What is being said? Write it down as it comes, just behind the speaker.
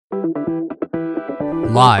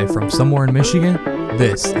Live from somewhere in Michigan,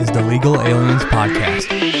 this is the Legal Aliens Podcast.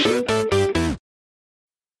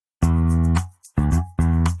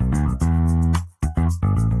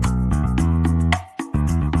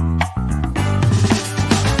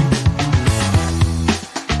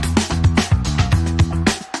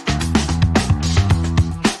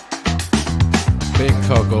 Big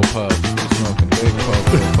Cocoa Puffs. We're smoking big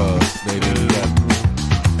Cocoa Puffs, baby. We got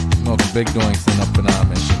smoking big doinks in the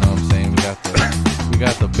Phenomenal. You know what I'm saying? We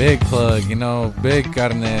got the big plug, you know, big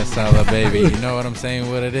Carne, Asada, baby. You know what I'm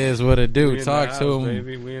saying? What it is, what it do. Talk to him.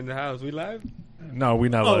 Baby. We in the house. We live? No, we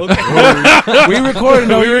not live. Okay. We recording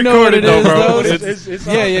though. You know what it is, bro. It's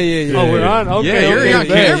Yeah. Oh, we're on? Okay. Yeah, you're on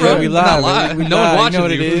camera. Yeah, we live. Not We no one live. watching You know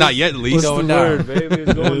what you. it is. Not yet, at least. What's the Going word, down. baby?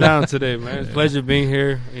 It's going down today, man. It's a pleasure being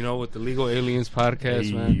here, you know, with the Legal Aliens Podcast,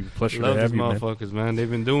 Hey, man. pleasure to Love have these you, man. motherfuckers, man. They've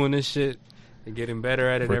been doing this shit and getting better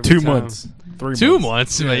at it For every 2 time. months. 3 2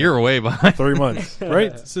 months. months? Man, you're way behind. 3 months.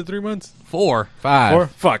 Right? Is it 3 months? 4. 5. 4?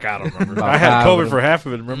 Fuck, I don't remember. About I had 5 COVID of for half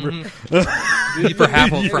of it, remember? for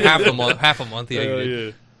half a month. Half a month. Yeah, you Hell did.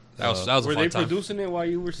 yeah. That was a Were fun they time. producing it while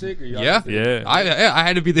you were sick? Or y'all Yeah. just did it? Yeah. I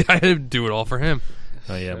had to be. I had to do it all for him.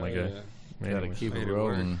 Oh, yeah, my Yeah, guy. Gotta Anyway. keep Made it it work.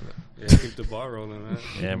 rolling. Yeah, keep the ball rolling, man.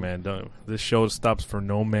 Yeah, man. This show stops for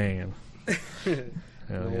no man.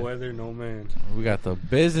 Hell No yeah. weather, no man. We got the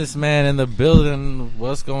businessman in the building.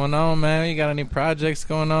 What's going on, man? You got any projects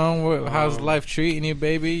going on? How's life treating you,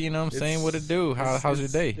 baby? You know what I'm saying? What it do? How's your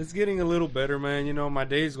day? It's getting a little better, man. You know, my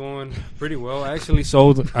day's going pretty well. I actually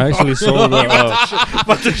sold. About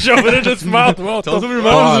to shove it in his mouth. Well, Tell them your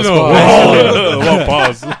Pause, mouths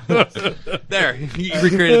Pause. There, you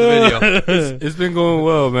recreated the video. It's been going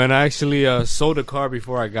well, man. I actually sold a car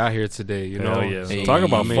before I got here today. You know, Hell yeah. Hey. Talk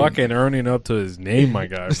about I mean- fucking earning up to his name, my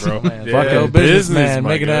guy, bro. Man, Yeah. fucking Business, businessman my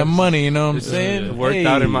making guy. that money. You know what I'm It saying? worked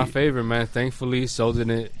out in my Hey. favor, man. Thankfully, selling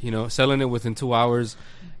it within 2 hours.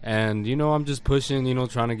 And, you know, I'm just pushing, you know,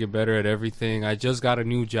 trying to get better at everything. I just got a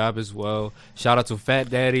new job as well. Shout out to Fat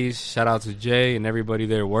Daddies. Shout out to Jay and everybody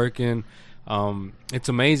there working. It's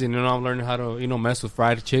amazing. You know, I'm learning how to, you know, mess with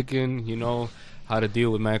fried chicken, you know, how to deal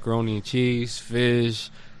with macaroni and cheese, fish,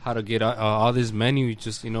 how to get all this menu,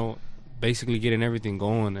 just, you know, basically getting everything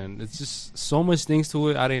going. And it's just so much things to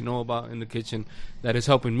it I didn't know about in the kitchen that is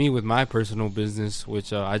helping me with my personal business,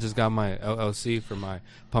 which I just got my LLC for my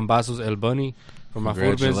Pambazos El Bunny for my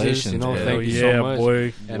food business. You know, Congratulations, thank you yeah, so much.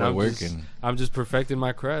 boy. And Boy, I'm just perfecting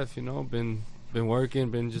my craft, you know, been working,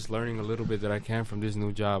 been just learning a little bit that I can from this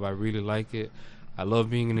new job. I really like it. I love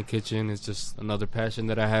being in the kitchen. It's just another passion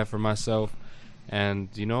that I have for myself. And,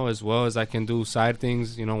 you know, as well as I can do side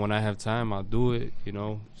things, you know, when I have time, I'll do it. You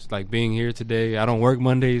know, it's like being here today. I don't work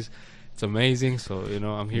Mondays. It's amazing. So, you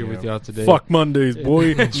know, I'm here with y'all today. Fuck Mondays,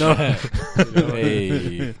 boy. No. You know?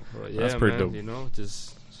 Hey. But yeah, That's pretty man, dope. you know,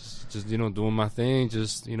 just you know, doing my thing.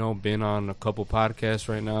 Just, you know, been on a couple podcasts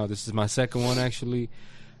right now. This is my second one, actually.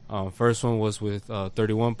 First one was with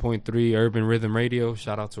 31.3 Urban Rhythm Radio.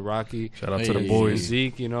 Shout out to Rocky. Shout out to Hey. the And boys.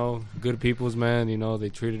 Zeke, you know, good peoples, man. You know, they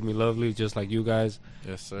treated me lovely, just like you guys.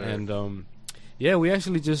 Yes, sir. And yeah, we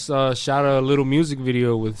actually just shot a little music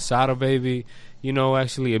video with Asada, baby. You know,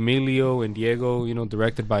 actually Emilio and Diego, you know,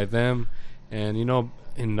 directed by them. And, you know,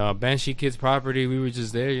 in Banshee Kids property, we were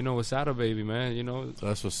just there, you know, with Asada, baby, man. You know,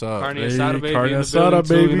 That's what's up. Carne Hey, Asada, baby, Carne in the Asada, building,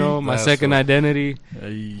 too, baby. you know, my That's second what- identity.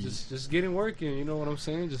 Hey. Just getting working, you know what I'm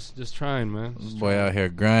saying? Just trying, man. This Just boy out here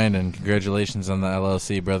grinding. Congratulations on the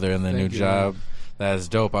LLC, brother, and the new Thank you, job. That's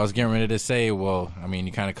dope. I was getting ready to say, well, I mean,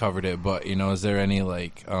 you kind of covered it, but, you know, is there any,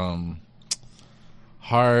 like,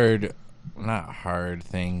 not hard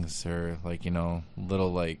things or, like, you know,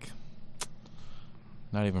 little, like,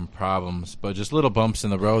 not even problems, but just little bumps in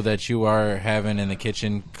the road that you are having in the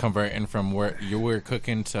kitchen, converting from where you were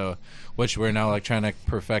cooking to what you were now, like, trying to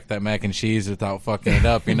perfect that mac and cheese without fucking it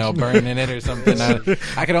up, you know, burning it or something.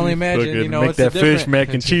 I can only imagine, Fucking you know, make it's that a fish different...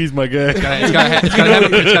 mac and cheese, my guy. It's gotta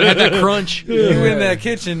have that crunch. You in that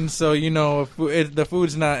kitchen, so you know the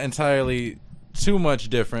food's not entirely too much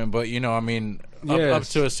different, but you know, I mean, up Yes.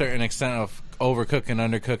 to a certain extent of overcooking,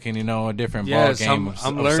 undercooking, you know, a different Yes, ball game.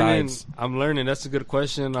 I'm of learning. sides. I'm learning. That's a good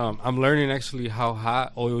question. I'm learning actually how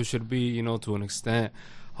hot oil should be, you know, to an extent.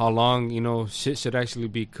 How long, you know, shit should actually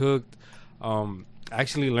be cooked.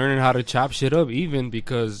 Actually learning how to chop shit up, even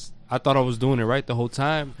because I thought I was doing it right the whole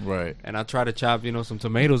time. Right. And I tried to chop, you know, some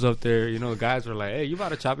tomatoes up there. You know, the guys were like, "Hey, you about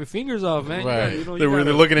to chop your fingers off, man." Right. You know, They're you really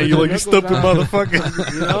gotta looking at put you your like you knuckles stupid down."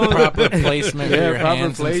 motherfucker. You know, Proper placement for yeah, your proper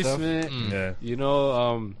hands and stuff. placement. Yeah. You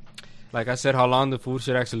know, like I said, how long the food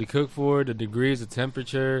should actually cook for, the degrees, the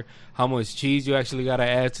temperature, how much cheese you actually gotta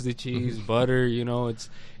add to the cheese, butter. You know,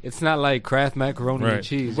 it's not like Kraft macaroni and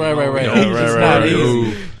cheese. Right. It's not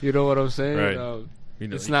easy. You know what I'm saying? Right.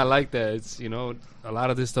 It's not like that. It's a lot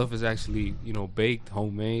of this stuff is actually baked,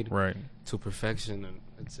 homemade, right, to perfection, and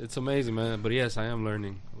it's amazing, man. But yes, I am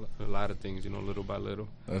learning a lot of things, little by little.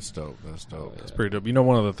 That's dope. That's pretty dope.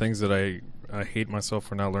 One of the things that I hate myself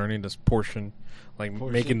for not learning is portion. Like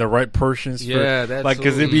making the right portions. Yeah, that's like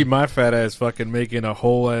because it'd be my fat ass fucking making a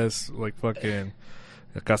whole ass like fucking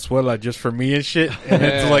a cazuela just for me and shit. And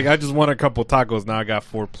it's like I just want a couple tacos. Now I got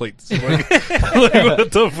 4 plates. Like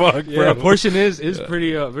what the fuck, bro? Portion is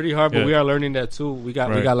pretty hard, but we are learning that too. We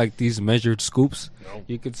got like these measured scoops,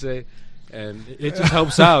 you could say. And it just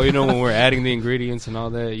helps out, when we're adding the ingredients and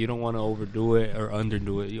all that. You don't want to overdo it or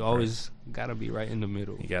underdo it. You always gotta be right in the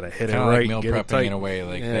middle. You gotta hit it kind of right. Like meal prepping in a way.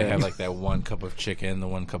 Like they have like that 1 cup of chicken, the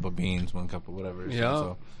 1 cup of beans, 1 cup of whatever.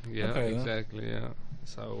 Yeah, exactly. Yeah,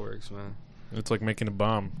 that's how it works, man. It's like making a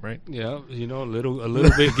bomb, right? Yeah, a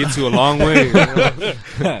little bit gets you a long way.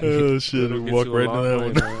 Oh shit! Walk right into that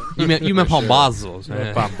one. You meant pambazos,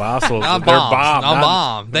 man. Pambazos. Not They're bombs. Not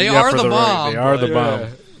bomb. They are the bomb. They are the bomb.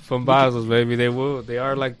 Pambazos, baby. They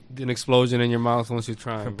are like an explosion in your mouth once you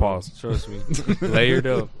try them. Pause. Trust me. Layered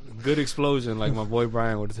up. Good explosion, like my boy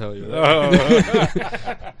Brian would tell you.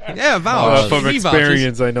 Yeah, vouch. From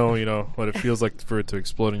experience, I know what it feels like for it to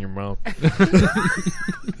explode in your mouth.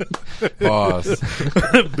 Pause.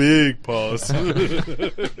 Big pause.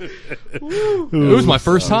 It was my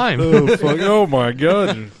first time. Oh, fuck. Oh my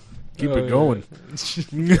god. Keep it going.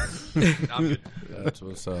 That's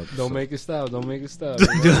what's up. Don't make it stop.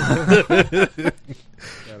 Gotta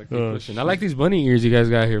keep pushing. I like these bunny ears you guys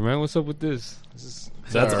got here, man. What's up with this?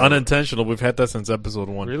 That's unintentional. We've had that since episode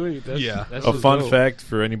 1. Really? That's a fun fact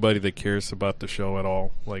for anybody that cares about the show at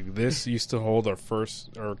all. Like this used to hold our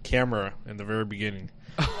camera in the very beginning.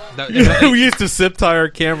 We used to zip tie our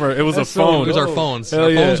camera. It was a phone. It was our phones. Hell Our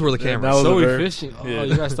yeah. phones were the cameras. So efficient.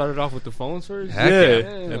 You guys started off with the phones first? Heck yeah.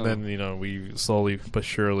 And then we slowly but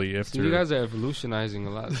surely after. You guys are evolutionizing a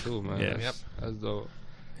lot too, man. Yeah. That's dope.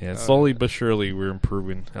 Yeah, slowly but surely we're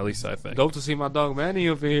improving. At least I think. Dope to see my dog Manny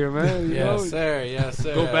up in here, man. Yes, sir.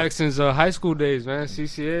 Go back since high school days, man.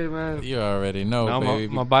 CCA, man. You already know, now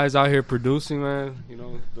baby. My boy's out here producing, man.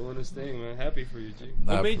 Doing his thing, man. Happy for you, G.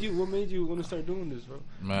 What made you want to start doing this, bro?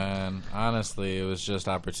 Man, honestly, it was just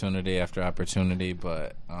opportunity after opportunity,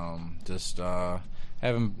 but just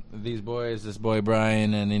having these boys, this boy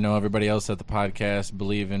Brian, and everybody else at the podcast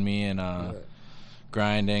believe in me and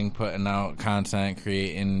grinding, putting out content,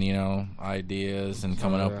 creating, ideas, and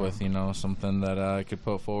coming up with, something that I could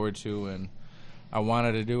put forward to. And I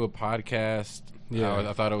wanted to do a podcast. Yeah,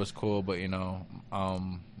 I thought it was cool, but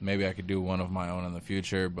maybe I could do one of my own in the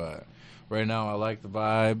future. But right now, I like the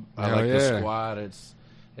vibe. I like the squad. It's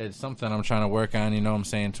something I'm trying to work on. You know what I'm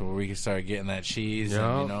saying, to where we can start getting that cheese.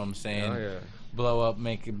 And, you know what I'm saying, blow up,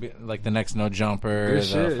 make it be like the next No Jumper,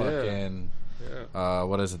 fucking. Yeah.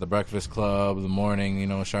 What is it? The Breakfast Club, The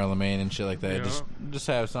Morning, Charlemagne and shit like that. Just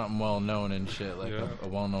have something well known and shit, like a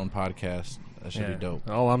well known podcast. That should be dope.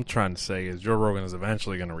 All I'm trying to say is Joe Rogan is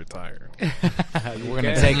eventually going to retire. We're going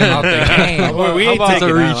to take him out the game. We ain't taking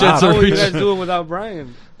him out. How are you guys doing without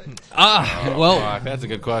Brian? That's a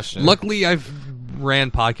good question. Luckily, I've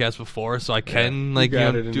ran podcasts before, so I can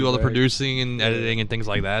do all the producing and editing and things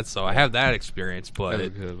like that. So I have that experience. But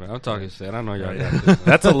good, man. I'm talking shit. I know y'all got this.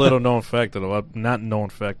 That's a little known fact not known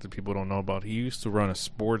fact that people don't know about. He used to run a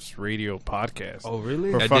sports radio podcast. Oh,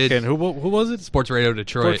 really? I did. Who was it? Sports Radio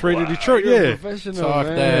Detroit. Sports Radio Detroit. Yeah. Talk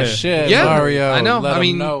that shit, yeah, Mario. I know. Let I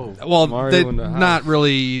mean, know. Well, they're not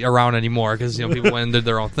really around anymore because people went and did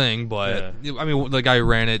their own thing. But I mean, the guy who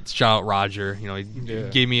ran it, shout out Roger. He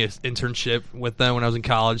gave me an internship with them when I was in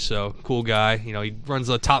college. So cool guy. He runs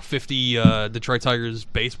a top 50 Detroit Tigers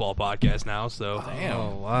baseball podcast now. So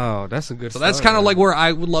oh wow, that's a good. So that's kind of like where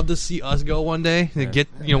I would love to see us go one day to get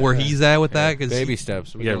where he's at with that. Cause baby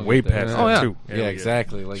steps. Yeah, way past that too. Yeah,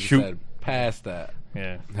 exactly. Like you said, past that.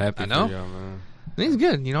 Yeah, happy. I know. For y'all, man. I think it's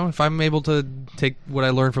good. If I'm able to take what I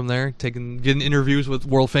learned from there, getting interviews with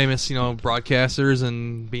world famous, broadcasters,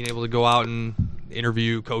 and being able to go out and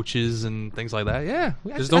interview coaches and things like that. Yeah,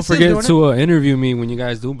 just don't forget to interview me when you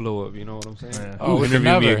guys do blow up. You know what I'm saying? Yeah. Oh,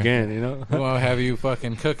 interview me again. We'll have you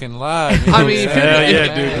fucking cooking live. I mean,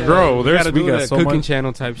 dude, bro, we got so cooking much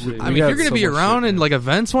channel type shit. I mean, if you're gonna be around in like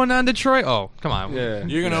events one night in Detroit, come on. Yeah,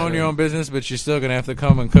 you're gonna own your own business, but you're still gonna have to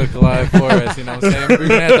come and cook live for us. You know what I'm saying? We're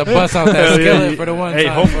gonna have to bust out that skillet for the one time.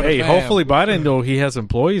 Hopefully Biden though he has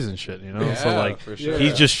employees and shit. So like for sure.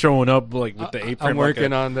 he's just showing up like with the apron. I'm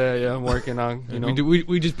working on that. Yeah, I'm working on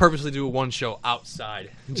We just purposely do one show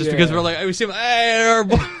outside, just because we're like, we see them, hey,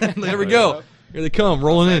 there we go, here they come,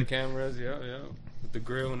 rolling in. Cameras, yeah, with the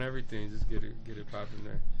grill and everything, just get it popping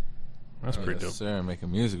there. That's pretty dope. Sir, make a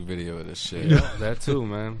music video of this shit. Yeah, that too,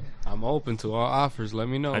 man. I'm open to all offers. Let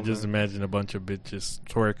me know. I just imagine a bunch of bitches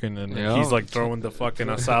twerking and Yeah. he's like throwing the fucking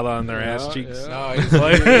asada on their ass cheeks. Yeah. No, he's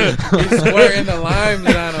like he's squirting the limes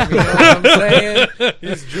on them. You know what I'm saying?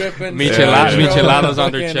 He's dripping. Micheladas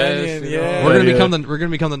on their chest. Onion, You know? yeah. We're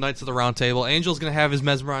gonna become the Knights of the Round Table. Angel's gonna have his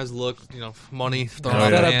mesmerized look, money thrown out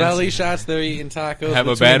Instead of of belly shots, they're eating tacos. Have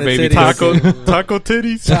a between bad the baby titties. Taco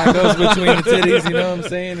titties. Tacos between the titties. You know what I'm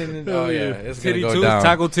saying? And it's gonna Titty go Tuesdays, down.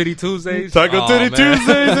 Taco Titty Tuesdays. Taco Oh, titty man.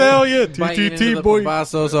 Tuesdays, hell yeah. Biting into TTT the boy.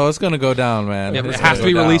 Papasso, so it's gonna go down, man. Yeah, but It's it has to gonna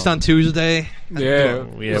be go released down. on Tuesday. Yeah.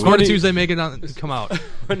 It's going to Tuesday, make it come out.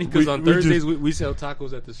 Funny because on we Thursdays we sell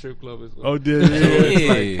tacos at the strip club as well. Oh,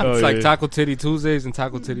 yeah. It's like Taco Titty Tuesdays and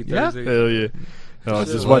Taco Titty Thursdays. Hell yeah. No,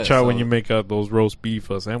 just watch out when you make out those roast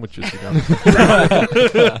beef sandwiches. Some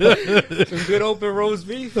good open roast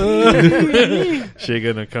beef. Shit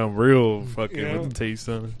gonna come real fucking with the taste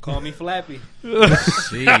on it. Call me Flappy.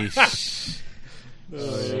 Sheesh.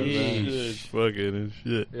 Shit, fucking and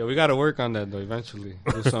shit. Yeah, we got to work on that though. Eventually,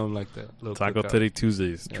 do something like that. Little Taco cookout. Titty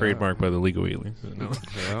Tuesdays, trademarked by the legal aliens. No.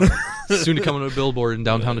 Yeah. Soon to come on a billboard in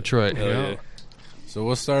downtown Detroit. Yeah. So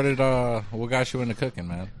what got you into cooking,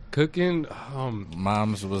 man? Cooking.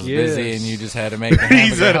 Mom's was Yes. busy and you just had to make a He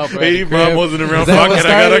hamburger said, helper at "Hey, the mom crib." wasn't around. Is that Fuck what it, I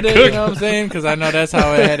gotta started it? cook." You know what I'm saying? Because I know that's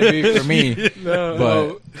how it had to be for me.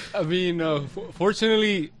 No, I mean,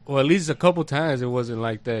 fortunately, well, at least a couple times it wasn't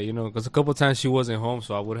like that, because a couple times she wasn't home,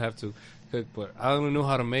 so I would have to cook. But I only knew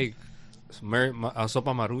how to make sopa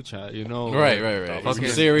marucha, Right. fucking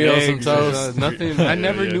Some cereal, some eggs, toast. nothing. I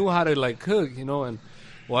never Yeah. knew how to cook, and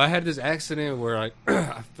I had this accident where I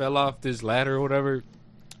fell off this ladder or whatever.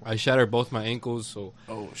 I shattered both my ankles, so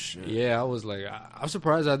Oh shit. yeah, I was like, I'm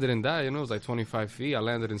surprised I didn't die. It was like 25 feet. I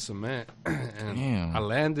landed in cement, and Damn. I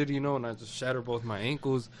landed, and I just shattered both my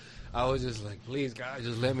ankles. I was just like, please, God,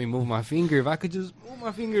 just let me move my finger. If I could just move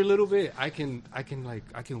my finger a little bit, I can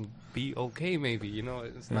be okay. Maybe,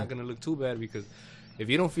 it's not gonna look too bad because if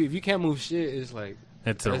you can't move shit, it's like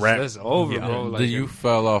It's a wrap. That's over, Yeah. bro. Like, Did you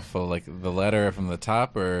fell off like the ladder from the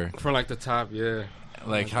top, or from like the top? Yeah.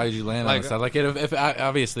 like how did you land on the side? Like if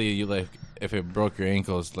obviously you if it broke your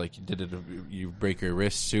ankles, like you break your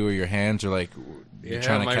wrists too or your hands, or like you're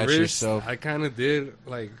trying to my catch wrist, yourself. I kind of did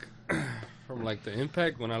from the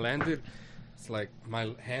impact when I landed. It's like my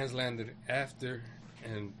hands landed after,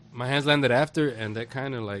 and that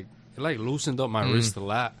kind of it loosened up my wrist a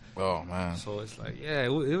lot. Oh man. So it's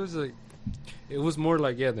it was more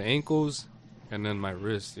the ankles and then my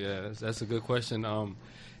wrist. Yeah, that's a good question.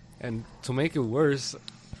 And to make it worse,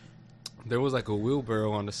 there was a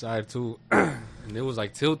wheelbarrow on the side too, and it was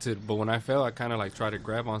tilted. But when I fell, I kind of tried to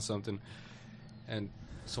grab on something, and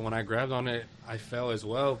so when I grabbed on it, I fell as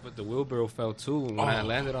well. But the wheelbarrow fell too. And when I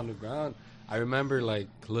landed on the ground, I remember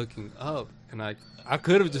looking up, and I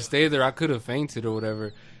could have just stayed there. I could have fainted or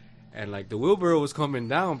whatever. And the wheelbarrow was coming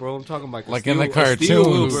down, bro. I'm talking about in the a steel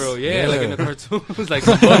cartoons. wheelbarrow. Yeah, like in the cartoons, like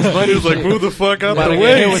some Bugs Bunny. He was like, "Move the fuck out About the to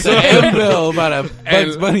way." get hit with the anvil about a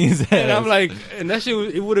Bugs Bunny's head. And I'm and that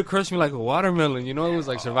shit, it would have crushed me like a watermelon. It was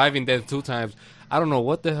surviving death 2 times. I don't know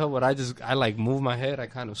what the hell, but I moved my head. I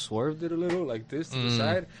kind of swerved it a little like this to the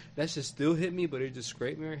side. That shit still hit me, but it just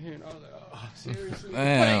scraped me right here. And I was like, oh, seriously?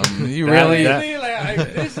 Damn, you really,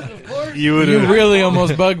 This is, of course. You would you have. really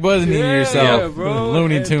almost Bug Bunny Yeah, yourself. bro.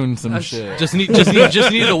 Looney And Tunes, some I- shit. Just need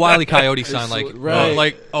the Wile E. Coyote sign,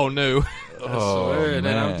 right. oh no. I swear. And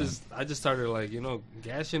then man. I just started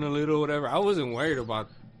gashing a little, whatever. I wasn't worried about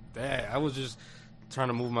that. I was just trying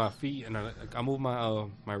to move my feet, and I moved my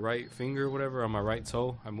my right finger, or whatever, on my right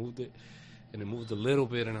toe. I moved it, and it moved a little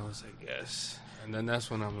bit, and I was like, yes. And then that's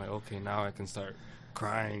when I'm like, okay, now I can start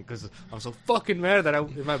crying because I'm so fucking mad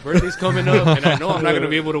that my birthday's coming up, and I know I'm not gonna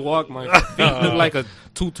be able to walk. My feet look like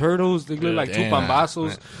 2 turtles. They look like 2 Damn.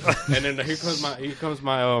 pambazos. And then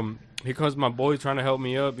here comes my boy trying to help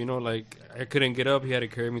me up. I couldn't get up. He had to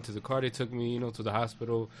carry me to the car. They took me, to the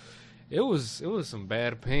hospital. It was some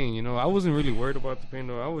bad pain. I wasn't really worried about the pain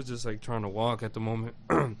though. I was just trying to walk at the moment.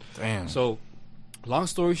 Damn. So, long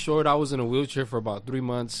story short, I was in a wheelchair for about 3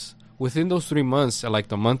 months. Within those 3 months,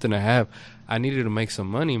 the month and a half, I needed to make some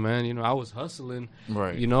money, man. I was hustling,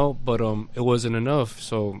 Right. but it wasn't enough.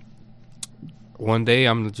 So one day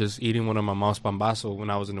I'm just eating one of my mom's pambazo when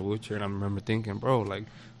I was in the wheelchair, and I remember thinking, bro,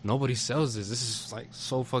 nobody sells this. This is like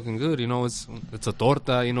so fucking good. You know, it's a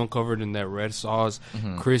torta, you know, covered in that red sauce,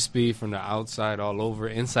 crispy from the outside all over,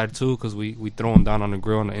 inside too, because we throw them down on the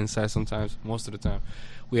grill on the inside sometimes, most of the time.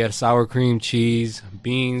 We had sour cream, cheese,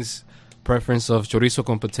 beans, preference of chorizo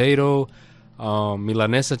con potato,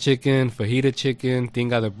 milanesa chicken, fajita chicken,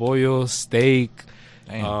 tinga de pollo, steak.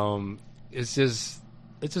 It's just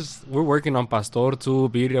we're working on pastor too,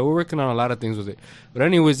 birria. We're working on a lot of things with it. But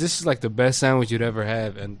anyways, this is like the best sandwich you'd ever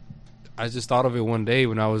have. And I just thought of it one day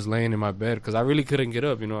when I was laying in my bed because I really couldn't get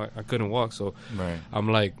up. You know, I couldn't walk. So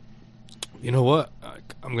I'm like, you know what?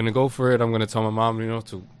 I'm gonna go for it. I'm gonna tell my mom, you know,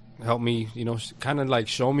 to help me. You know, kind of like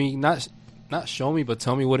show me, not show me, but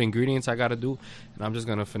tell me what ingredients I got to do, and I'm just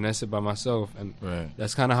going to finesse it by myself. And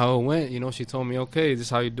that's kind of how it went. You know, she told me, okay, this is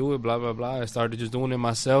how you do it, blah, blah, blah. I started just doing it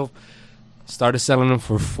myself, started selling them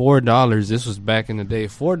for $4. This was back in the day.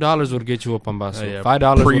 $4 would get you a pambazo.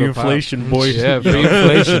 $5 pre-inflation, boys. Yeah,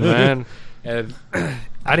 pre-inflation, man. And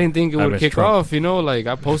I didn't think it would kick off, you know. Like,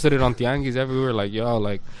 I posted it on Tianguis everywhere, like, yo,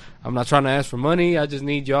 like, I'm not trying to ask for money. I just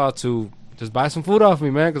need y'all to just buy some food off me,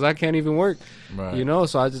 man, because I can't even work, you know.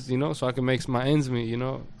 So I just, you know, so I can make my ends meet, you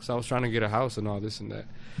know, because I was trying to get a house and all this and that.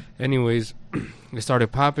 Anyways, it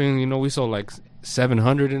started popping. You know, we sold like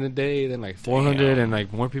 700 in a day, then like 400, and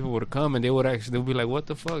like more people would come, and they would be like, "What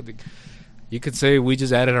the fuck?" You could say we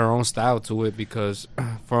just added our own style to it because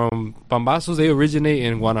from pambazos, they originate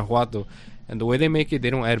in Guanajuato, and the way they make it, they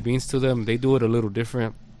don't add beans to them. They do it a little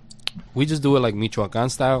different. We just do it like Michoacan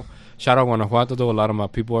style. Shout out Guanajuato, though. A lot of my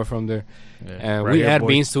people are from there. And we add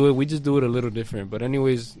beans to it. We just do it a little different. But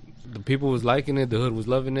anyways, the people was liking it. The hood was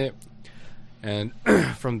loving it. And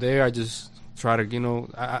from there, I just try to, you know,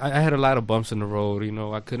 I had a lot of bumps in the road. You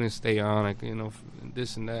know, I couldn't stay on, like, you know,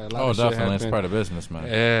 this and that. A lot of shit definitely. happened. It's part of business, man.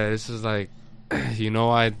 Yeah, this is like, you know,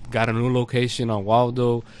 I got a new location on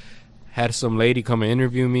Waldo. Had some lady come and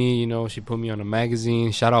interview me. You know, she put me on a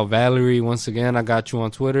magazine. Shout out Valerie once again. I got you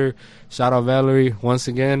on Twitter. Shout out Valerie once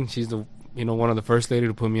again. She's the, you know, one of the first lady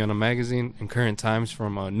to put me on a magazine in Current Times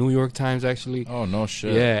from New York Times, actually. Oh, no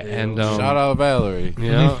shit. Yeah, and shout out Valerie.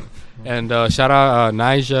 Yeah, and shout out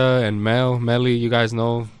Nija and Melly. You guys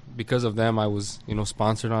know, because of them, I was, you know,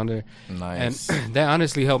 sponsored on there. Nice. And that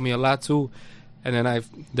honestly helped me a lot too. And then I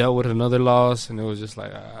dealt with another loss, and it was just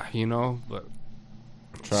like, you know, but.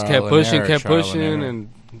 Just kept pushing, and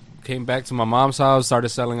came back to my mom's house, started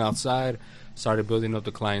selling outside, started building up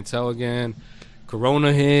the clientele again.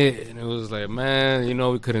 Corona hit, and it was like, man, you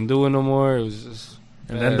know, we couldn't do it no more. It was just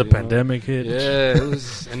and bad, then the pandemic hit. Yeah, it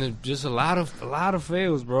was, and it just a lot of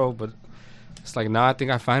fails, bro. But it's like now I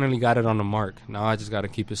think I finally got it on the mark. Now I just got to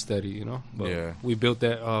keep it steady, you know. But we built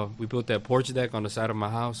that porch deck on the side of my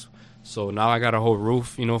house. So now I got a whole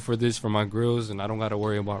roof, you know, for my grills, and I don't got to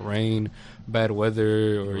worry about rain, bad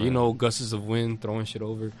weather, or, you know, gusts of wind throwing shit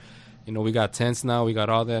over. You know, we got tents now. We got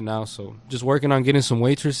all that now. So just working on getting some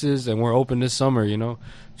waitresses, and we're open this summer, you know,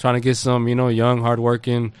 trying to get some, you know, young,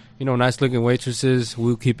 hardworking, you know, nice-looking waitresses.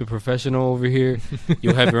 We'll keep it professional over here.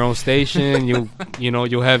 You'll have your own station. You'll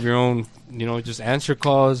have your own, you know, just answer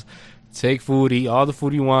calls, take food, eat all the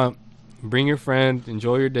food you want, bring your friend,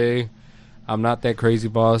 enjoy your day. I'm not that crazy,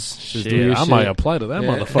 boss. Just do your shit. Might apply to that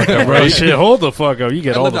motherfucker, bro. Shit, hold the fuck up. You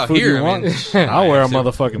get all the food you want. I'll wear a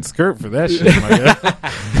motherfucking skirt for that shit, my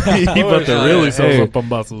guy. You about to really sell some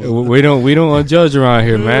pambazos. We don't judge around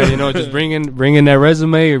here, man. You know, just bring in that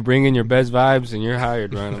resume or bring in your best vibes, and you're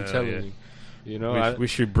hired, man. I'm telling you. You know, we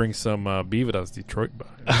should bring some Beaverdas Detroit by.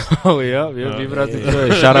 Beaverdas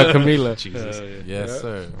Detroit. Shout out Camila. Jesus. Yes,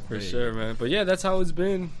 sir. For sure, man. But yeah, that's how it's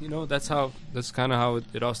been. You know, that's kind of how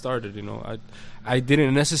it all started. You know, I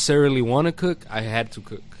didn't necessarily want to cook. I had to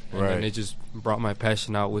cook, and it just brought my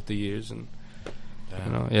passion out with the years. And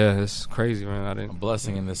you know, it's crazy, man. A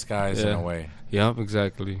blessing in disguise in a way. Yep,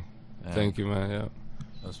 exactly. Yeah. Thank you, man. Yeah,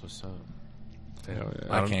 that's what's up. I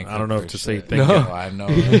don't know if to say thank you. I know.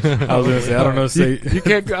 I was gonna say I don't know. Say you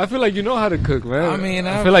can't. I feel like you know how to cook, man. I mean,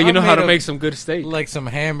 I feel like you know how to make some good steak, like some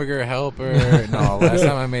hamburger helper. No, last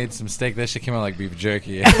time I made some steak, that shit came out like beef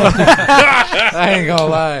jerky. I ain't gonna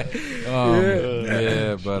lie.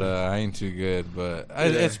 But I ain't too good. But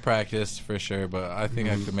it's practice for sure. But I think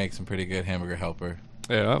I could make some pretty good hamburger helper.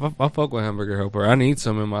 Yeah, I fuck with hamburger helper. I need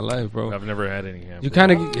some in my life, bro. I've never had any hamburger. You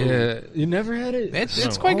kind of, you never had it?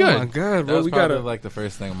 It's quite good. Oh my god, bro! That was probably like the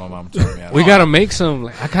first thing my mom told me. We gotta make some.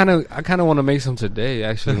 Like, I kind of want to make some today.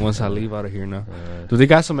 Actually, once I leave out of here now. Do they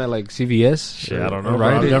got some at like CVS? Shit, I don't know.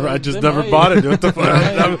 Right? I just never bought it. What the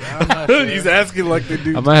fuck? He's asking like they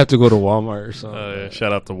do. I might have to go to Walmart or something.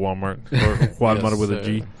 Shout out to Walmart or Walmart with a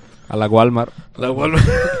G. I like Walmart.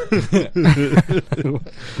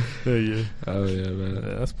 Yeah. Oh yeah,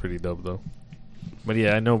 man. That's pretty dope though. But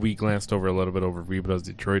yeah, I know we glanced over a little bit over Vibras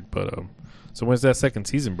Detroit, but so when's that second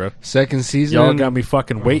season, bro? Second season. Y'all got me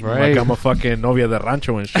fucking waiting like I'm a fucking novia de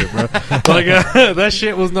rancho and shit, bro. Like that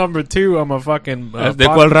shit was number 2. I'm a fucking ¿De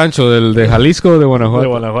cuál rancho? ¿De Jalisco o de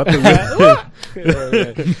Guanajuato?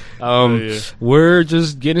 We're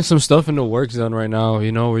just getting some stuff in the works done right now.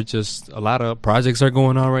 You know, we're just a lot of projects are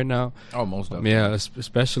going on right now. Oh, most definitely. Yeah,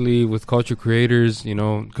 especially with culture creators. You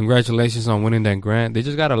know, congratulations on winning that grant. They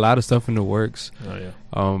just got a lot of stuff in the works. Oh yeah.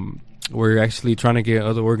 We're actually trying to get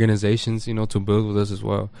other organizations, you know, to build with us as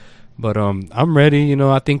well. But I'm ready. You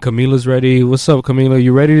know, I think Camila's ready. What's up, Camila?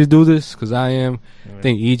 You ready to do this? Because I am. Yeah. I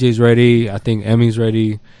think EJ's ready. I think Emmy's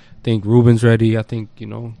ready. I think Ruben's ready. I think, you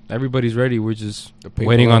know, everybody's ready. We're just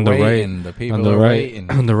waiting on the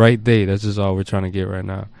right day. That's just all we're trying to get right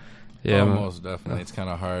now. Yeah, most definitely. It's kind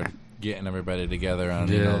of hard getting everybody together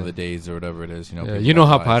on you know the days or whatever it is. You know, you know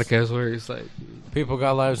how podcasts work. It's like people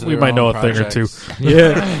got lives. We might know a thing or two.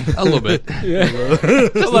 Yeah, a little bit. Yeah,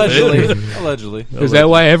 allegedly. Is that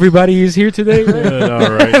why everybody is here today?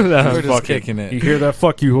 All right, we're just kicking it. You hear that?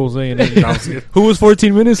 Fuck you, Jose. And who was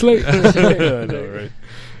 14 minutes late? I know, right?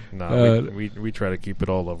 No, we try to keep it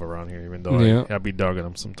all love around here, even though I be dogging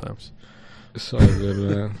them sometimes. It's all good,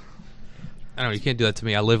 man. I know you can't do that to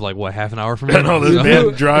me. I live like half an hour from here. I know this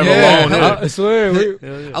man drive alone. I swear.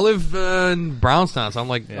 I live in Brownstown, so I'm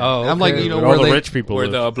like, I'm like, you know, where all the rich people where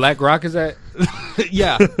live. the Black Rock is at.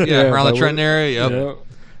 yeah, around the Trenton area. Yep.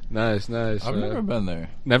 Yeah. Nice. I've never been there.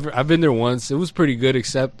 I've been there once. It was pretty good,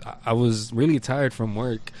 except I was really tired from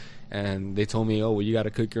work. And they told me, "Oh, well, you got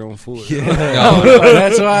to cook your own food." Yeah,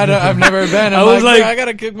 that's why I've never been. I was like, I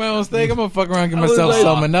gotta cook my own steak. I'm gonna fuck around and get myself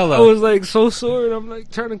salmonella. I was like so sore, and I'm like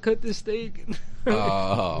trying to cut this steak.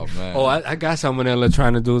 Oh man! Oh, I got salmonella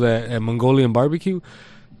trying to do that at Mongolian barbecue.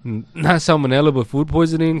 Not salmonella, but food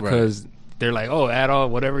poisoning because they're like, "Oh, add all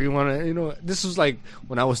whatever you want to." You know, this was like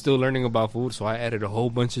when I was still learning about food, so I added a whole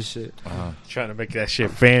bunch of shit. Trying to make that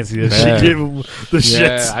shit fancy. That shit give them the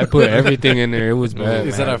shits. I put everything in there. It was bad.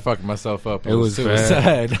 He said I fucked myself up. It was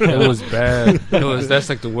suicide. Bad. It was bad. That's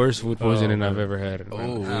like the worst food poisoning I've ever had. I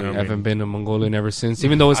haven't been to Mongolian ever since,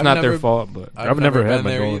 even though it's not their fault. But I've never had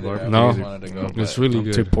Mongolian barbecue. No, it's really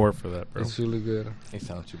good. I'm too poor for that, bro. It's really good. He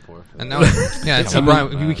sounds too poor for that. And now,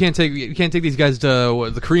 Brian, we can't take these guys to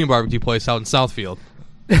the Korean barbecue place out in Southfield.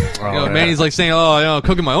 Manny's like saying, "Oh,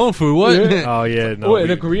 cooking my own food." What? Yeah. Oh yeah, no. Wait,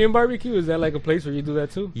 the Korean barbecue, is that like a place where you do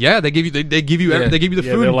that too? Yeah, they give you they give you they give you the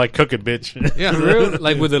food. They're like cooking, bitch. Yeah, for real.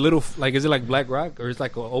 Like with a little, like is it like Black Rock or it's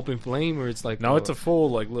like an open flame or it's like it's a full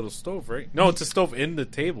like little stove, right? No, it's a stove in the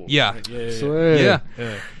table. Yeah, right? Yeah.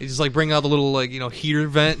 You just like bring out the little like heater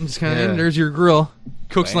vent and just kind of there's your grill.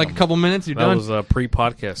 Cooks in like a couple minutes. You're done. That was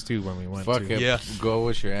pre-podcast too when we went. Fuck it. Yeah. Go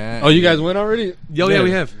with your aunt. Oh, you guys went already? Yeah,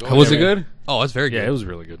 we have. Was it good? Oh, it's very good. Yeah, it was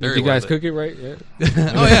really good. Did you guys cook it right? Yeah.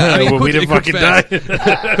 Oh yeah. I mean, we didn't fucking die.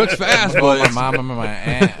 Cooks fast. But my mom and my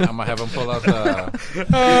aunt, I'm gonna have them pull out the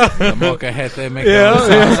molcajete. Make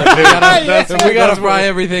we gotta fry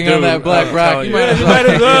everything on that Black Rock. You might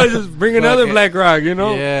as well just bring another Black Rock,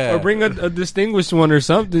 or bring a distinguished one or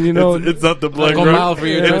something. It's not the Black Rock. For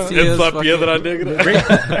your it's la piedra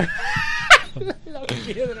negra.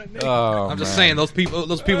 I'm just saying those people at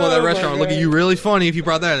that restaurant would look at you really funny if you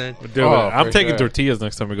brought that in. Dude, I'm taking tortillas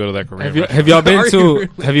next time we go to that Korean restaurant. Have y'all been to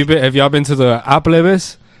have y'all been to the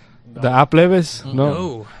Applebee's? The Applebee's?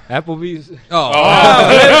 No. Applebee's?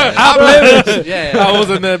 Applebee's. Yeah. I was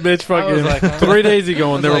in that bitch fucking 3 days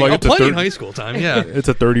ago and they were like, it's plenty in high school time, yeah. It's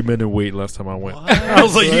a 30-minute wait last time I went. I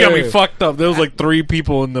was like, you got me fucked up. There was like 3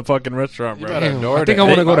 people in the fucking restaurant, bro. I think I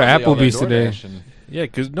want to go to Applebee's today. Yeah,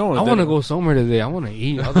 because I want to go somewhere today. I want to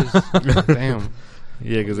eat. Damn.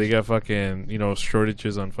 Yeah, because they got fucking,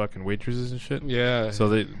 shortages on fucking waitresses and shit. Yeah.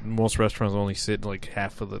 So most restaurants only sit like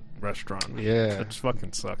half of the restaurant. Yeah. It just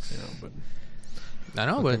fucking sucks, but. I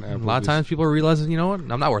know, but a lot of times people are realizing, you know what?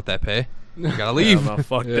 I'm not worth that pay. I gotta leave. Yeah,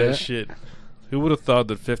 fuck that shit. Who would have thought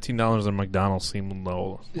that $15 at McDonald's seemed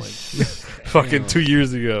low? Like, fucking 2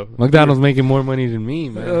 years ago. McDonald's making more money than me,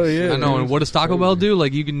 man. Oh, yeah. I know, and what does Taco Bell do?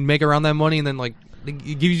 Like, you can make around that money and then, like,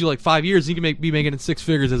 it gives you, like, 5 years and you can be making it 6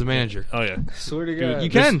 figures as a manager. Oh, yeah. Swear to God. You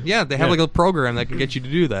can, yeah. They have, like, a program that can get you to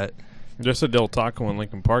do that. There's a Del Taco in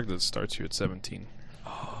Lincoln Park that starts you at 17.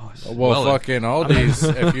 Well, fucking Aldi's.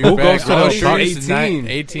 If you Who back goes to those Aldi's,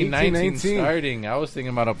 18, 19 starting. I was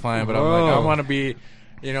thinking about applying, but I'm like, I want to be,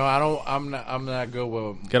 I'm not good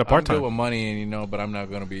with. Get a part-time. I'm good with money, but I'm not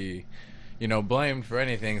going to be, blamed for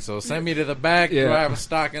anything. So send me to the back where I'm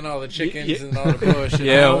stocking all the chickens and all the bullshit.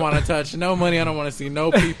 I don't want to touch no money. I don't want to see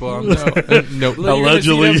no people. Nope.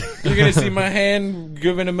 Allegedly. You're going to see my hand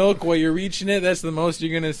giving the milk while you're reaching it. That's the most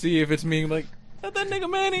you're going to see if it's me, like, That nigga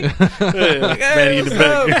Manny. Like, hey, Manny in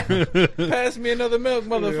the back. Pass me another milk,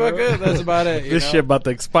 motherfucker. That's about it. This shit about to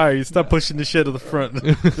expire. You stop pushing the shit to the front.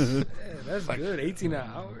 That's like, good. 18 an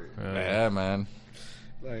hour. Yeah, man.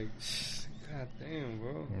 Like, god damn,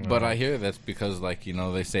 bro. But I hear that's because, like, you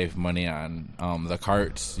know, they save money on the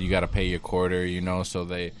carts. You got to pay your quarter, you know, so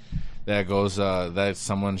that goes that's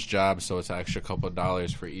someone's job, so it's an extra couple of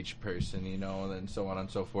dollars for each person, you know, and so on and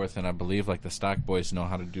so forth. And I believe like the stock boys know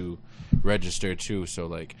how to do register too, so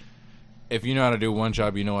like if you know how to do one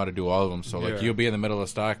job, you know how to do all of them. So like you'll be in the middle of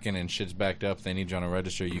stocking and shit's backed up, they need you on a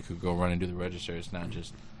register, you could go run and do the register. It's not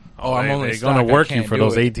just I'm only going to work you for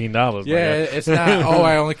those $18. Yeah, it's not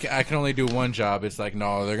I can only do one job. It's like,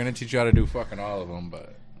 no, they're going to teach you how to do fucking all of them.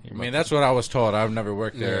 But I mean, that's what I was told. I've never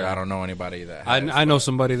worked there. I don't know anybody that has, I know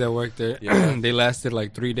somebody that worked there. They lasted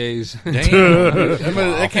like 3 days. Damn.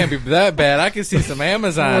 It can't be that bad. I can see some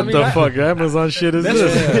Amazon. What the fuck Amazon shit is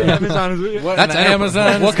this? Amazon is that's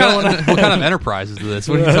Amazon. What kind of enterprise is this?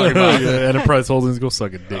 What are you talking about? Enterprise Holdings, go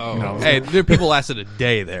suck a dick. Hey, there people lasted a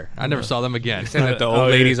day there. I never saw them again. Saying that the old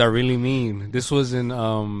ladies are really mean. This was in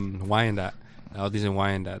Wyandotte. All these in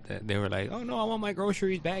Wyandotte, that they were like, "Oh no, I want my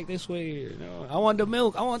groceries back this way. You know, I want the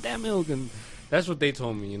milk. I want that milk." And that's what they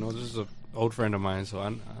told me. You know, this is an old friend of mine, so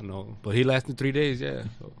I know. But he lasted 3 days. Yeah,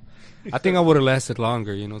 so I think I would have lasted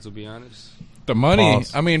longer. You know, to be honest. The money.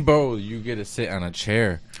 Pause. I mean, bro, you get to sit on a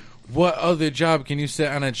chair. What other job can you sit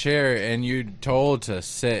on a chair and you're told to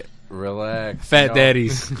sit? Relax. Fat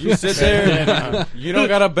daddies. You sit there. You don't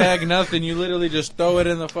got to bag nothing. You literally just throw it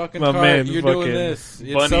in the fucking cart. Man, you're doing this.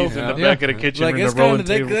 Bunnies in the back of the kitchen. Like, it's kind of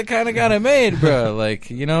they kind of got it made, bro. Like,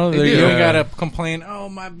 you know, you ain't got to complain. Oh,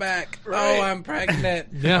 my back. Right. Oh, I'm pregnant.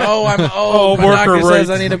 Oh, I'm old. My doctor says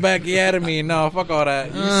I need a backiotomy. No, fuck all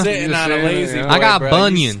that. You sitting on a lazy boy, I got bro.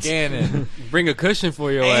 bunions. Scanning. Bring a cushion for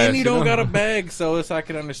your ass. ass. And you don't got a bag, so it's I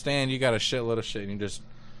can understand. You got a shitload of shit, and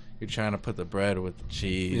you're trying to put the bread with the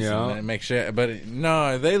cheese and make sure. But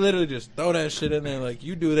no, they literally just throw that shit in there like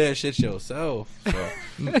you do that shit yourself. So.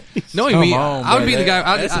 Knowing me, I would be the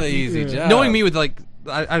guy. That's an easy job. Knowing me with like,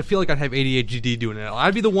 I feel like I'd have ADHD doing it.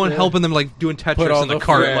 I'd be the one helping them like doing Tetris in the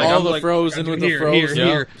cart. Like, all the frozen with the frozen.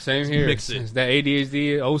 Here. Same here. Mix it. That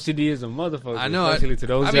ADHD, OCD is a motherfucker. I know. Especially to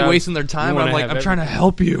those I'd be wasting their time. But I'm like, I'm trying to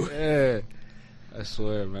help you. Yeah. I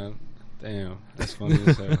swear, man. Damn, that's funny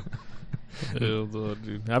as hell.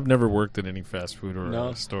 Dude, I've never worked at any fast food or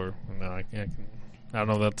a store. No, I can't. I don't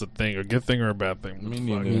know if that's a thing, a good thing or a bad thing. I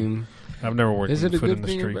mean, I've never worked in the food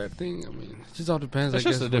industry. Is it a good thing or a bad thing? I mean, it just all depends. It's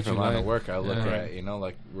just a different line of work I look at, you know,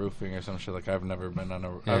 like roofing or some shit. Like I've never been on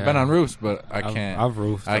I've been on roofs, but I've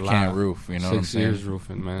roofed. I can't roof. You know, 6 years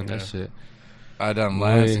roofing, man. That shit. I done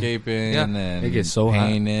landscaping and then it gets so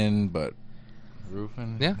painting, but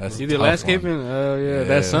roofing. Yeah, that's you did landscaping. Oh yeah,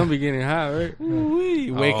 that sun be getting hot, right?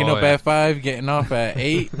 Waking up at 5, getting off at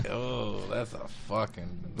 8. Oh, that's a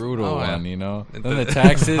fucking brutal one, you know. Then the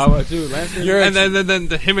taxes. How about you, landscaping? And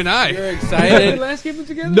then him and I. You're excited. Landscaping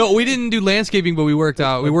together? No, we didn't do landscaping, but we worked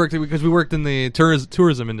out. We worked because we worked in the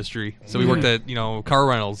tourism industry, so we worked at car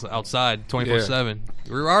rentals outside 24/7.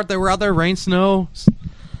 We were out there. We're out there, rain, snow,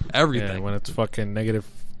 everything. Yeah, when it's fucking negative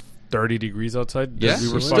 30 degrees outside. Yeah,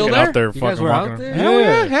 we were still fucking there? out there. You fucking guys were walking out there? Hell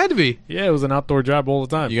yeah, it had to be. Yeah, it was an outdoor job all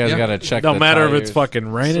the time. You guys gotta check. Don't the matter tires. if it's fucking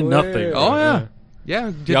raining, nothing. Oh yeah.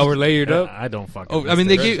 Yeah, y'all were layered up. I don't fucking. Oh, I mean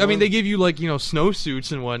they give you like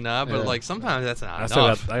snowsuits and whatnot, but like sometimes that's not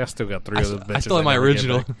enough. I still got 3 of the bitches. I still have my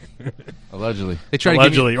original. Allegedly, they try to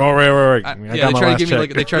give me,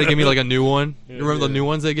 right. They try to give me like a new one. You remember the new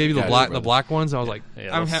ones they gave you, the black ones? I was like,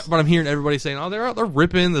 but I'm hearing everybody saying, oh, they're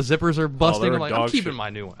ripping, the zippers are busting. I'm like, I'm keeping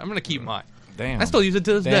my new one. I'm gonna keep mine. Damn. I still use it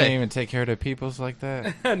to this they day. didn't even take care of their peoples like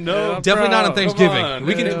that. No, definitely not on Thanksgiving.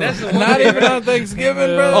 Not even on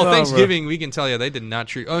Thanksgiving, bro. Oh, Thanksgiving, we can tell you they did not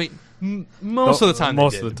treat. I mean, most of the time,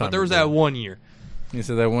 but there was that one year. You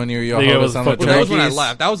said that one year you all hold us on the turkeys. That was when I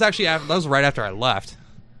left. That was actually that was right after I left,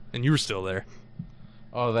 and you were still there.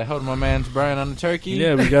 Oh, they held my man's Brian on the turkey?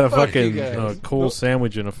 Yeah, we got a fucking cool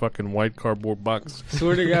sandwich in a fucking white cardboard box.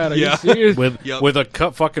 Swear to God, are you serious? With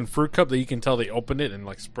a fucking fruit cup that you can tell they opened it and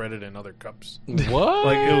like spread it in other cups. What?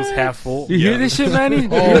 Like it was half full. You hear this shit, Manny?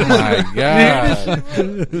 Oh my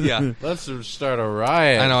God. Yeah. Let's start a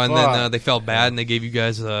riot. I know, and then they felt bad and they gave you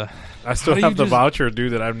guys I still have the voucher,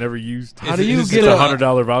 dude, that I've never used. How do you get a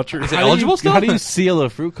 $100 voucher? Is it eligible still? How do you seal a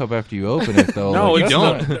fruit cup after you open it, though? No, you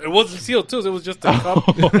don't. It wasn't sealed, too. It was just a cup.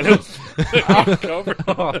 It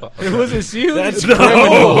wasn't sealed? That's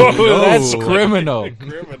criminal. That's criminal.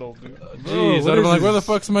 Criminal, dude. Jeez, I'd be like, where the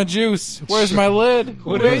fuck's my juice? Where's my lid?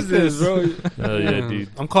 What is this, bro? Oh, yeah, dude.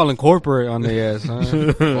 I'm calling corporate on the ass,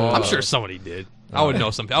 huh? I'm sure somebody did. I would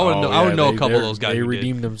know some. I would know a couple of those guys. They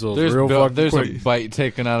redeemed themselves There's real fucking there's quick. a bite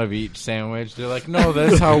taken out of each sandwich. They're like, no,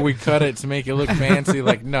 that's how we cut it to make it look fancy.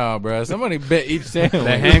 Like, no, bro, somebody bit each sandwich.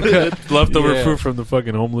 The hand cut. Leftover Yeah. food from the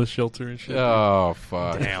fucking homeless shelter and shit. Oh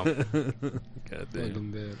fuck! Damn. God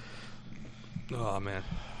damn. Oh man,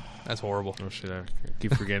 that's horrible. Oh shit! I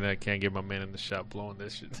keep forgetting I can't get my man in the shop blowing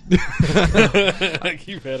this shit. I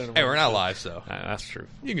keep having him. Hey, we're not live, so That's true.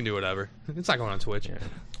 you can do whatever. It's not going on Twitch. Yeah.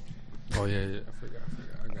 Oh yeah, I forgot.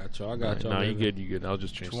 I got y'all. No, you good. You good. I'll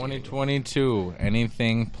just change. 2022.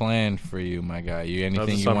 Anything planned for you, my guy? Anything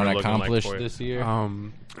the you summer want to looking like accomplish for you? this year?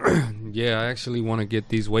 Yeah, I actually want to get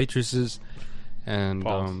these waitresses, and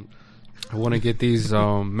Pause. I want to get these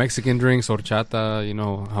Mexican drinks, horchata,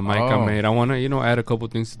 Jamaica Oh. made. I want to, add a couple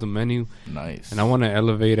things to the menu, Nice. and I want to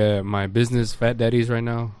elevate my business, Fat Daddies, right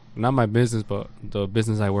now. Not my business, but the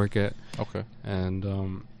business I work at, Okay.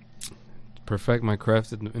 and perfect my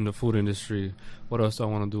craft in the food industry. What else do I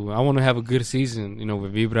want to do? I want to have a good season,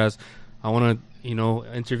 with Vibras. I want to,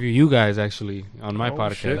 interview you guys actually on my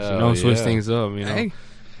podcast. shit. Switch Yeah. things up. Hey.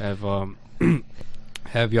 Have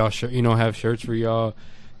have y'all have shirts for y'all,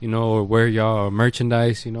 or wear y'all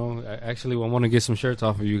merchandise. I want to get some shirts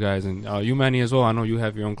off of you guys, and you Manny as well. I know you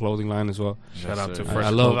have your own clothing line as well. Shout out to sir. Fresh I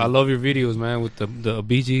love your videos, man, with the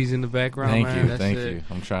BGs in the background. Thank man. you. Thank you.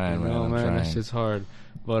 I'm trying, man. I'm trying. That shit's hard.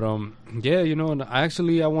 But yeah, and I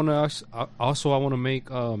want to make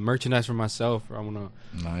merchandise for myself. I want to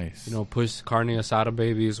Nice. push Carne Asada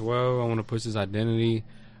baby as well. I want to push his identity.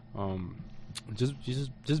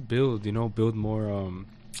 Just build, build more.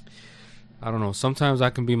 I don't know. Sometimes I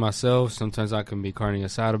can be myself. Sometimes I can be Carne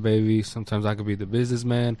Asada baby. Sometimes I can be the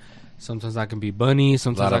businessman. Sometimes I can be Bunny.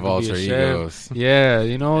 Sometimes lot I of can be a alter chef. egos. Yeah,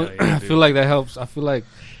 yeah, I feel like that helps. I feel like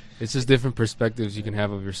it's just different perspectives you can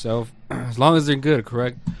have of yourself, as long as they're good,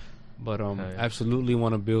 correct? But yeah. absolutely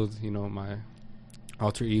want to build, my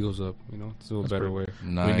alter egos up, to a better way.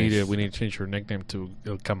 Nice. We need to change your nickname to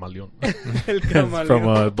El Camaleon. Camaleon.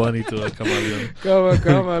 From Bunny to El Camaleon.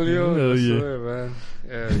 Camaleon. Hell I yeah. swear, man.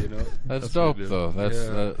 Yeah, That's That's dope, what we do. though. That's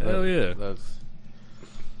Yeah. Hell yeah.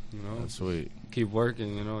 That's sweet. keep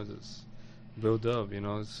working, just build up,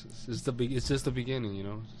 it's just the beginning,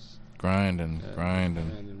 just Grinding.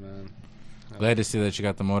 grinding, man. Glad to see that you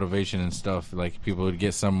got the motivation and stuff. Like people would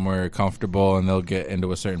get somewhere comfortable and they'll get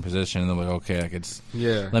into a certain position and they're like, okay, I could.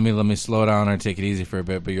 Yeah. Let me slow down or take it easy for a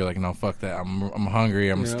bit. But you're like, no, fuck that. I'm hungry.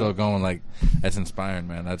 I'm Yeah. still going. Like that's inspiring,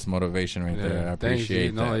 man. That's motivation right there. I Thank you.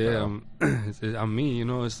 appreciate that. No, yeah, bro. I'm me.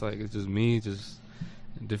 It's like it's just me, just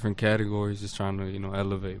in different categories, just trying to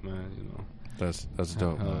elevate, man. That's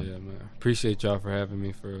dope, Hell man. yeah, man. Appreciate y'all for having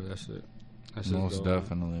me for that shit. That shit's Most dope, man.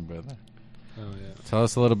 definitely, brother. Hell yeah. Tell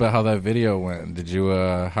us a little bit how that video went. Did you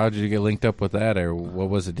how did you get linked up with that, or what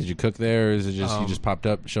was it? Did you cook there, or is it just you just popped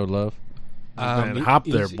up, showed love? Man, hop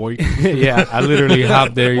there, boy. Yeah, I literally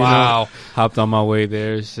hopped there. Wow. Hopped on my way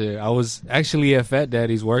there. Shit, I was actually at Fat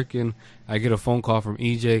Daddy's working. I get a phone call from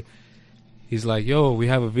EJ. He's like, "Yo, we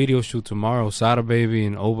have a video shoot tomorrow. Sada Baby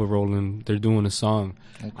and Oba Rolling. They're doing a song."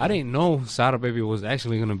 Okay. I didn't know Sada Baby was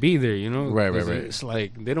actually gonna be there. Right. It's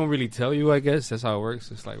like they don't really tell you. I guess that's how it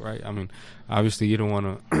works. It's like, right. I mean, obviously you don't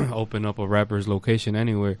want to open up a rapper's location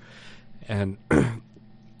anywhere, and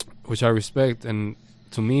which I respect. And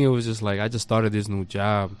to me, it was just like I just started this new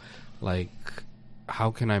job. Like,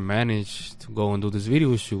 how can I manage to go and do this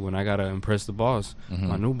video shoot when I gotta impress the boss,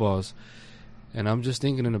 my new boss? And I'm just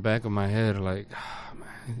thinking in the back of my head, like,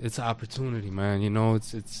 man, it's an opportunity, man.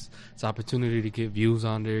 It's opportunity to get views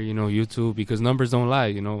on there, YouTube, because numbers don't lie.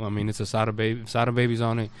 I mean, it's a Sada Baby's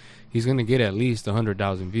on it. He's gonna get at least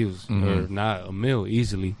 100,000 views, or not a mil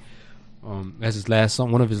easily. That's his last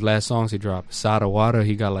song. One of his last songs he dropped, Sada Water.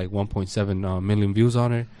 He got like 1.7 million views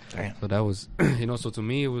on it. Damn. So that was, So to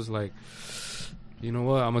me, it was like, you know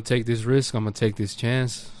what? I'm gonna take this risk. I'm gonna take this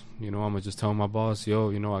chance. I'm gonna just tell my boss,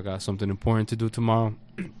 yo, I got something important to do tomorrow.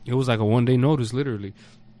 It was like a 1-day notice, literally.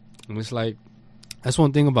 And it's like, that's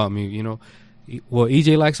one thing about me, What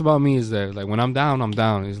EJ likes about me is that, like, when I'm down, I'm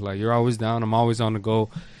down. It's like, you're always down. I'm always on the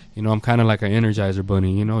go. I'm kind of like an Energizer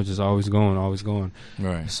bunny, just always going, always going.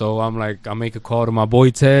 Right. So I'm like, I make a call to my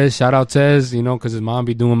boy Tez. Shout out Tez, because his mom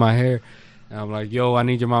be doing my hair. And I'm like, yo, I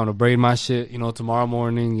need your mom to braid my shit, tomorrow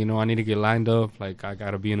morning. I need to get lined up. Like, I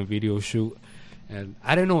got to be in a video shoot. And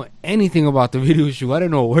I didn't know anything about the video shoot. I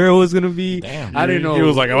didn't know where it was going to be. Damn. I didn't know. He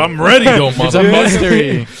was like, I'm ready, though, It's a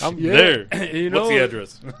mystery. I'm Yeah. there. You know? What's the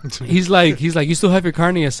address? He's like, you still have your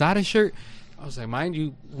Carne Asada shirt? I was like, mind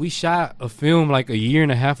you, we shot a film like a year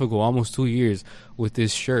and a half ago, almost 2 years, with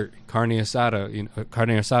this shirt, Carne Asada, Carne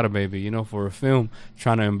Asada baby, for a film,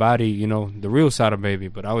 trying to embody, the real Asada baby.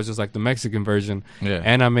 But I was just like the Mexican version. Yeah.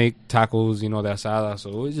 And I make tacos, the Asada.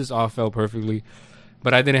 So it just all fell perfectly.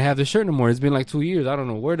 But I didn't have the shirt no more. It's been like 2 years. I don't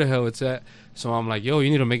know where the hell it's at. So I'm like, yo, you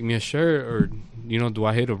need to make me a shirt, or, do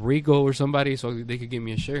I hit up Rico or somebody so they could get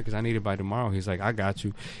me a shirt because I need it by tomorrow. He's like, I got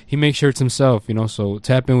you. He makes shirts himself, so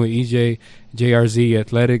tap in with EJ, JRZ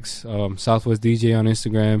Athletics, Southwest DJ on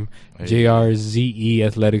Instagram, JRZE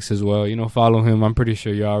Athletics as well. Follow him. I'm pretty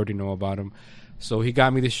sure you already know about him. So he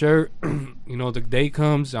got me the shirt. The day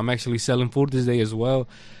comes. I'm actually selling food this day as well.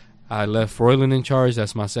 I left Froylan in charge.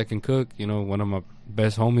 That's my second cook. One of my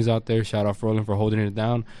best homies out there. Shout out Froylan for holding it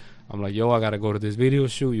down. I'm like, yo, I got to go to this video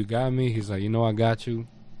shoot. You got me? He's like, I got you.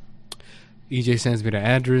 EJ sends me the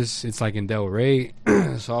address. It's like in Delray.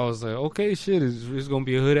 So I was like, okay, shit. It's going to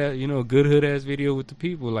be a hood, good hood-ass video with the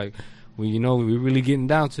people. Like, we really getting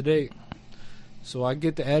down today. So I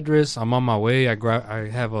get the address. I'm on my way. I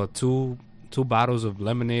have two bottles of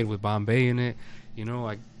lemonade with Bombay in it.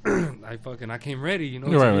 I came ready, it's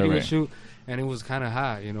a video shoot, and it was kind of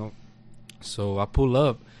hot, So I pull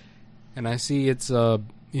up, and I see it's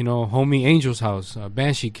homie Angel's house,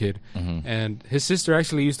 Banshee kid, and his sister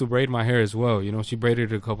actually used to braid my hair as well. She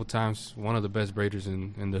braided it a couple times. One of the best braiders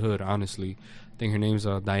in the hood, honestly. I think her name's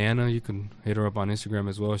Diana. You can hit her up on Instagram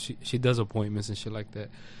as well. She does appointments and shit like that.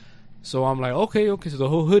 So I'm like, okay, so the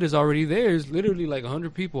whole hood is already there. It's literally like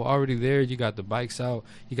 100 people already there. You got the bikes out.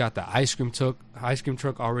 You got the ice cream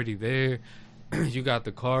truck already there. You got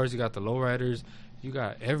the cars. You got the lowriders. You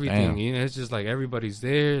got everything. Damn. It's just like everybody's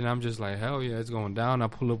there, and I'm just like, hell yeah, it's going down. I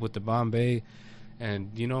pull up with the Bombay,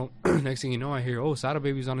 and next thing you know, I hear, oh, Sada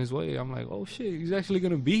Baby's on his way. I'm like, oh shit, he's actually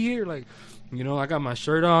gonna be here. Like, I got my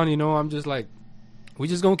shirt on. I'm just like, we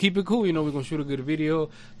just gonna keep it cool, we're gonna shoot a good video.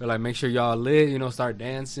 They're like, make sure y'all lit, start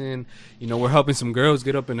dancing. We're helping some girls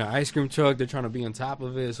get up in the ice cream truck. They're trying to be on top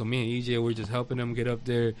of it. So me and EJ, we're just helping them get up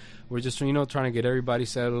there. We're just, trying to get everybody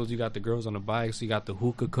settled. You got the girls on the bikes. You got the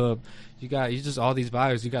hookah cup. You just all these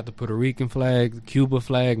vibes. You got the Puerto Rican flag, the Cuba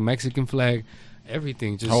flag, Mexican flag,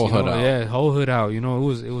 everything. Just whole hood out. Yeah, whole hood out. It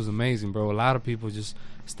was amazing, bro. A lot of people just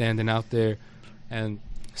standing out there, and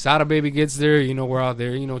Sada Baby gets there, we're out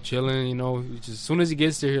there, chilling, just as soon as he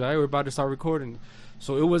gets there, like, hey, we're about to start recording.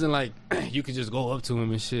 So it wasn't like you could just go up to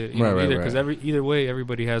him and shit, because either way,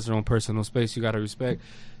 everybody has their own personal space you got to respect.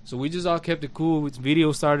 So we just all kept it cool.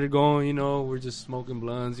 Video started going, we're just smoking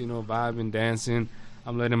blunts, vibing, dancing.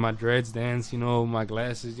 I'm letting my dreads dance, my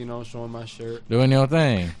glasses, showing my shirt. Doing your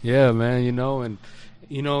thing. Yeah, man, and,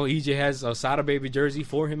 EJ has a Sada Baby jersey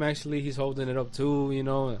for him, actually. He's holding it up,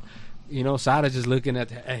 too, Sada just looking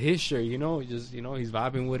at his shirt, he's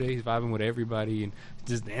vibing with it. He's vibing with everybody and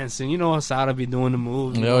just dancing. Sada be doing the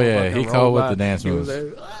moves. Oh, yeah. He cold with the dance moves.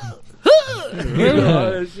 Like, all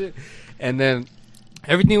that shit. And then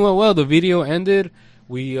everything went well. The video ended.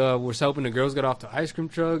 We were helping the girls get off the ice cream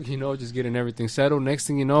truck, just getting everything settled. Next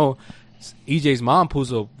thing you know, EJ's mom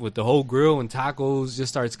pulls up with the whole grill and tacos,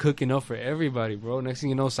 just starts cooking up for everybody, bro. Next thing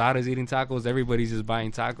you know, Sada's eating tacos. Everybody's just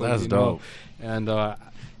buying tacos. That's dope. And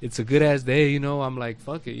it's a good ass day, I'm like,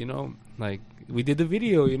 fuck it, like we did the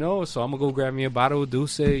video, so I'm gonna go grab me a bottle of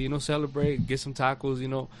Dulce, celebrate, get some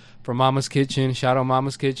tacos, from Mama's Kitchen. Shout out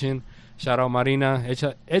Mama's Kitchen. Shout out Marina.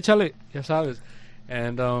 Échale, ya sabes.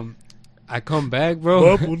 And I come back,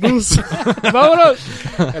 bro. Vámonos.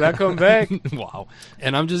 And I come back. Wow.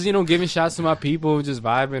 And I'm just, giving shots to my people, just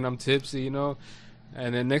vibing. I'm tipsy,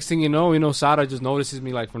 And then next thing you know, Sada just notices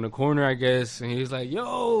me, like, from the corner, I guess. And he's like,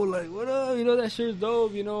 yo, like, what up? That shit's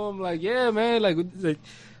dope, I'm like, yeah, man. Like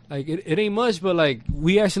it ain't much, but, like,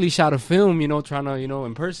 we actually shot a film, trying to,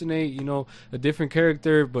 impersonate, a different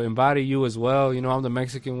character, but embody you as well. I'm the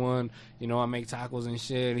Mexican one. I make tacos and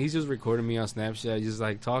shit. And he's just recording me on Snapchat, just,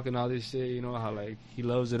 like, talking all this shit, how, like, he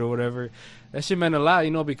loves it or whatever. That shit meant a lot,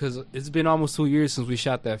 because it's been almost 2 years since we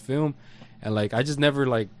shot that film. And, like, I just never,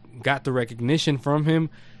 like, got the recognition from him,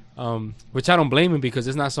 which I don't blame him, because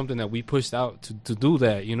it's not something that we pushed out to do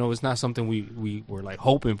that. It's not something we were, like,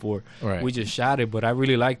 hoping for. Right. We just shot it, but I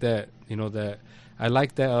really like that, that I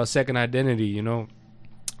like that second identity,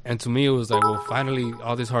 and to me it was like, well, finally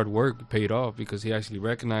all this hard work paid off, because he actually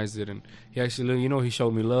recognized it, and he actually, he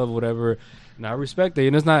showed me love, whatever, and I respect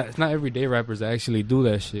it. It's not everyday rappers that actually do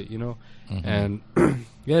that shit, and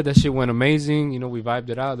yeah, that shit went amazing. We vibed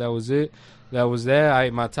it out. That was it. That was that. I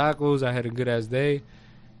ate my tacos. I had a good ass day.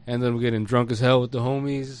 And then we're getting drunk as hell with the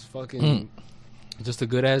homies. Fucking just a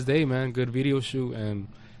good ass day, man. Good video shoot and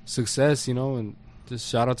success, and just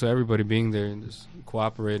shout out to everybody being there and just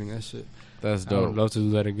cooperating. That shit. That's I dope. would love to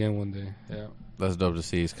do that again one day. Yeah. That's dope to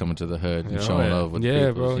see. He's coming to the hood and Yeah. showing love with Yeah,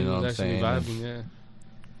 people. bro. You know what I'm He was saying? actually vibing, yeah.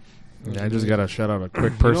 Yeah, I just gotta shout out a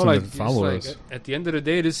quick person like, that followed it's us. At the end of the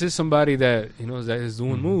day, this is somebody that that is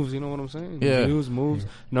doing moves. You know what I'm saying? Yeah. Views, moves,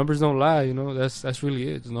 numbers don't lie. That's really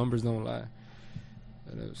it. The numbers don't lie.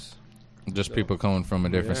 Just people coming from a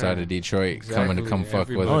different side of Detroit, coming to come fuck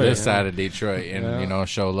with Everybody. this side of Detroit and,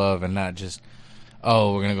 show love and not just,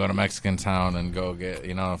 we're going to go to Mexican town and go get,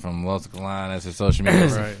 from Los Galanas or Social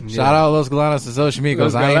Migos. Right. Shout out Los Galanas to Social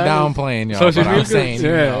Migos. I ain't downplaying y'all, Social but I'm Migos? saying,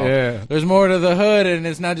 there's more to the hood and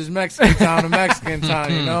it's not just Mexican town to Mexican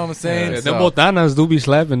town, you know what I'm saying? Yeah, So, the botanas do be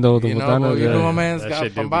slapping, though. The you know, botanas, my man's That got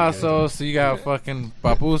shit do be pambazos, so you got fucking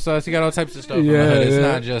papusas, you got all types of stuff. Yeah, It's yeah.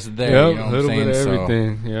 not just there, Yep, you know a what I'm little saying? bit of So,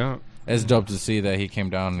 everything. Yeah. it's dope to see that he came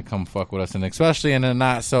down and come fuck with us, and especially in a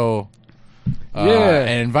not so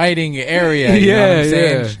inviting area. You know what I'm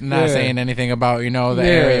saying? Not saying anything about the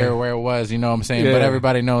area or where it was. You know what I'm saying? But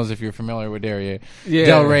everybody knows if you're familiar with the area,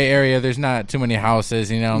 Del Rey area. There's not too many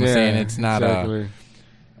houses. You know what I'm saying? It's not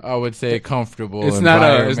I would say comfortable. It's not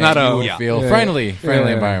a. environment. It's not You a would feel friendly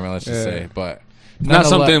environment. Let's just say, but not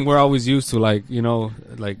something we're always used to. Like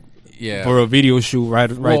for a video shoot right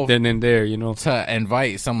then and there, to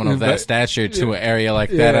invite someone of that stature to an area like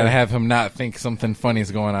that and have him not think something funny is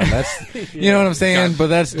going on. That's you know what I'm saying? But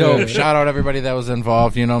that's dope. Shout out everybody that was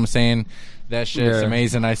involved. You know what I'm saying? That shit's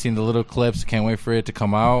amazing. I seen the little clips. Can't wait for it to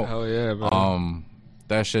come out. Oh yeah, bro.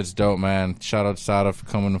 That shit's dope, man. Shout out to Asada for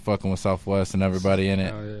coming and fucking with Southwest and everybody in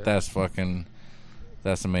it. That's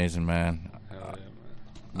amazing, man.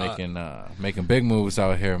 Making big moves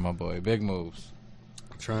out here, my boy. Big moves.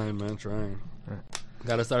 Trying.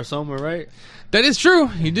 Gotta start somewhere, right? That is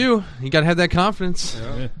true. You do. You gotta have that confidence.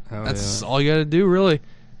 Yeah. That's all you gotta do, really.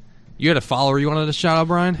 You had a follower you wanted to shout out,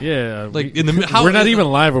 Brian? Yeah, we're not even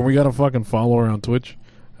live, and we got a fucking follower on Twitch.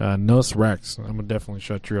 Nos Rex. I'm gonna definitely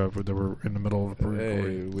shut you up. We're in the middle of a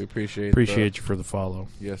recording. We appreciate you for the follow.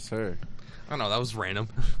 Yes, sir. I don't know. That was random.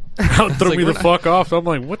 Threw me the fuck off. I'm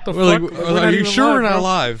like, what the fuck? Are you sure we're not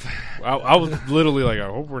live? I was literally like, I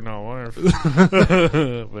hope we're not live.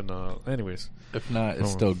 But no. Anyways, if not,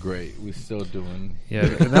 it's still great. We're still doing. Yeah,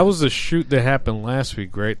 and that was the shoot that happened last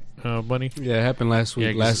week, right, Bunny? Yeah, it happened last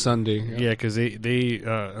week, last Sunday. Yeah, because they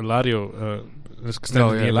Eladio.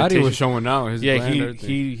 Eladio was showing out. His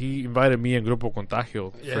he invited me and Grupo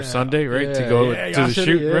Contagio for Sunday, right, to go to the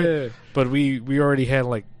shoot, right? But we already had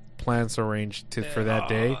like plans arranged for that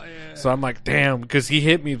day, so I'm like, damn, because he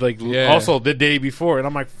hit me like also the day before, and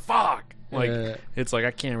I'm like, fuck. It's like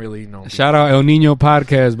I can't really Shout out El Nino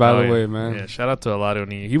podcast, by the way, man. Yeah, shout out to Eladio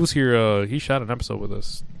Nino. He was here. He shot an episode with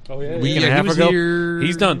us. Oh yeah, week and a half ago.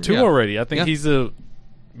 He's done 2 already. I think he's a.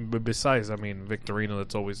 But besides, Victorino,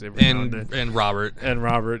 that's always every now and then. And Robert.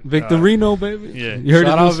 Victorino, baby. Yeah. You heard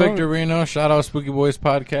shout out song? Victorino. Shout out Spooky Boys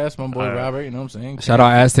Podcast. My boy Robert, you know what I'm saying? Shout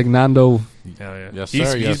out Aztec Nando. Hell yeah. Yes,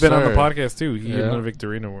 sir. He's been on the podcast, too. He and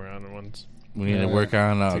Victorino were on it once. We need to work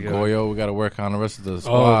on Goyo. We got to work on the rest of the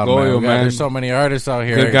squad, Goyo, man. There's so many artists out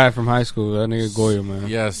here. Good guy from high school. That nigga Goyo, man.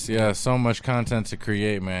 Yes. So much content to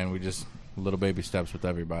create, man. We just little baby steps with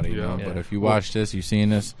everybody, you know? But if you watch this, you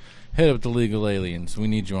seen this, hit up the Legal Aliens. We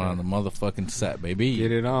need you on the motherfucking set, baby.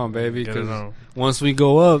 Get it on, baby. Because once we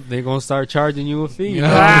go up, they're going to start charging you a fee. You know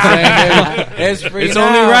what I'm saying? It's free It's now.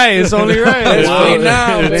 only right. It's only right. It's free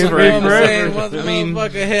now. It's free forever. I mean,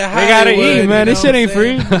 they got to eat, man. This shit ain't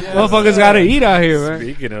free. Motherfuckers got to eat out here, man.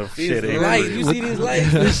 Speaking of shit ain't free. You see these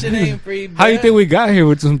lights? This shit ain't free. How you think we got here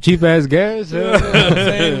with some cheap-ass gas? You know what I'm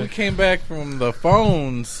saying? We came back from the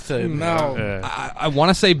phones to now. I want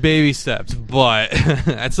to say baby steps, but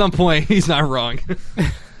at some point, he's not wrong.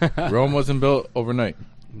 Rome wasn't built overnight.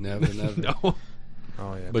 Never. No.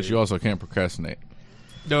 Oh, yeah, but you also can't procrastinate.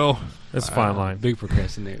 No. That's a fine line. Big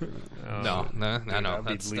procrastinator. No.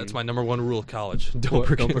 That's my number one rule of college. Don't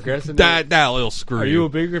procrastinate. That'll screw you. Are you a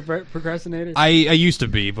big procrastinator? I used to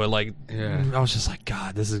be, but I was just like,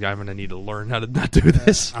 God, this is I'm gonna need to learn how to not do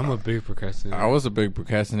this. I'm a big procrastinator. I was a big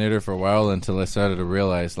procrastinator for a while until I started to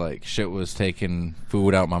realize shit was taking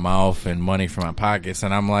food out my mouth and money from my pockets,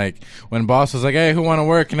 and I'm like, when boss was like, hey, who want to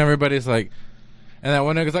work, and everybody's like. And that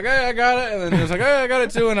one nigga's like, hey, I got it. And then he was like, hey, I got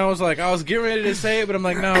it too. And I was like, I was getting ready to say it, but I'm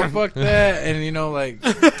like, no, fuck that. And,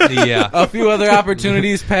 a few other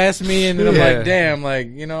opportunities passed me. And then I'm like, damn,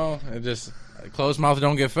 it just closed mouths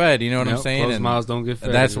don't get fed. You know what I'm saying? Closed mouths don't get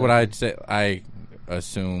fed. That's what I'd say. I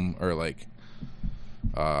assume or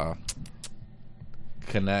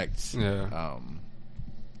connect. Yeah.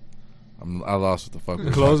 I lost what the fuck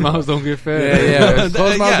was closed mouths don't get fed. Yeah.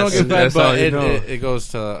 Closed mouths don't get fed, but it it goes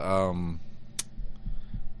to,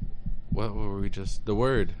 what were we just? The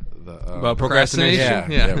word. About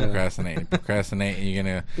procrastination. Yeah, procrastinating. Procrastinating. You're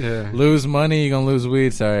gonna lose money. You're gonna lose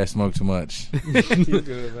weed. Sorry, I smoked too much.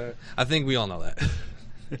 I think we all know that.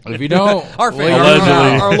 If you don't, our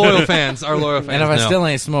loyal fans, And if I still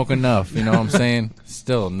ain't smoke enough, you know what I'm saying?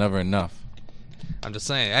 Still never enough. I'm just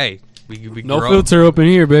saying, hey, we no grow. Filter up in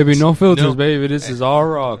here, baby. No filters, baby. This is all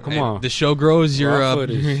raw. Come on. The show grows. Your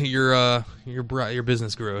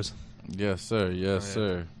business grows. Yes, sir. Yes,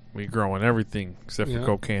 sir. We growing everything except for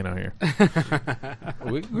cocaine out here.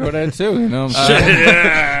 We can grow that too, you know what I'm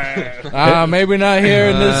saying? Maybe not here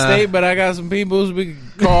in this state, but I got some people we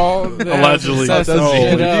can call. Allegedly. That's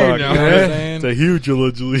It's a huge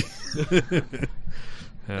allegedly.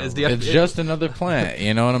 It's just another plant,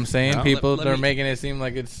 you know what I'm saying? No, people are making it seem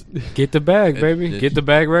like it's... Get the bag, baby. Get the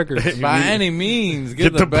bag records. By any means,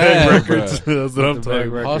 get the bag records. That's what I'm talking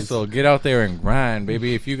about. Also, get out there and grind,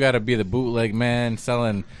 baby. If you got to be the bootleg man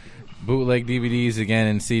selling bootleg DVDs again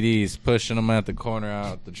and CDs, pushing them at the corner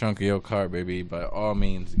out the trunk of your car, baby, by all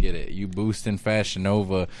means, get it. You boosting Fashion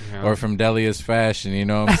Nova or from Delia's Fashion, you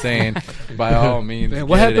know what I'm saying? By all means, man,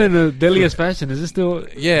 what happened to Delia's Fashion? Is it still...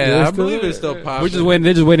 Yeah, I believe it's still popular. We're just waiting.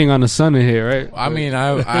 They're just waiting on the sun in here, right? I mean,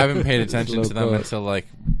 I haven't paid attention to them until like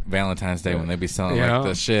Valentine's Day when they be selling like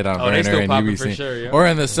the shit on Burner and you be seeing, or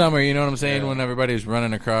in the summer, you know what I'm saying? When everybody's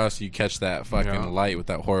running across, you catch that fucking light with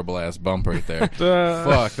that horrible ass bump right there.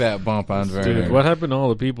 Fuck that bump on Burner. Dude, what happened to all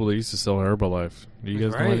the people that used to sell Herbalife? Do you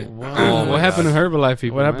guys know? What happened to Herbalife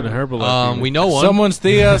people? What happened to Herbalife? We know one. Someone's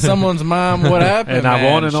Thea, someone's mom. What happened? And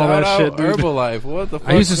I wanted all that shit, dude. Herbalife. What the fuck?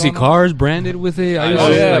 I used to see cars branded with it. I used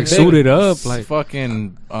to like suited up, like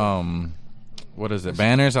fucking what is it?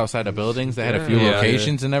 Banners outside of buildings that had a few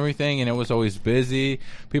locations and everything, and it was always busy.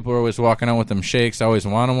 People were always walking out with them shakes. I always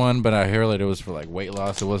wanted one, but I heard that it was for like weight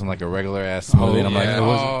loss. It wasn't like a regular ass smoothie. And I'm like,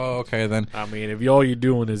 okay then. I mean, if all you're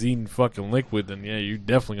doing is eating fucking liquid, then yeah, you're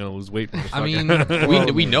definitely gonna lose weight. I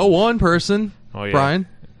mean, we know one person, Brian.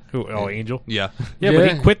 Who? Oh, Angel. Yeah,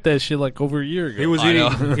 but he quit that shit like over a year ago. He was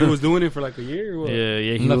eating. He was doing it for like a year. Or what? Yeah.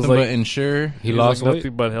 He nothing was but like, Ensure. He lost like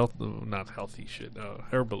nothing but health, not healthy shit.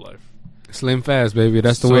 Herbalife. Slim fast, baby.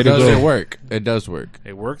 That's the way to go. Does it work? It does work.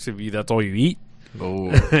 It works if that's all you eat. Oh.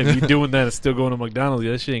 If you're doing that and still going to McDonald's,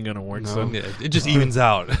 that shit ain't gonna work. No. Yeah, it just evens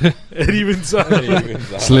out. It evens out.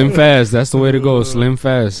 Slim fast, that's the way to go. Slim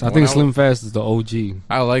fast. I think Slim fast is the OG.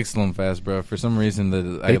 I like Slim fast, bro. For some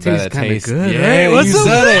reason, I got that taste. Good, yeah, right? You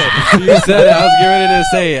said it. You said it. I was getting ready to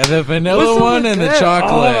say it. The vanilla one and the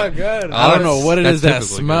chocolate. Oh my god! I don't know what it is. That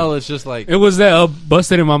smell. Good. It's just like it was that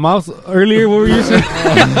busted in my mouth earlier. What were you saying?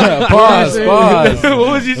 Pause. What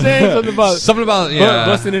was you saying? Something about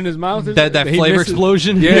busting in his mouth. That flavor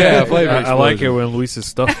explosion. Yeah, flavor explosion. I like it when Luis's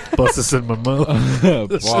stuff busts in my mouth.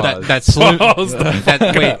 that slim.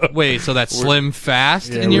 Wait. So that's slim fast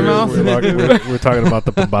in your mouth? We're talking about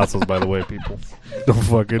the pambazos, by the way, people. Don't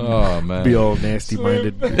fucking be all nasty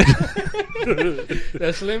minded.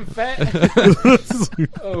 That slim fat.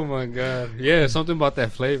 Oh my god. Yeah, something about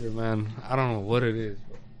that flavor, man. I don't know what it is.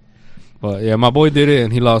 But yeah, my boy did it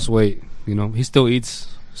and he lost weight. You know, he still eats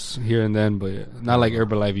here and then, but not like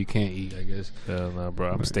Herbalife. You can't eat, I guess. Yeah, no,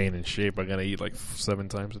 bro. I'm staying in shape. I gotta eat like 7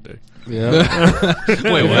 times a day. Yeah.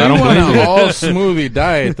 Wait, I don't blame you. All smoothie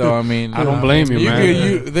diet, though. I mean, I don't blame you,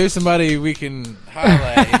 man. There's somebody we can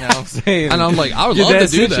highlight. You know what I'm saying? And I'm like, I would love to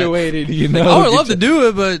do that. You know, I would love to do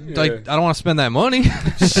it, but like, I don't want to spend that money.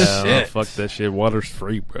 Shit. Fuck that shit. Water's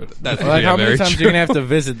free, bro. That's like how many times you're gonna have to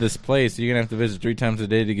visit this place? You're gonna have to visit 3 times a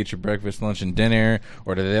day to get your breakfast, lunch, and dinner,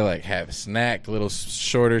 or do they like have snacked little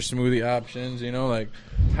shorter smoothie options? You know, like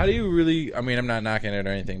how do you really? I mean, I'm not knocking it or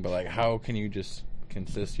anything, but like, how can you just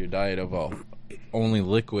consist your diet of only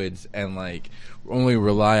liquids and like only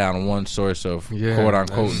rely on one source of quote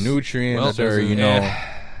unquote nutrients or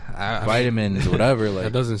vitamins, whatever? Like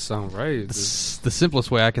that doesn't sound right. The simplest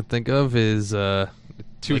way I can think of is 2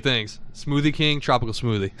 things: Smoothie King, Tropical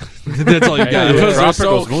Smoothie. That's all you got. Because they're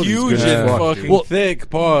so huge and fucking thick.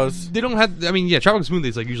 Pause. They don't have. I mean, Tropical Smoothie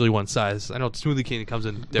is like usually one size. I know Smoothie King comes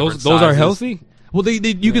in different sizes. Those are healthy. Well,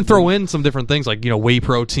 you can throw in some different things like whey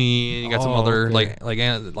protein. You got some other like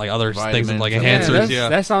other vitamins, things like enhancers.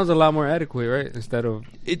 That sounds a lot more adequate, right? Instead of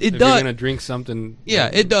it does. You're gonna drink something. Yeah,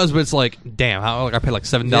 it does, but it's like damn, how I pay like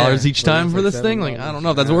 $7 each time for this thing. Like I don't know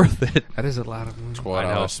if that's worth it. That is a lot of money. $12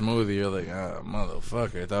 smoothie. You're like,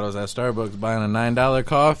 motherfucker. I thought I was at Starbucks buying a $9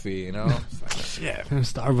 coffee. You know. shit.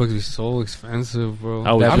 Starbucks is so expensive, bro.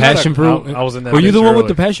 I was- That I'm passion fruit. I was in that. Were you the bitch one with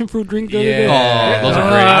early. the passion fruit drink the other day? Oh, those are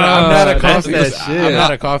great. I'm not a coffee. that shit. I'm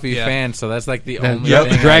not a coffee Yeah. fan, so that's like the That- only yep,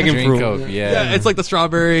 thing dragon I drink fruit. of. Yeah, Yeah, it's like the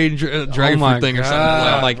strawberry dragon my fruit thing or something.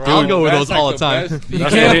 God, I'm like, bro. I'll go with That's those all like the time. You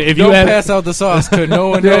That's can't. it. If you Don't had- pass out the sauce because no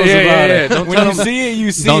one knows Yeah, about yeah. it. Don't When tell you them- see it,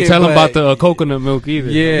 you see Don't it. tell them but- about the coconut milk either.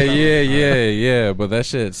 Yeah. But that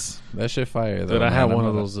shit fire though. Dude, I man. had I'm one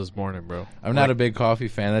of not- those this morning, bro. I'm not a big coffee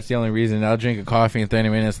fan. That's the only reason. I'll drink a coffee and 30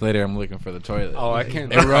 minutes later I'm looking for the toilet. Oh, I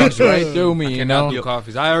can't. It runs right through me, you Cannot know. do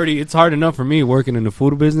coffees. It's hard enough for me working in the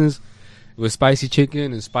food business with spicy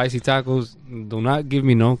chicken and spicy tacos. Do not give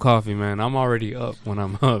me no coffee, man. I'm already up when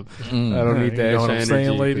I'm up. I don't need You that know what extra I'm saying,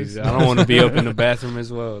 energy. ladies? 'Cause I don't want to be up in the bathroom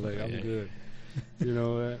as well. Like I'm good. You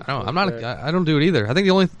know what? I'm not. I don't do it either. I think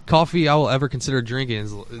the only coffee I will ever consider drinking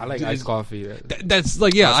is. I like iced coffee. That's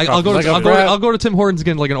like I'll go Like to a I'll go, frat. I'll go to Tim Hortons and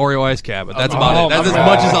get like an Oreo ice cap, but that's Oh, about it. That's as my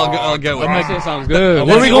much God. as I'll get with. That sounds good. That's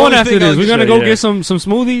Where are we the going only after thing this? I'll We're gonna say, go yeah. get some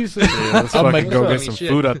smoothies, Yeah, let's I'm fucking like, go I get mean, some shit.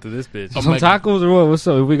 food after this bitch. some tacos or what? What's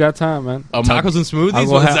up? If we got time, man. Tacos and smoothies. I'll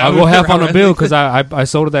go, What is that? I'll go half on the How- bill because I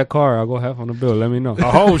sold that car. I'll go half on the bill. Let me know.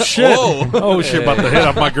 Oh shit! Whoa. Oh shit! About to hit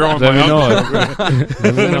up my girl and Let my me know. uncle.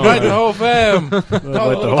 Let me know. Invite the whole fam.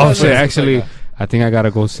 Oh shit! Actually, I think I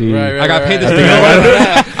gotta go see. I got paid this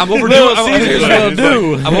right. bill. I'm overdue. Caesars will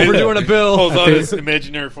do. I'm overdoing a bill. Pulls out his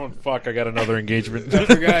imaginary phone. Fuck! I got another engagement. I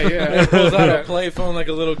forgot. Yeah. Pulls out a play phone like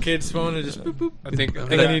a little kid's phone and just boop boop. I think And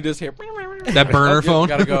then you just hear That burner phone.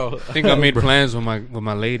 Gotta go. I think I made plans with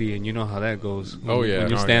my lady, and you know how that goes. Oh, yeah. When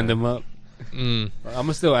you Oh, stand yeah. them up. Mm. I'm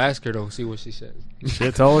gonna still ask her though, see what she says.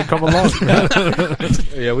 Shit, tell her to come along.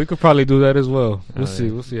 Yeah, we could probably do that as well. We'll Oh, see.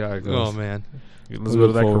 yeah. We'll see how it goes. Oh man, Let's go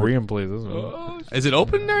to that forward. Korean place. Isn't it? is it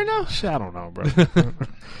open right now? Shit, I don't know, bro. I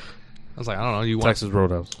was like, I don't know. You want? Texas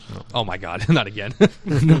Roadhouse. No. Oh my god, not again.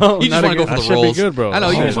 No, You just want to go for That the should be rolls. good, bro. I know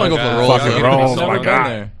you Oh just my want to go for the God. rolls. Fucking Yeah. rolls. Never my been God.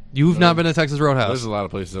 there. You've not been to Texas There's Roadhouse. a lot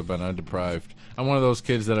of places I've been. I'm deprived. I'm one of those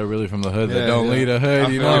kids that are really from the hood that Yeah, don't yeah. lead a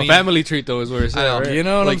hood. You know. family treat though is where it's I know. at. Right? You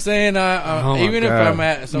know what I'm Like- saying? Oh my Even if God. I'm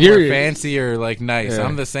at somewhere You're- fancy or like nice, Yeah.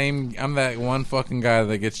 I'm the same. I'm that one fucking guy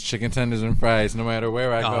that gets chicken tenders and fries no matter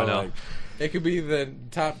where I Oh, go. no. Like, it could be the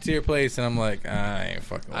top tier place, and I'm like, I ain't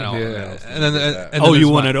fucking. I know. Yeah. And then Oh, you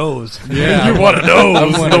there's one my- of those? Yeah, You're one of those.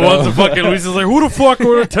 I'm one The of ones those. that fucking Luis is like, who the fuck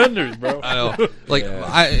were the tenders, bro? I know. Like,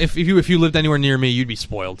 Yeah. if you lived anywhere near me, you'd be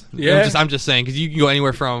spoiled. Yeah. I'm just saying because you can go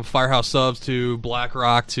anywhere from Firehouse Subs to Black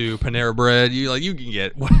Rock to Panera Bread. You can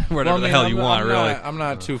get whatever Well, I the mean, hell you want. I'm Really. I'm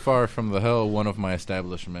not too far from the hill. One of my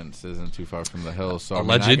establishments isn't too far from the hill, so I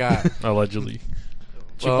Alleged. mean, I got Allegedly.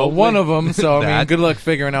 one of them. So I mean, That. good luck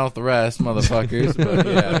figuring out the rest, motherfuckers. But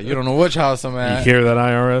yeah, you don't know which house I'm You at. hear that,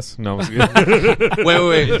 IRS? No, it's good.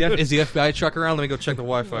 Wait. Is the FBI truck around? Let me go check the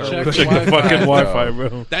Wi-Fi. Check real quick. Check the Wi-Fi, fucking bro. Wi-Fi,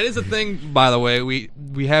 bro. That is a thing, by the way. We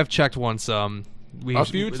have checked once. A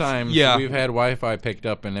few times, Yeah. we've had Wi-Fi picked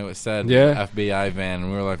up, and it was said Yeah. FBI van,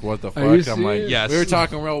 and we were like, "What the fuck?" Are you I'm like, serious? Yes. We were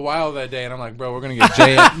talking real wild that day, and I'm like, "Bro, we're gonna get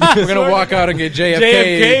we're gonna walk out and get JFK."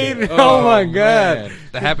 JFK? Oh, my God. man.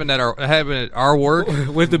 That happened at our work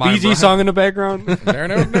With the My BG bro- song in the background.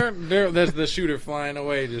 There's the shooter flying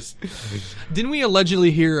away. Just Didn't we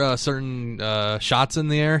allegedly hear certain shots in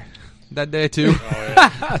the air that day too?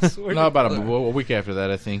 no, about a week after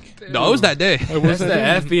that, I think. No, it was that day. That's the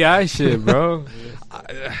FBI shit, bro.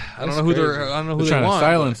 I don't know who they're. I don't know who They're they trying want. to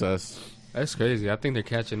silence us. That's crazy. I think they're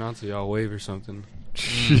catching on to y'all wave or something.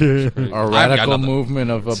 Shit. A got radical nothing. movement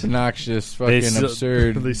of obnoxious, fucking sell-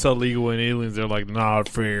 absurd. They sell legal in aliens. They're like, not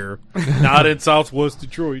fair. Not in Southwest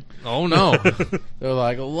Detroit. Oh no! They're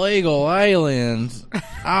like legal aliens.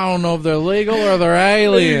 I don't know if they're legal or they're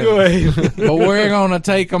aliens, but we're gonna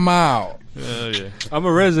take them out. Yeah. I'm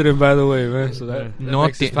a resident, by the way, man. So that No,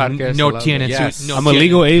 makes this podcast no a lot tienen better. Yes. no I'm a tienen-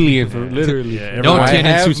 legal alien, for literally. Yeah, No I tienen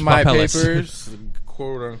have sus my papeles. papers,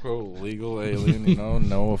 quote unquote, legal alien. You know,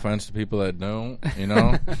 no offense to people that don't. You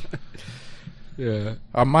know, Yeah.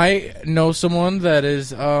 I might know someone that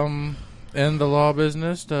is in the law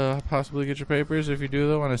business to possibly get your papers. If you do,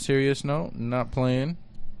 though, on a serious note, not playing.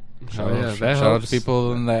 Oh, yeah, that shout out helps. to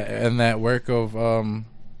people in that work of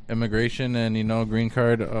immigration and green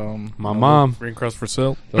card. My mom. Green Cross for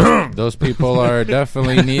sale. Those people are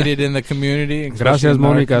definitely needed in the community. especially Gracias, in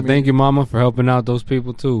our Monica. Thank community. you, Mama, for helping out those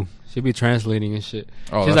people, too. She be translating and shit.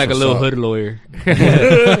 Oh, She's that's like a what's little up. hood lawyer.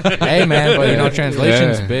 Hey man, but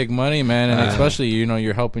translation's Yeah. big money, man, and especially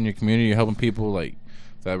you're helping your community, you're helping people like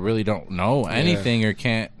that really don't know anything or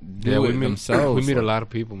can't do it themselves. We meet a lot of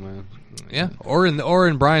people, man. Yeah, or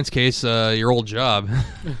in Brian's case, your old job.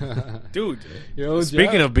 Dude, Yo,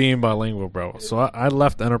 speaking of being bilingual, bro. So I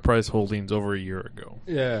left Enterprise Holdings over a year ago.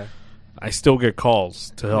 yeah, I still get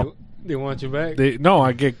calls to help. they want you back.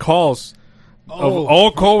 I get calls of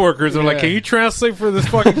all coworkers are like, "Can you translate for this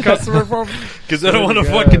fucking customer for me?" Because I don't want to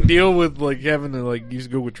fucking deal with like having to like use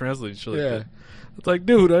Google Translate and shit like that. It's like,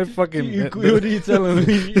 dude, I fucking. What are you telling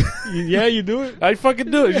me? Yeah, you do it. I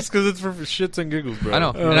fucking do it just because it's for shits and giggles, bro. I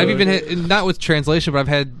know, and I've even had, not with translation, but I've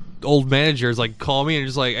had old managers like call me and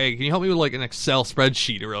just like, "Hey, can you help me with like an Excel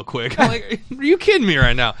spreadsheet real quick?" I'm like, "Are you kidding me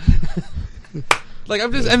right now?" Like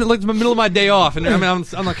I'm like in the middle of my day off, and I'm on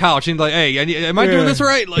the couch, and like, "Hey, am I doing this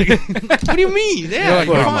right?" Like, what do you mean? Yeah,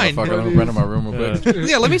 you're fine. Let me run in my room a bit.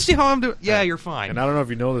 Yeah, let me see how I'm doing. Yeah, you're fine. And I don't know if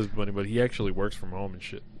you know this, buddy, but he actually works from home and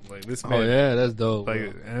shit. Like this man, Oh yeah, that's dope. like,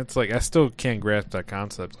 and it's like I still can't grasp that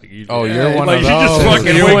concept. Like, you, You're one like, of you those. just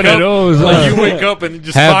fucking You're wake one up, of those. like you wake up and you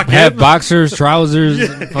just have in. boxers, trousers,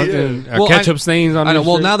 fucking Well, ketchup stains on. I know. their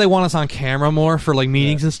Well, shirt. now they want us on camera more for like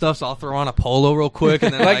meetings and stuff, so I'll throw on a polo real quick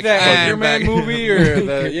and then Like that "Ah, Anchorman back." movie,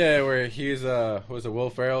 or where he's was it Will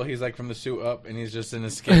Ferrell? He's like from the suit up, and he's just in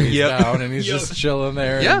his skivvies down, and he's just chilling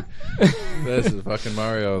there. Yeah. This is fucking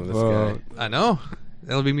Mario. This guy. I know.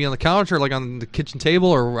 That'll be me on the couch or like on the kitchen table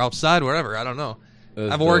or outside, whatever. I don't know.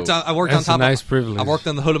 That's I've worked dope. on That's top. a nice privilege. I worked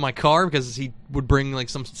on the hood of my car because he would bring like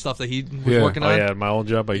some stuff that he was working Oh on. yeah, at my old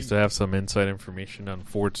job, I used to have some inside information on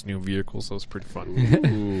Ford's new vehicles, so it was pretty fun.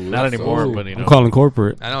 Ooh, Not that's anymore, dope. but you know. I'm calling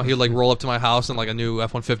corporate. I know he would like roll up to my house in like a new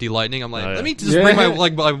F-150 Lightning. I'm like, Oh, yeah. let me just bring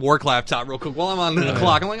my work laptop real quick while I'm on the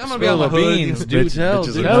clock. I'm like, I'm gonna be on Spill the the hood. beans, dude. Bitches Tell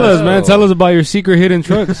Tell us, man. Tell us about your secret hidden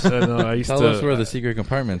trucks. I used Tell to. us where the secret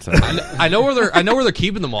compartments are. I know where they're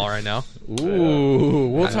keeping them all right now. Ooh,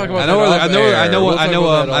 we'll talk about I know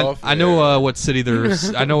that. I know what city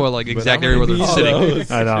there's. I know what like exact area where they're sitting.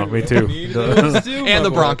 I know, me too. And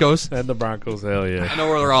the Broncos. And the Broncos, hell yeah. I know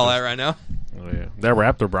where they're all at right now. Oh yeah, that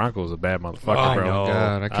Raptor Bronco is a bad motherfucker, Oh, bro. no.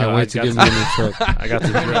 God, I can't wait to get me a new truck. I got the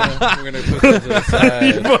drive. We're gonna put this to the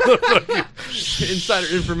side. Insider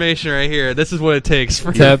information right here. This is what it takes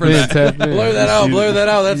for Tap in, that. tap in. Blur that out. Blur that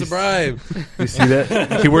out. That's a bribe. You see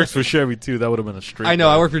that? He works for Chevy too. That would have been a straight. I know.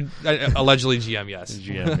 I bribe. work for allegedly GM. Yes.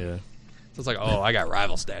 GM, yeah. So it's like, oh, I got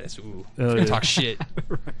rival status. Ooh, Oh, yeah. talk shit.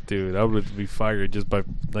 Dude, I would be fired just by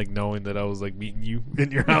like knowing that I was like meeting you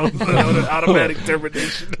in your house. Automatic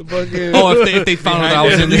termination. Oh, if they found out I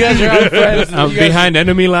was in You guys are there. out friends. I'm You guys- behind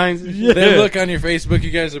enemy lines. They look on your Facebook.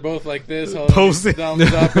 You guys are both like this, Posting. thumbs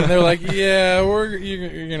up, and they're like, "Yeah,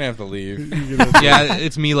 you're gonna have to leave." Yeah,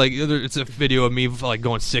 it's me. Like, it's a video of me like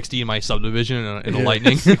going 60 in my subdivision in a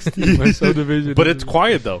Lightning. My subdivision. But it's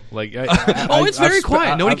quiet though. Like, It's very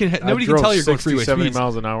quiet. Nobody can tell you're going 60, freeway 70 speeds.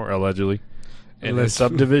 miles an hour allegedly. In a Allegedly.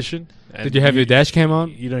 subdivision. And Did you have your dash cam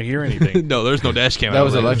on? You don't hear anything. No, there's no dash cam. That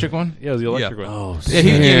was out there. electric one. Yeah, it was the electric Yeah. one. Oh, Yeah, he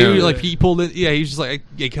Damn. like he pulled in. Yeah, he's just like,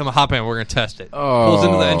 "Hey, come on, hop in. We're gonna test it." Pulls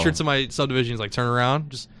into the entrance of my subdivision. He's like, "Turn around,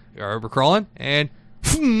 just we're crawling," and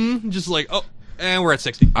just like, "Oh, and we're at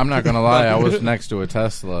 60." I'm not gonna lie. I was next to a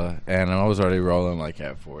Tesla, and I was already rolling like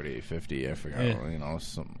at 40, 50. I forgot. Yeah. You know,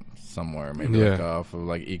 somewhere maybe like off of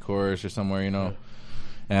like E-Course or somewhere. You know,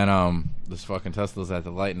 and this fucking Tesla's at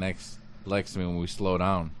the light next to me when we slow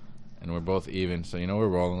down. And we're both even, so we're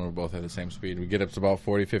rolling. We're both at the same speed. We get up to about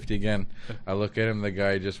 40, 50 again. I look at him. The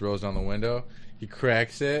guy just rolls down the window. He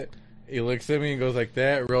cracks it. He looks at me and goes like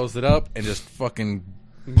that, rolls it up, and just fucking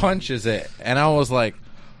punches it. And I was like,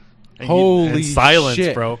 holy and silence,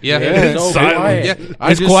 shit. bro. Yeah. It's so Silence. quiet. Yeah.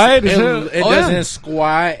 I It's quiet as It, hell. it Oh, yeah. doesn't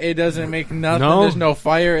squat. It doesn't make nothing. No. There's no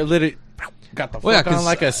fire. It literally got the Well, yeah, fuck on 'cause-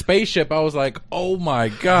 like a spaceship. I was like, oh my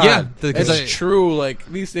god. Yeah, it's 'cause true. Like,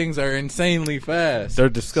 these things are insanely fast. They're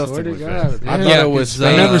disgusting. Swear to like God. that. I Yeah. thought it was. I've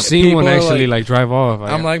I've never seen one people are actually like drive off.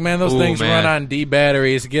 I'm like, man, those Ooh, things man. run on D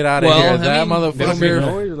batteries. Get out of Well, here. I That mean,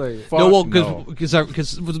 motherfucker. Fuck No, well, no. because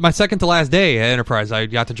it was my second to last day at Enterprise. I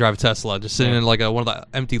got to drive a Tesla, just sitting in like one of the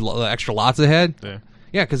empty extra lots they had. Yeah.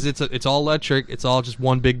 Yeah, because it's all electric. It's all just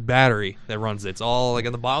one big battery that runs it. It's all like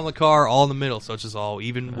in the bottom of the car, all in the middle. So it's just all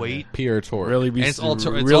even weight. Pure torque. Really, And it's all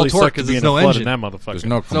torque really suck suck 'cause to be there's in a no flood engine. in that motherfucker. There's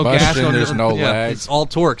no No gas, combustion. There's no yeah, lag. it's all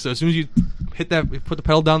torque. So as soon as you put the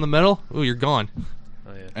pedal down the metal, ooh, you're gone.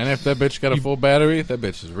 Oh, yeah. And if that bitch got a full battery, that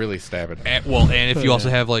bitch is really stabbing. And if you also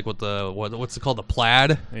have like what's it called, the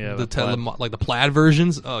plaid, Yeah, the the plaid. like the plaid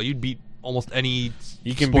versions, oh, you'd beat almost any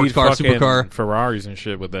You can sports beat car, fucking supercar. Ferraris and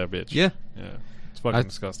shit with that bitch. Yeah. Yeah. It's fucking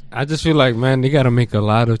disgusting. I just feel like, man, they got to make a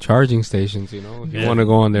lot of charging stations. If you Yeah. want to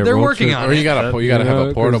go on their They're road working trip. on Or it. you gotta have a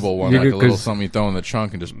 'cause portable one, you like a could- little 'cause- something you throw in the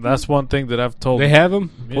trunk and just. That's one thing that I've told. They have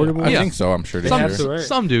them Yeah. portable. I Yeah. think so. I'm sure they Some, do. to, right?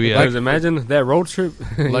 some do, yeah. Because imagine that road trip,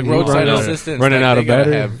 Like You roadside running- assistants, running like, out they of gotta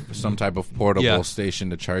battery. have some type of portable Yeah. station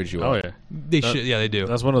to charge you. Oh up. yeah. They should, yeah, they do.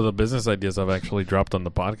 That's one of the business ideas I've actually dropped on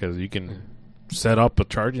the podcast. You can set up a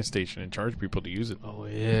charging station and charge people to use it. Oh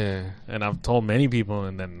yeah. And I've told many people,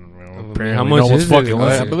 and then apparently how much no one's is it? fucking Well,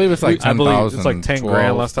 listening. I believe it's like I believe 10,000. it's like 10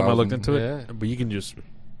 grand last time I looked into Yeah. it. But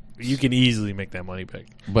you can easily make that money back.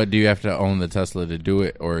 But do you have to own the Tesla to do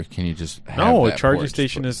it, or can you just have No, a that charging porch?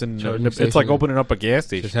 station is in. Charging It's like station. opening up a gas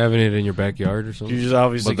station. Just having it in your backyard or something. You just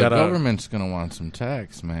obviously But the got to. government's gonna want some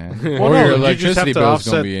tax, man. Well, or no, your you just electricity have to bill's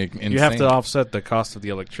gonna offset. be insane. You have to offset the cost of the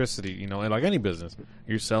electricity. You know, like any business,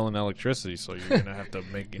 you're selling electricity, so you're gonna have to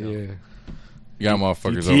make. You know, Yeah. You got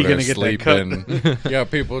motherfuckers You over there gonna get that cut. sleeping. You got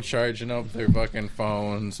people charging up their fucking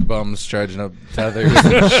phones, bums charging up tethers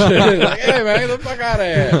and shit. Like, hey man, get the fuck out of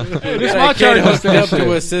here. Hey, this Got my a kid charging hooked up station.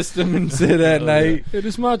 to a system and sit at night. Hey, this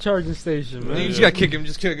is my charging station, man. You just gotta kick him.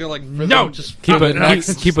 Just kick him like no. Just keep the a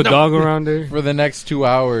next- keep a dog around there. For the next 2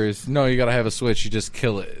 hours, no, you gotta have a switch. You just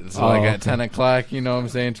kill it. So like at 10 o'clock, you know what I'm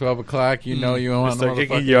saying, 12 o'clock, you know you want start to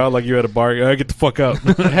kicking you out like you at a bar. Get the fuck out.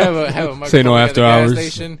 have a Say no microphone at after the gas hours.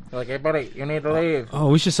 Station. Like, hey buddy, you need to leave. Oh,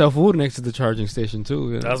 we should sell food next to the charging station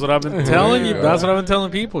too. Yeah. That's what I've been telling you. That's what I've been telling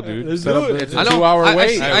people, dude. Let's Set do up it. the- It's a I know. 2 hour I-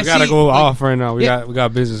 wait. Hey, we gotta see, go like- off right now. We Yeah.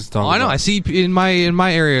 got business to talk Oh, I know. about. I see in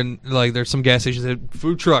my area, like there's some gas stations that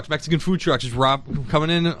food trucks, Mexican food trucks, just coming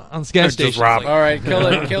in on this gas Just station. rob. All right,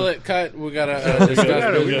 kill it, cut. We gotta discuss business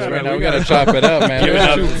right now. We we gotta gotta- chop it up, man. Give it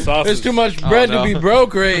out to the There's sausage. too much bread no. to be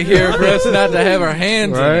broke right here for us not to have our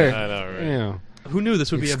hands in Right. it. I know, right? Yeah. Who knew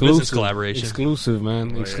this would be a business collaboration? Exclusive, man.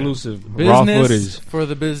 yeah. Exclusive. Raw Business footage. for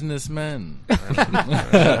the businessmen.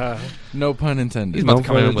 No pun intended. He's about No to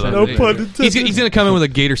come in pun with a intended. No pun intended. He's gonna come in with a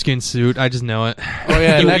gator skin suit. I just know it. Oh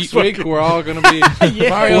yeah, next week we're all gonna be.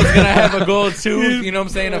 Mario's gonna have a gold tooth. You know what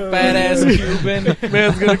I'm saying? A fat ass Cuban.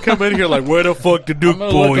 Man's gonna come in here like, where the fuck the Duke I'm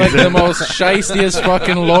gonna look boys like the at? most shiestiest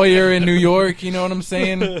fucking lawyer in New York. You know what I'm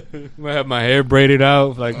saying? I'm gonna have my hair braided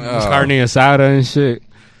out like Oh. Carne Asada and shit.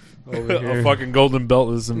 Over A here. fucking golden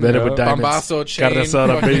belt is embedded Yeah. with diamonds. Bombasso chain, Carne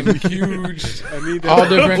asada, fucking baby. huge. I need All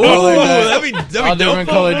different Ooh, colored. that'd be all different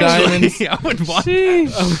colored diamonds. I would want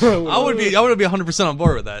that. I would be 100% on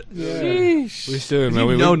board with that. We should, man. You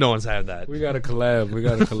We, know, we, no one's had that we gotta collab. We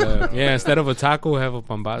gotta collab. Yeah, instead of a taco, have a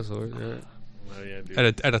pambazo. Yeah. Oh, yeah,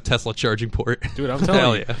 dude. at a Tesla charging port. Dude, I'm Hell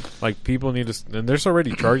telling you, yeah. like people need to. And there's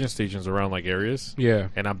already charging stations around like areas. Yeah.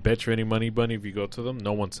 And I bet you any money, bunny, if you go to them,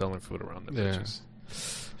 no one's selling food around the Yeah. bitches.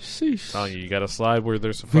 Sheesh. Telling you gotta slide where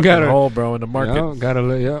there's a fucking gotta- hole, bro, in the market. Yeah, gotta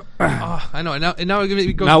let, yeah. Oh, I know. And now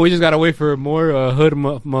it goes. Now we just gotta wait for more hood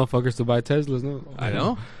motherfuckers to buy Teslas. No, I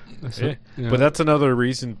know. That's Yeah. it. Yeah. But that's another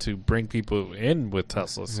reason to bring people in with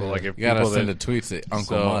Tesla. So like if You gotta people send that, a tweet to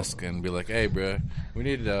Uncle So- Musk and be like, "Hey, bro, we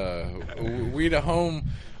need the home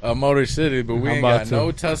Motor City, but we I'm ain't about got to.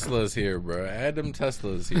 no Teslas here, bro. Add them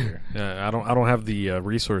Teslas here." I don't have the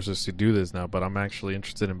resources to do this now, but I'm actually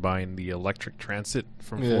interested in buying the electric transit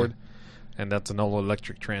from Yeah. Ford. And that's an all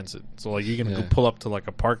electric transit. So like you can go Yeah. pull up to like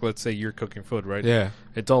a park, let's say you're cooking food, right? Yeah.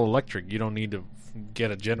 It's all electric. You don't need to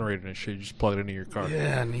get a generator and shit. You just plug it into your car.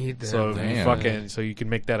 Yeah, I need that. So Damn. you fucking so you can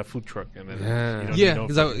make that a food truck and then Yeah. you don't Yeah, need no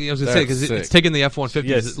because I was gonna say because That's it's sick. taking the F-150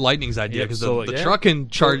 Yes. Lightning's idea Yeah, because so, the like, yeah. truck can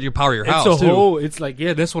charge you power your it's house a too. whole. It's like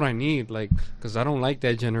that's what I need. Like, because I don't like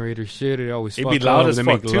that generator shit. It always It'd fuck be loud up. as They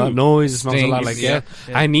fuck, make a lot of too. noise. It smells a lot like Stinks. gas.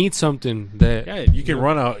 Yeah. I need something that. Yeah, you can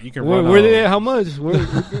run out. You can Where, run where out. they at? How much? Where,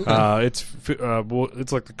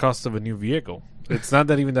 It's like the cost of a new vehicle. It's not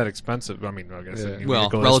that even that expensive. I mean, I guess Yeah. a new Well,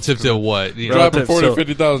 vehicle is- relative to what? You know, Relative- Dropping so-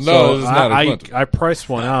 $40,000-$50,000 is not I expensive. I priced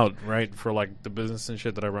one out right for like the business and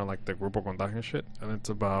shit that I run, like the Grupo Contact and shit, and it's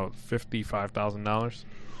about $55,000.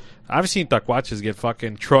 I've seen tacuaches get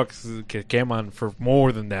fucking trucks que queman for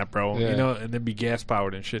more than that, bro. Yeah. You know, and then be gas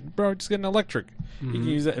powered and shit, bro. Just get an electric. You can Mhm.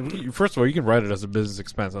 use that. And first of all, you can write it as a business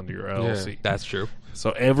expense under your LLC. that's true.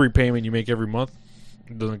 So every payment you make every month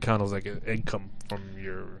doesn't count as like an income from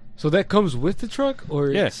your. So that comes with the truck,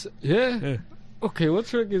 or Yes. yeah. Yeah. Okay, what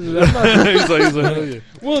truck is it? I'm not- he's like, hell yeah.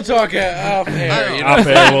 We'll talk off air. You know? Off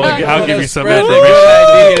air, well, I'll give you some Spread the information.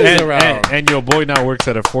 good ideas around. And your boy now works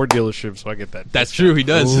at a Ford dealership, so I get that. That's true. He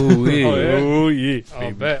does. Ooh, yeah. Oh yeah, Oh,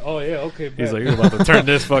 baby. bet. Oh yeah. Okay. Bet. He's like, you're about to turn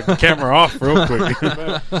this fucking camera off real quick.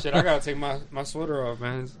 Shit, I gotta take my sweater off,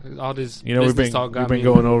 man. All this You know, we've business been talk got going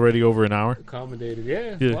me already over an hour. accommodated.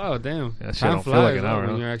 Yeah. Yeah. Wow. Damn. Yeah, shit Time don't feel flies like an hour, when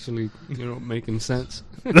huh? you're actually making sense.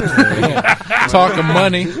 Talking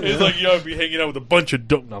money. It's like you be hanging out with a bunch of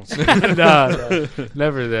dope. No, I'm just nah,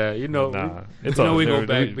 never that. You know, nah, we, it's you know all we go we-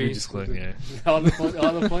 back, we B. just yeah. all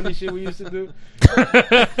the funny shit we used to do.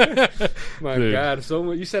 My Dude. God, so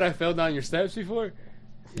much. You said I fell down your steps before.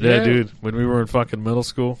 Yeah, dude. When we were in fucking middle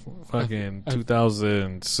school, fucking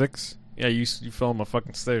 2006. Yeah, you fell on my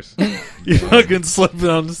fucking stairs. You fucking slipped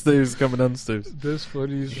down the stairs coming down the stairs. That's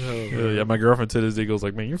funny as hell. Yeah, my girlfriend to this day goes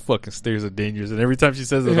like, man, your fucking stairs are dangerous. And every time she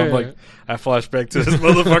says it, I'm like, I flash back to this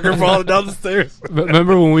motherfucker falling down the stairs.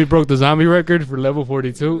 Remember when we broke the zombie record for level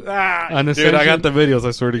 42? Dude, I got the videos,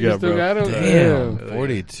 I swear to God, bro. Got 'em? Damn, Yeah.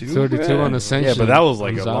 42? 42 on Ascension. Yeah, but that was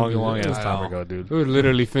like On a zombie. long ass Wow. time ago, dude. We would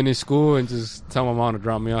literally finish school and just tell my mom to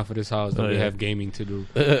drop me off at his house that we yeah. have gaming to do.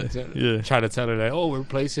 Yeah. Try to tell her that, we're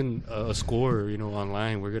placing a score,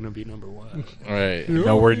 online. We're going to be number 1. Right.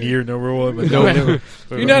 Nowhere near number one, but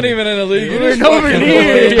You're not even in the league. You're We're just nowhere fucking near.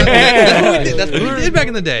 away. That's what we did back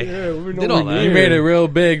in the day. We're Did all that. You made it real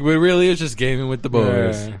big, but really it's just gaming with the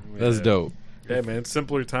boys. Yeah. That's Yeah. dope. Yeah, man,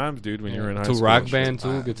 simpler times, dude. When you were in high To school, Rock and shit. Band,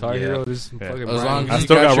 too. Guitar Yeah. Hero. This Yeah. fucking As long Brian. as you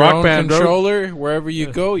still got got your Rock own Band, bro. controller, wherever you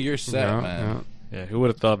go, you're set, Yeah, man. Yeah, who would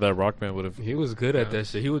have thought that Rock Band would have? He was good at that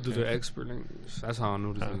shit. He would do the expert English. That's how I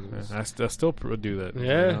knew this nigga was. I still do that.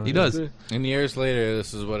 Yeah, He does. And years later,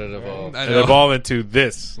 this is what it evolved. I It know. evolved into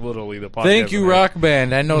this, literally the podcast. Thank you, Rock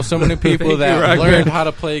Band. I know so many people Thank that you, Rock learned Band. how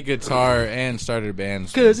to play guitar and started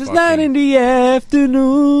bands. Cause it's Fucking- not in the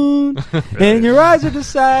afternoon, and your eyes are the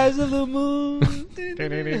size of the moon.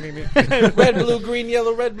 red, blue, green,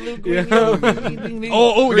 yellow, red, blue, green, yellow. Ding, ding.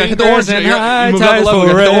 Oh, we got to hit the Green orange. bears and You high moved out tides the level, we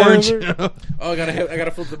got to hit forever. the orange. Oh, I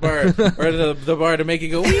gotta flip the bar or the bar to make it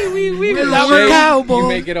go wee wee wee. Cause I'm a cowboy. You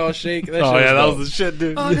make it all shake. That Oh shit yeah, that dope. was the shit,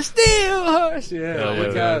 dude. On the steel horse. Yeah, Yeah, oh my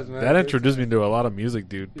yeah, God, yeah. man. That introduced me to a lot of music,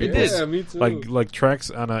 dude. It People- did. Yeah, me too. like tracks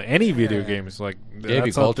on any video games, like Gave you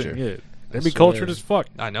that's something- culture. Yeah, they'd I be swear. cultured as fuck.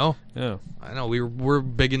 I know. Yeah, We're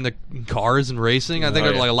big into cars and racing. I think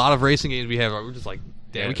Oh, yeah. like a lot of racing games we have, we're just like,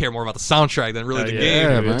 damn, we care more about the soundtrack than really the yeah, game.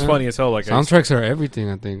 Yeah, dude, it's man. funny as hell. Like Soundtracks are everything,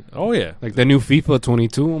 I think. oh yeah, Like the new FIFA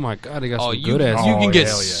 22. Oh my God, they got Oh, some you good ass. you can get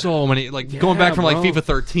hell yeah. so many going back from like bro. FIFA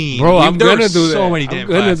 13. Bro, I'm there gonna are do that. so many I'm damn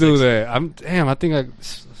gonna do classics. that. I think I.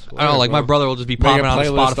 I don't know, like my brother will just be Make popping a on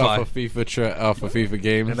playlist Spotify. off of FIFA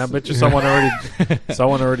games. and I bet you someone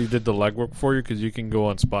already did the legwork for you because you can go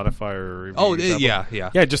on Spotify or Oh, Apple. yeah.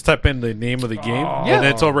 Yeah, just type in the name of the game, Yeah. and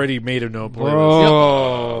it's already made a no playlist.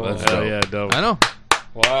 Bro, That's Hell dope. yeah, dope. I know.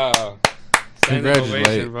 wow.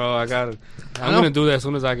 Congratulations. Bro. I'm know. gonna do that as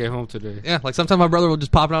soon as I get home today. Yeah, like sometimes my brother will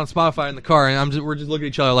just pop it on Spotify in the car, and we're just looking at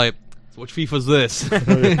each other like, which FIFA's this?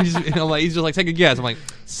 He's just like, take a guess. I'm like,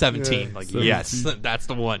 17. Yeah, like, 17. yes, that's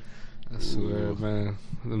the one. I swear, man.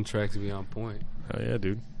 Them tracks be on point. Hell yeah,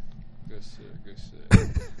 dude. Good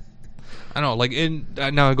shit. I know, like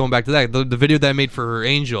now going back to that, the video that I made for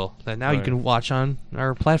Angel that now you Right. can watch on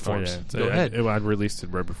our Oh platforms. yeah, Go ahead. I released it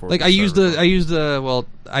right before. Like we I used started.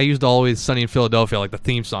 I used Always Sunny in Philadelphia, like the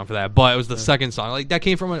theme song for that, but it was the second song. Like that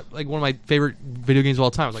came from like one of my favorite video games of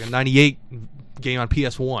all time. It was like a '98 game on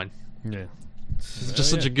PS1. Yeah, It's just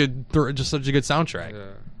such a good soundtrack. Yeah.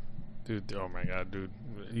 dude. Oh my god, dude.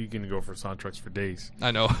 You can go for soundtracks for days.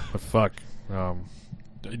 I know. But fuck.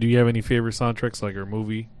 Do you have any favorite soundtracks, like, or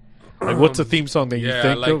movie? Like, what's a theme song that you Yeah,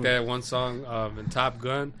 think I like of? that one song in Top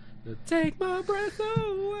Gun. The Take My Breath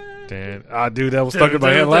Away. Damn. Dude, that was stuck in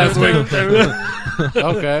my head last week.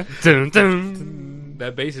 Okay.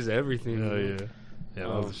 That bass is everything. Oh yeah, yeah, that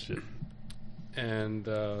was Um, shit. And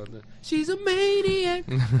she's a maniac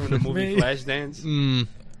from the movie Flashdance. Mm.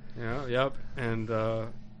 Yeah, yep. And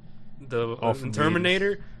All from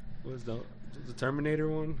Terminator was the Terminator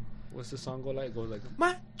one. What's the song go like? It goes like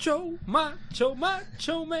macho, macho,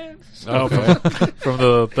 macho man. Oh, from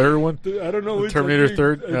the third one, I don't know. The which Terminator I think-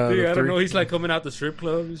 third, I, the think, I don't third? know. He's like coming out the strip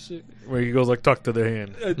club and shit. where he goes like tuck to the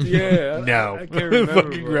hand. Yeah. No, I can't remember.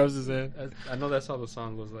 fucking bro. grabs his hand. I know that's how the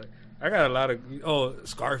song goes like. I got a lot of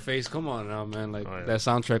Scarface. Come on now, man! Like Oh, yeah. that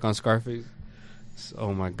soundtrack on Scarface.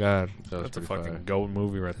 Oh my god, That's a fucking goat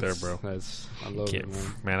movie right there, bro. I love it, Can't,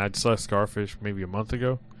 man. man, I just saw Scarfish maybe a month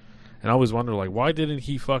ago, and I always wonder like why did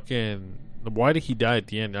he die at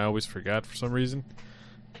the end? I always forgot for some reason.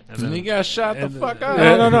 And he got shot the fuck out.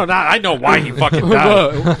 No. I know why he fucking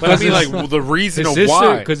died, but I mean like the reason His of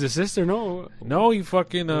why. because his sister, no. No, he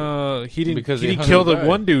fucking he didn't. Because he he didn't hung kill the the guy.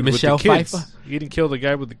 one dude Michelle with the kids. Pfeiffer? He didn't kill the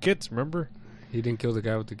guy with the kids. Remember He didn't kill the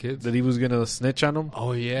guy with the kids. that he was gonna snitch on him,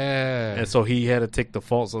 Oh yeah, and so he had to take the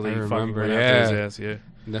fault. So I they fucking remember, went yeah. after his ass. Yeah,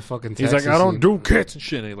 that fucking. he's like, taxi I don't scene. do kids and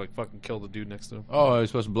shit. And he like fucking killed the dude next to him. Oh, you're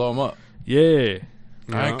supposed to blow him up. Yeah,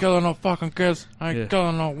 I ain't killing no fucking kids. I ain't Yeah.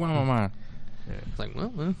 killing no women, man. It's like,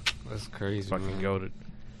 well, That's crazy, fucking man. goated.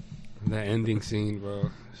 That ending scene, bro.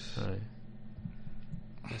 Right.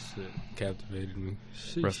 That shit captivated me.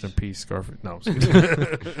 Rest in peace, Scarface. No, I'm just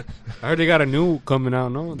kidding. I heard they got a new coming out.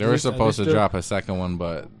 No, They were supposed to still- drop a second one,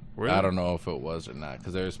 but Really? I don't know if it was or not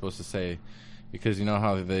because they were supposed to say because you know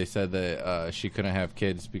how they said that she couldn't have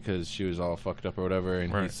kids because she was all fucked up or whatever, and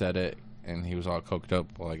he Right. said it and he was all coked up.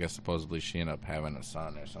 Well, I guess supposedly she ended up having a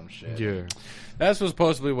son or some shit. Yeah. That's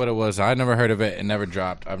supposedly what it was. I never heard of it. It never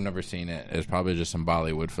dropped. I've never seen it. It's probably just some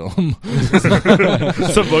Bollywood film.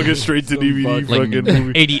 Some fucking straight to DVD fucking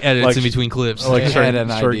movie. 80 edits Like- in between clips. like They had an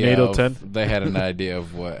Sharknado idea 10? They had an idea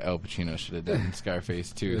of what Al Pacino should have done in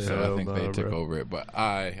Scarface too. So I Hell think no, they took bro. over it. But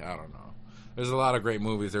I don't know. There's a lot of great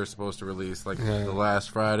movies they're supposed to release, like Yeah. The Last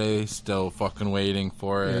Friday. Still fucking waiting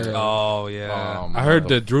for it. Yeah. Oh, yeah. I heard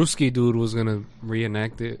the Drewski dude was gonna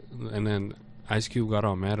reenact it, and then Ice Cube got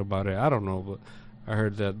all mad about it. I don't know, but I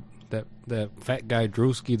heard that fat guy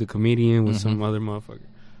Drewski, the comedian, with some other motherfucker.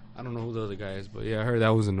 I don't know who the other guy is, but yeah, I heard that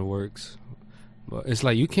was in the works. But it's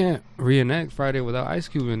like you can't reenact Friday without Ice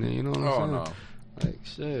Cube in it. You know what I'm saying? no. Like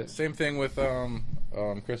shit. Same thing with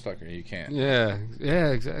Chris Tucker. You can't. Yeah,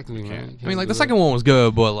 exactly, man. I mean, like, the second one was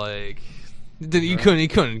good, but, like, you couldn't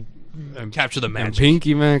capture the And magic.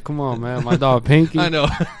 Pinky, man, come on, man. My dog Pinky. I know.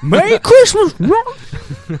 Merry Christmas, bro.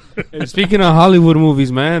 And speaking of Hollywood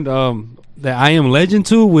movies, man, that I Am Legend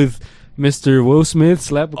 2 with Mr. Will Smith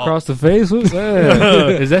slap across the face. What's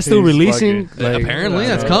that? Is that still He's releasing? fucking- Apparently,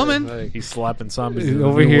 that's coming. He's slapping zombies. in the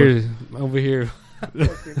over new here.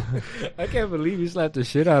 I can't believe he slapped the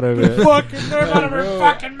shit out of it. They're out of her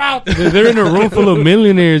fucking mouth. They're in a room full of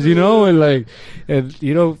millionaires, you know, and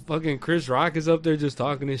fucking Chris Rock is up there just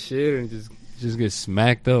talking his shit and just gets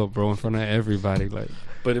smacked up, bro, in front of everybody. Like,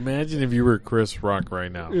 But imagine if you were Chris Rock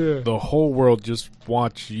right now. Yeah. The whole world just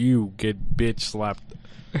watch you get bitch slapped.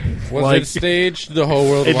 Was Like- it staged? The whole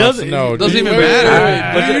world It wants doesn't- to know. it doesn't Do you- even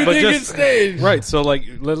matter. Do you But think just- it's staged? Right. So like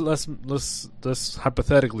let's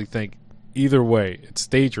hypothetically think either way, it's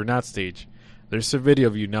staged or not staged. There's a video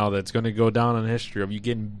of you now that's going to go down in history of you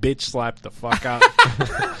getting bitch slapped the fuck out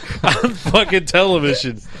on fucking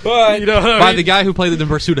television. But You know what I By mean? the guy who played it in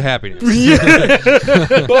Pursuit of Happiness.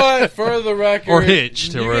 but for the record, Or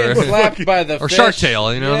Hitched, you or- get slapped by the or fish. Shark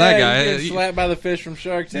Tale, you know, that guy. You get slapped by the fish from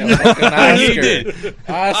Shark Tale. Fucking Oscar. He did.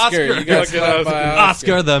 Oscar, you got Fucking slapped by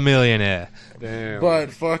Oscar the Millionaire. damn.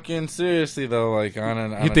 But fucking seriously though, like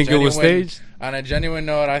on You think it was staged? On a genuine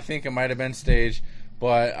note, I think it might have been staged,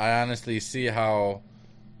 but I honestly see how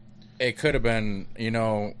it could have been,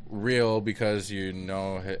 real because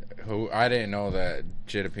who I didn't know that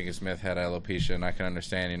Jada Pinkett Smith had alopecia, and I can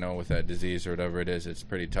understand, with that disease or whatever it is, it's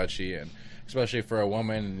pretty touchy, and especially for a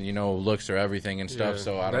woman, looks are everything and stuff. Yeah,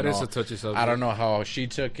 So I don't that know. is a touchy subject. I don't know how she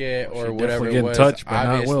took it or She whatever definitely it getting was. touched, but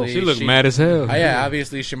not Will. Obviously, She looked mad as hell. Yeah,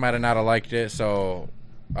 obviously she might have not have liked it. So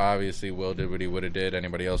obviously Will did what he would have did.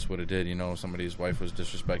 Anybody else would have did. Somebody's wife was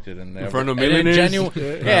disrespected and In front of and millionaires?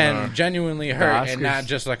 and genuinely hurt, Oscars. and not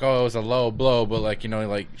just like, oh, it was a low blow, but like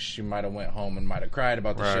like she might have went home and might have cried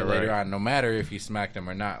about the Right, shit later right. on, no matter if he smacked him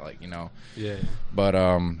or not. Yeah. But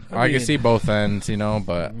I mean- can see both ends,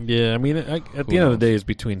 but Yeah, I mean, at the end of the day, it's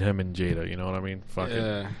between him and Jada. You know what I mean? Fucking.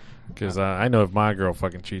 Yeah. Because I know if my girl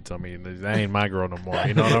fucking cheats on me, that ain't my girl no more.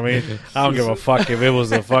 You know what I mean? I don't give a fuck if it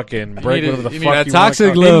was a fucking break, whatever the fuck you you need wanna that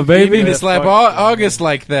toxic call it. love, baby. you need to Yeah, slap fuck. August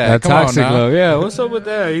like that. That Come toxic on now. love. Yeah, what's up with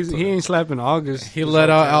that? He ain't slapping August. He let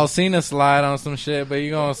Alcina slide on some shit, but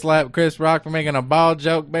you gonna slap Chris Rock for making a ball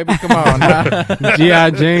joke, baby? Come on, now.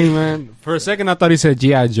 G.I. Jane, man. For a second, I thought he said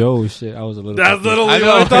G.I. Joe shit. I was a little. That's confused. literally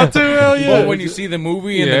what I thought too. Hell yeah. But when you see the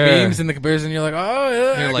movie and Yeah. the memes and the comparison, you're like, oh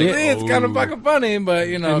yeah, You're like, actually, it's kind of oh. fucking funny, but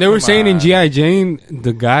And they were saying in G.I. Jane,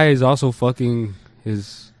 the guy is also fucking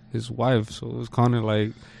his wife, so it was kind of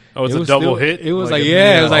like. Oh, it's it a was double still- hit? It was Like like, a-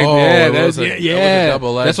 yeah, it was like, Oh, yeah, it that's was a- yeah, it was a yeah.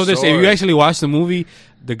 double-edged That's what they say. If sword. you actually watch the movie,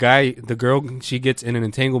 the girl, she gets in an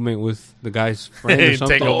entanglement with the guy's friend or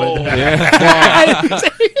something. Entanglement. Yeah.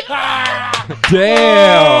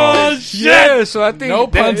 Damn. Oh, shit. Yeah, so I think No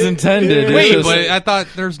puns intended. Yeah. Wait, It's but just- I thought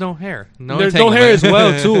there's no hair. There's no hair as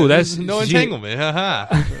well too. That's no she- entanglement. Haha.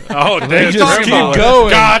 Oh, damn. just keep keep going. going.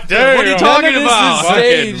 God damn. What are you None talking of this about? is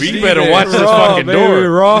Fucking, staged we better either. watch this raw, fucking baby, door.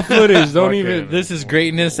 raw footage. Don't Fucking- even. This is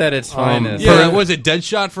greatness at its finest. Yeah. Was it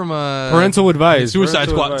Deadshot from Parental advice. Suicide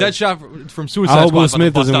Parental Squad? advice. Deadshot from Suicide I hope Squad. Will about to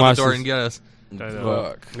Smith bust doesn't down watch the door this. and get us.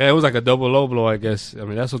 Fuck. Yeah, it was like a double low blow, I guess. I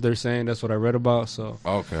mean, that's what they're saying. That's what I read about. So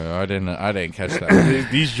Okay, I didn't catch that.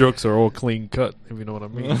 These jokes are all clean cut, if you know what I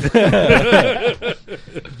mean.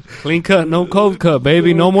 clean cut, no cold cut,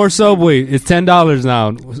 baby. No more Subway. It's $10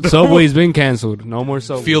 now. Subway's been canceled. No more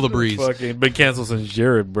Subway. Feel the breeze. Fucking been canceled since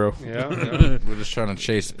Jared, bro. Yeah, We're just trying to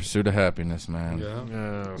chase the pursuit of happiness, man.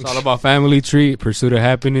 yeah. It's all about family tree, pursuit of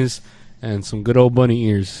happiness, and some good old bunny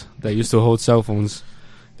ears that used to hold cell phones.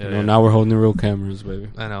 Yeah. Now we're holding real cameras, baby.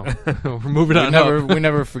 I know. We're moving We on. never, up. we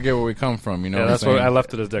never forget where we come from. You know, Yeah, what that's I'm what saying? I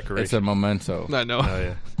left it as decoration. It's a memento. I know. Oh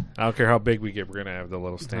yeah, I don't care how big we get, we're gonna have the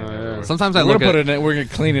little stand. Everywhere. Sometimes I We're look gonna at put it. We're gonna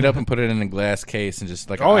clean it up and put it in a glass case and just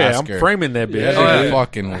like an Oscar. I'm framing that bitch. Yeah, Oh, yeah.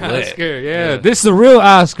 fucking lit. Oscar, yeah. This is the real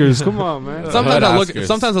Oscars. Come on, man. Sometimes I look. Oscars.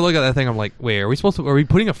 Sometimes I look at that thing. I'm like, wait, are we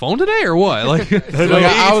putting a phone today or what? Like, Like,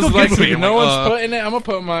 I was like, I'm no like, one's putting it. I'm gonna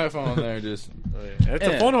put my phone there. Just It's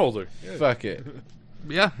a phone holder. Yeah. fuck it.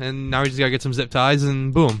 yeah. And now we just gotta get some zip ties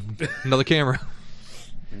and boom, another camera.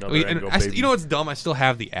 Another And angle, you know what's dumb? I still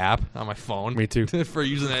have the app on my phone. Me too. For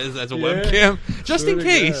using it as a webcam, just in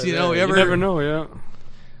case. You know, You never know, yeah.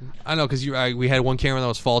 I know because we had one camera that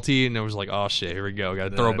was faulty, and it was like, oh shit, here we go,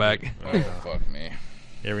 got to throw it back. Oh fuck me.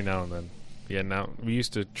 Every now and then. Yeah, now we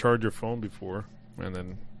used to charge your phone before, and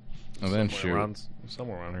then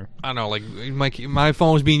somewhere around here. I don't know, like my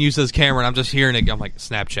phone was being used as camera, and I'm just hearing it. I'm like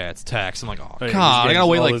Snapchats, text. I'm like, oh Hey, god, I gotta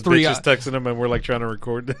wait like 3 hours. hours. Texting them, and we're like trying to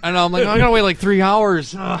record. I know. I'm like, I gotta wait like 3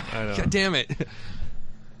 hours. I know. God damn it!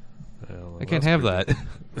 I can't have that.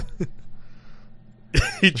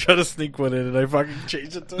 He tried to sneak one in, and I fucking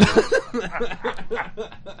changed it to him.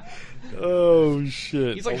 Oh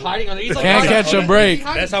shit! He's like hiding on it. He's like, Can't catch a break.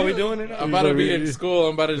 That's how we doing it. I'm about to be in school.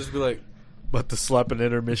 I'm about to just be like, About to slap an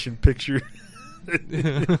intermission picture.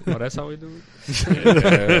 Oh, that's how we do it.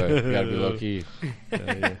 yeah, gotta be low key.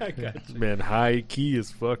 Man, high key as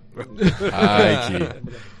fuck. High key.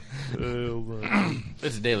 Oh,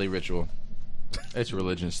 It's a daily ritual. It's a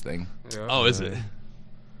religious thing. oh, is it?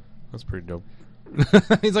 that's pretty dope.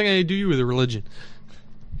 He's like, hey, do you with a religion?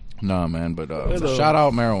 No, man, but shout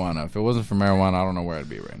out marijuana. If it wasn't for marijuana, I don't know where I'd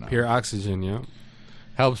be right now. Pure oxygen, yeah.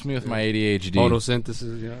 Helps me with my ADHD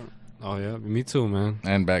Photosynthesis, yeah. Oh, yeah. Me too, man.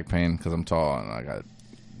 and back pain because I'm tall and I got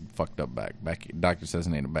fucked up back. Doctor says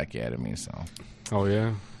I need a bacchiatomy, so. Oh,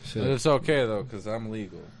 yeah. But Shit. it's okay, though, because I'm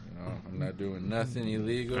legal. You know, I'm not doing nothing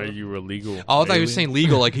illegal. Are you illegal? Oh, I thought he alien? was saying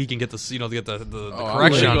legal, like he can get the get the Oh,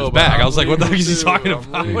 correction I'm on legal, his but back. I'm I was like, what the heck legal is he too. talking I'm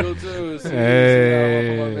about? legal too. So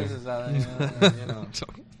Hey. I'm gonna put my business out there, you know.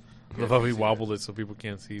 I love how he wobbled it so people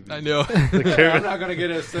can't see. I know. I'm not gonna get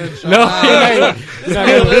a cent shot. No,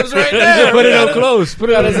 He lives right there. put it up close. Put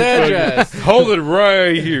it Got on his address. Hold it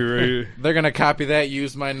right here. Right here. They're gonna copy that,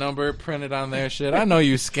 use my number, print it on their shit. I know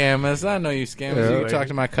you scammers. I know you scammers. Yeah, You like- talk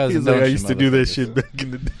to my cousin. He's like, don't I you, used to do that motherfuckers?" shit back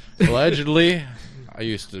in the day. Allegedly, I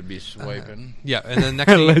used to be swiping. Yeah, and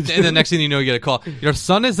then next thing you know, you get a call. Your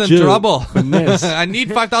son is in Jill, trouble. finesse. I need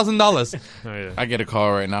 $5,000. Oh, yeah. I get a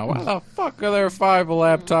call right now. Why the fuck are there 5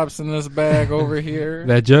 laptops in this bag over here?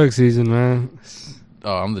 That jug season, man.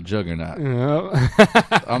 Oh, I'm the juggernaut.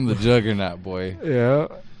 Yeah. I'm the juggernaut, boy. Yeah.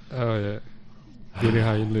 Oh, yeah. Get it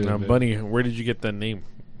how you live. Now, man. Bunny, where did you get that name?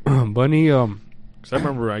 Bunny, Because I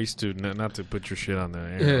remember I used to, not to put your shit on there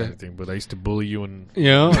or Yeah. anything, but I used to bully you and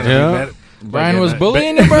yeah. Brian Like, was and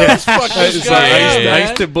bullying him, bro. Fuck I this used guy. to- I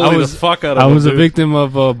used to bully I was- the fuck out of I him, was a dude. victim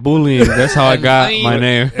of bullying. That's how I got my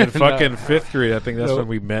name. In fucking 5th grade, I think that's when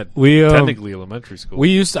we met. We Technically elementary school. I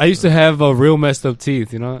used to have real messed up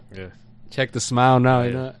teeth. You know, yeah. check the smile now. You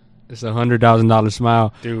Yeah. know, it's $100,000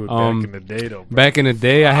 smile. Dude, Um, back in the day, though. Bro. Back in the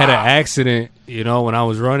day, I had an accident. You know, when I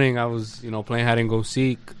was running, I was playing hide and go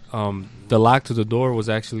seek. The lock to the door was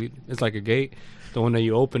actually, it's like a gate, the one that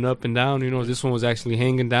you open up and down. You know, this one was actually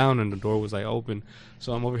hanging down and the door was like open.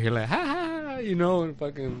 So I'm over here like ha ha, and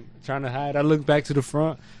fucking trying to hide. I look back to the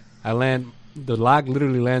front. The lock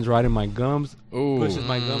literally lands right in my gums. Ooh. Pushes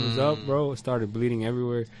my gums up, bro. It started bleeding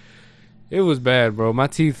everywhere. It was bad, bro. My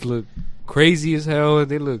teeth look crazy as hell.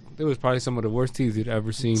 It was probably some of the worst teeth you'd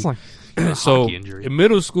ever seen. It's like So hockey injury. in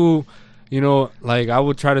middle school, like I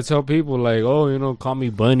would try to tell people like, oh, call me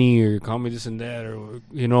Bunny or call me this and that,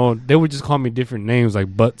 or they would just call me different names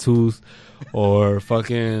like Butt Tooth or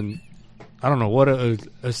fucking I don't know what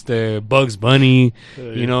it's the Bugs Bunny.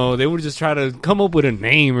 They would just try to come up with a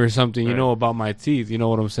name or something, about my teeth. You know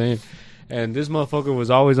what I'm saying? And this motherfucker was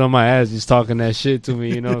always on my ass, just talking that shit to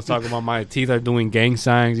me. Talking about my teeth are doing gang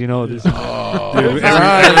signs. This.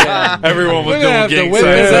 Everyone was We're gonna have doing to gang whip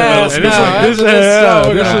his signs. ass And now. this After this show,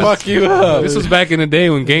 we're this gonna is- fuck you up. This was back in the day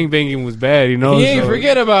when gangbanging was bad. He ain't so-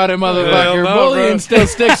 forget about it, Hell motherfucker. no, Bullying bro. still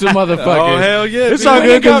sticks with motherfuckers. Oh, hell yeah. It's dude. all He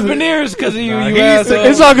good got 'cause- veneers because of you, you It's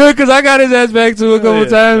asshole. all good because I got his ass back too a couple yeah.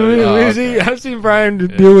 times. Oh, okay. I've seen Brian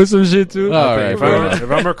deal with some shit too. All right, If fair I enough.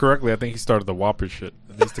 remember correctly, I think he started the Whopper shit.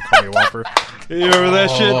 They used to call me Whopper. You remember that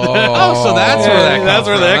shit? Oh, so that's where that That's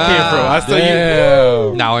where that came from. I still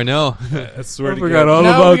Damn. Now I know. I swear I to forgot God. all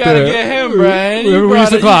Now about we gotta that. get him, Brian. You Remember we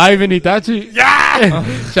used to brought call it- Ivan Itachi?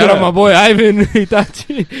 Yeah! Shout out my boy Ivan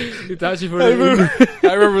Itachi. Itachi for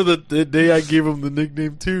I remember the day I gave him the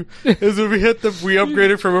nickname too. Is when we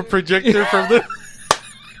upgraded from a projector from the.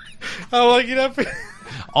 I'm like,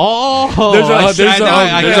 Oh, There's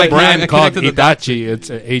a brand called connected the dots. Itachi. It's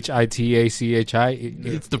Hitachi.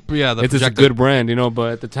 It's the It's just a good brand, you know.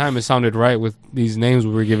 But at the time, it sounded right with these names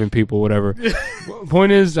we were giving people, whatever.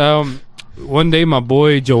 Point is, one day my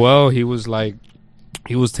boy Joel, he was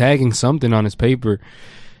tagging something on his paper,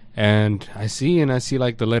 and I see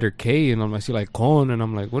like the letter K, and I see like con, and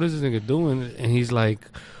I'm like, what is this nigga doing? And he's like,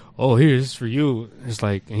 oh, here, this is for you. It's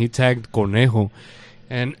like, and he tagged Conejo.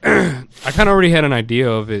 And I kind of already had an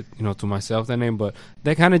idea of it, you know, to myself, that name, but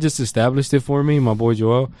that kind of just established it for me, my boy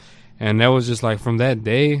Joel. And that was just like, from that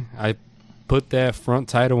day, I put that front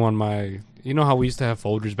title on my, you know how we used to have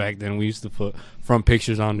folders back then? We used to put front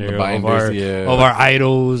pictures on there of our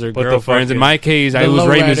idols or girlfriends. In my case, I was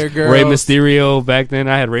Rey Mysterio back then.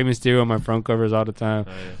 I had Rey Mysterio on my front covers all the time,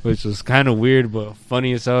 which was kind of weird, but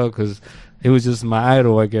funny as hell because it was just my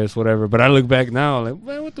idol, I guess, whatever. But I look back now, like,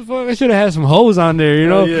 man, what the fuck? I should have had some hoes on there, you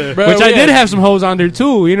know? Bro, which I did have some hoes on there,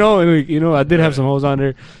 too, you know? I did have some hoes on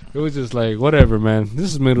there. It was just like, whatever, man.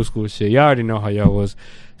 This is middle school shit. Y'all already know how y'all was.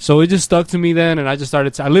 So it just stuck to me then, and I just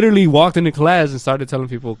started... I literally walked into class and started telling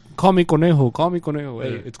people, call me Conejo, call me Conejo.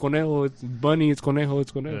 Hey, it's Conejo, it's Bunny, it's Conejo,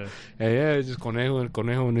 it's Conejo. Yeah, it's just Conejo and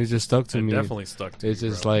Conejo, and it just stuck to me. It definitely stuck to me, It's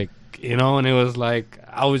just like, you know, and it was like...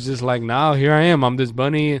 I was just like, now, here I am. I'm this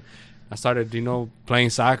Bunny. I started, you know, playing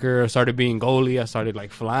soccer. I started being goalie. I started,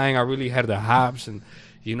 like, flying. I really had the hops, and,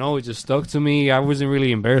 you know, it just stuck to me. I wasn't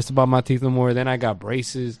really embarrassed about my teeth no more. Then I got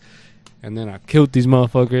braces, and then I killed these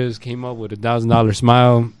motherfuckers, came up with $1,000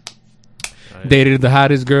 smile, dated the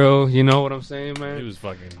hottest girl. You know what I'm saying, man? He was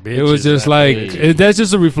fucking bitches. It was just like, that's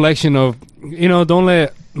just a reflection of, you know, don't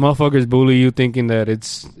let motherfuckers bully you thinking that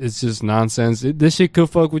it's just nonsense. This shit could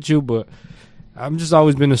fuck with you, but... I've just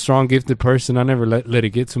always been a strong, gifted person. I never let it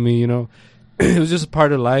get to me, you know. It was just a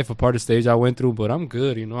part of life, a part of stage I went through, but I'm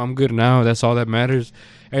good, you know. I'm good now. That's all that matters.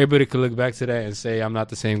 Everybody could look back to that and say I'm not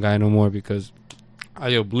the same guy no more because I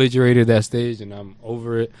obliterated that stage and I'm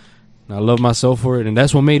over it. And I love myself for it. And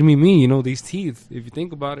that's what made me me, you know, these teeth, if you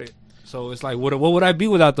think about it. So it's like, what would I be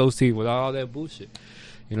without those teeth, without all that bullshit?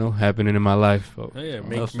 You know, happening in my life. So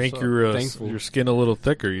make your skin a little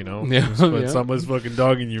thicker, you know. Yeah, someone's fucking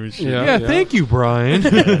dogging you and shit. Yeah, thank you, Brian.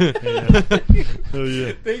 Oh,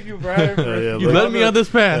 yeah. Thank you, Brian. You led me on this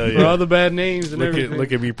path. For all the bad names and everything.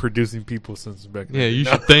 Look at me producing people since back then. Yeah, you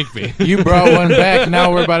should thank me. You brought one back.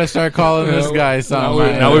 Now we're about to start calling this guy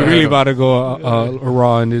something. Now we're really about to go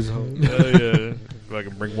raw in this hole. Yeah. If I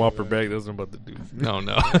can bring Whopper back, that's what I'm about to do. No.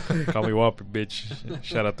 Call me Whopper, bitch.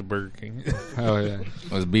 Shout out to Burger King. Oh, yeah.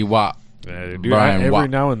 Let's be Whop. Yeah, dude, Brian every Whop.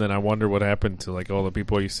 now and then I wonder what happened to like all the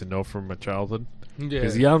people I used to know from my childhood. Yeah.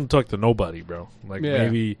 Because I don't talk to nobody, bro. Like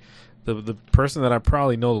maybe the person that I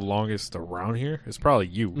probably know the longest around here is probably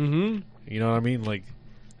you. Mm-hmm. You know what I mean? Like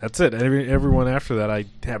that's it. Everyone after that, I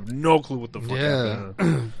have no clue what the fuck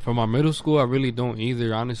happened. From our middle school, I really don't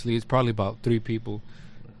either. Honestly, it's probably about 3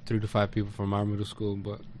 to 5 people from our middle school,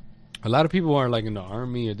 but a lot of people are like in the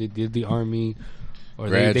army or they did the army or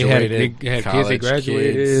they had kids they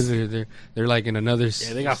graduated or they're like in another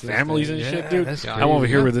they got families and shit, dude. I'm over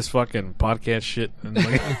here with this fucking podcast shit and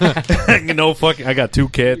like, I got 2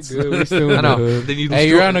 kids. I know. Hey,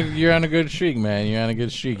 you're on a good streak, man. You're on a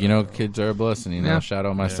good streak. You know, kids are a blessing. You know, shout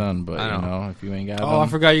out my son, but you know, if you ain't got I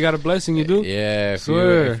forgot you got a blessing. You do? Yeah. If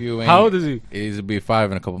you ain't, how old is he? He's be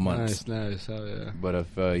 5 in a couple months. Nice. Oh yeah. But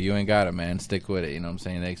if you ain't got it, man, stick with it. You know what I'm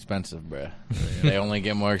saying? They're expensive, bruh. They only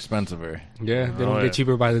get more expensive. Yeah, they don't get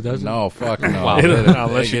cheaper by the dozen. No, fuck no. Wow.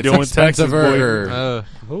 Unless you're doing taxes,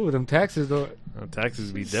 boy. Them taxes though.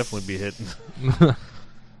 Taxes definitely be hitting.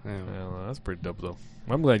 That's pretty dope though.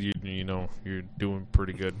 I'm glad you're doing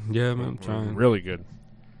pretty good. Yeah, man, I'm trying. Really good.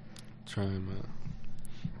 Trying, man.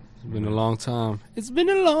 It's been a long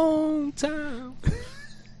time. Do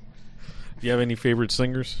you have any favorite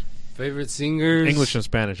singers? English and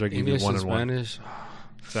Spanish. I'll give you one and one.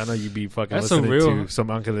 I know you be fucking listening to some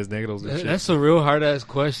Ángeles Negros and shit. That's a real hard-ass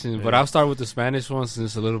question, but I'll start with the Spanish one since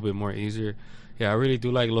it's a little bit more easier. Yeah, I really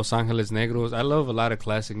do like Los Ángeles Negros. I love a lot of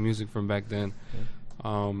classic music from back then.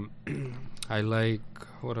 I like,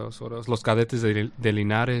 what else? Los Cadetes de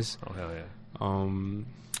Linares. Oh, hell yeah.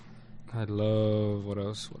 I love, what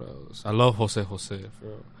else? I love Jose Jose,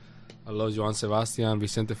 bro. I love Joan Sebastian,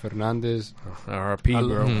 Vicente Fernandez. R.I.P.,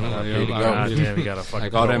 bro.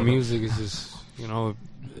 Like all that music is just, you know,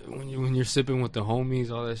 when you're sipping with the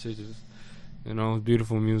homies, all that shit just, you know,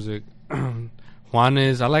 beautiful music.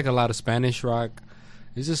 Juanes, I like a lot of Spanish rock.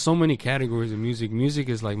 There's just so many categories of music. Music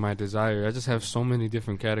is like my desire. I just have so many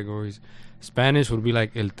different categories. Spanish would be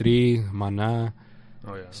like El Tri, Maná.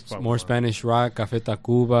 Oh yeah, more Spanish rock, Café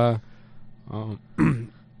Tacuba.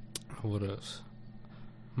 What else?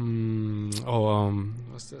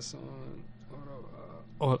 What's that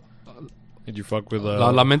song? Did you fuck with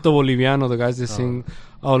Lamento Boliviano, the guys that sing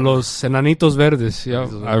Los Enanitos Verdes? Yeah,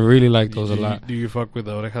 I really like those a lot. Do you fuck with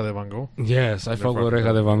Oreja de Van Gogh? Yes, I fuck with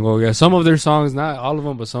Oreja de Van Gogh. Yeah, some of their songs, not all of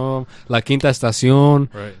them, but some of them. La Quinta Estación,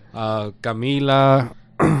 Right. Camila.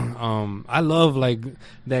 I love like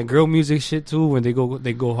that girl music shit too. When they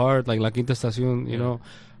go hard, like La Quinta Estación. You know.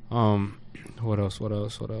 What else?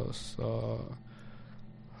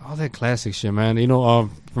 All that classic shit, man. You know,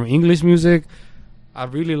 from English music, I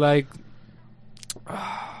really like.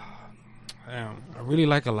 I really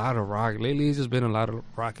like a lot of rock. Lately, it's just been a lot of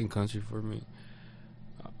rocking country for me.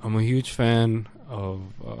 I'm a huge fan of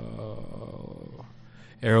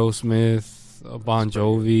Aerosmith, Bon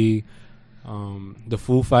Jovi, the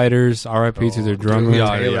Foo Fighters. R.I.P. to their drummer.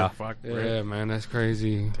 Yeah, man, that's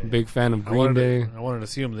crazy. Damn. Big fan of Green Day. I wanted to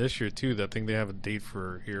see them this year too. I think they have a date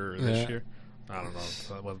for here this year. I don't know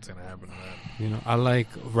what's gonna happen to that. You know, I like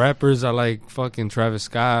rappers. I like fucking Travis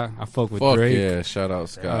Scott. I fuck with Drake. Yeah, shout out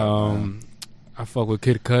Scott. I fuck with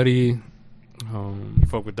Kid Cudi. You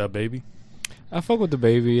fuck with that baby? I fuck with the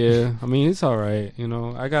baby. Yeah, I mean it's all right. You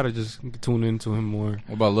know, I gotta just tune into him more.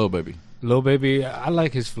 What about Lil Baby? Lil Baby, I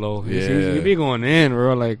like his flow. Yeah. He be going in,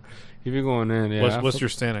 bro. Like he be going in. Yeah. What's your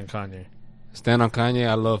stand on Kanye? Stand on Kanye.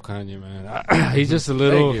 I love Kanye, man. He's just a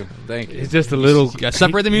little. Thank you. He's just a little. You gotta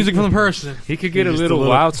separate the music from the person. He could get a little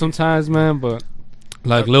wild sometimes, man. But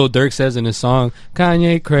like Lil Durk says in his song,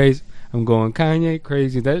 "Kanye crazy." I'm going Kanye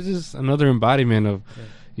crazy. That's just another embodiment of,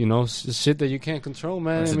 you know, shit that you can't control,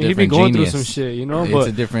 man. It's I mean, he been going through some shit, you know. It's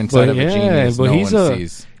a different side of a genius. But he's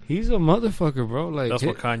a motherfucker, bro. Like that's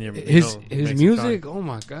what Kanye. His music. Oh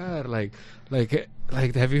my god, like,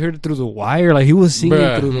 have you heard it through the wire? Like he was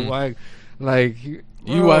singing through the wire. Like you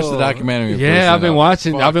watched the documentary? Yeah, I've been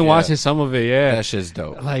watching. I've been watching some of it. Yeah, that shit's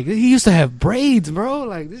dope. Like he used to have braids, bro.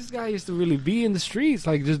 Like this guy used to really be in the streets,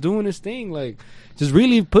 like just doing his thing, like just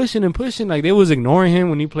really pushing and pushing. Like they was ignoring him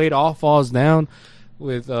when he played "All Falls Down"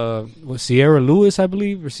 with Sierra Lewis, I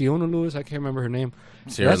believe, or Siona Lewis. I can't remember her name.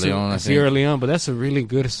 Sierra Leone, but that's a really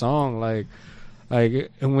good song. Like,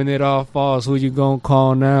 and when it all falls, who you gonna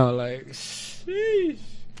call now? Like, sheesh.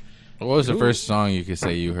 What was the first song you could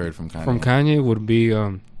say you heard from Kanye? From Kanye would be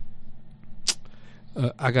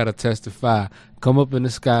I Gotta Testify. Come up in the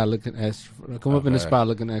sky looking extra. Come up in the spot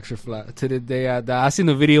looking extra fly. To the day I die. I seen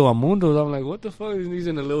the video on Mundo. I'm like, what the fuck? He's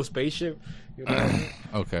in a little spaceship. You know?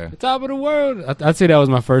 Okay. The top of the world. I'd say that was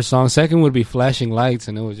my first song. Second would be Flashing Lights,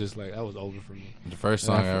 and it was just like that was over for me. The first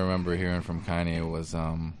song I remember hearing from Kanye was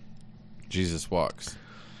Jesus Walks.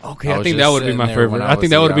 Okay, I think that would be my favorite. I think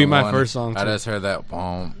that would be my first song too. I just heard that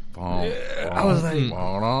boom, boom, yeah, boom, I was like,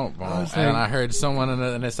 and I heard someone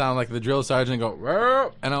and it sounded like the drill sergeant go,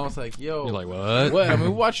 Rrr! And I was like, yo, you're like, what? What? I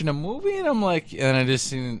mean, watching a movie, and I'm like, and I just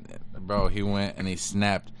seen, bro, he went and he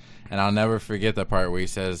snapped, and I'll never forget the part where he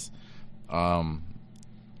says, if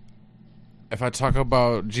I talk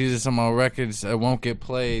about Jesus on my records, it won't get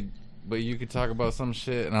played. But you could talk about some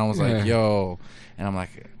shit, and I was like, yo. And I'm like,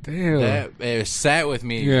 damn. It sat with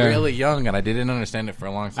me really young, and I didn't understand it for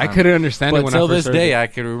a long time. I couldn't understand it when I first heard it. But till this day, I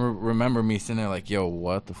could remember me sitting there like, yo,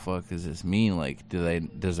 what the fuck does this mean? Like,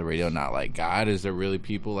 does the radio not like God? Is there really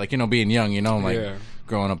people, like, you know, being young, you know, like,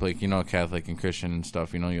 growing up, like, you know, Catholic and Christian and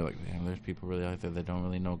stuff, you know, you're like, damn, there's people really out there that don't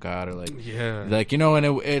really know God, or like, like, you know,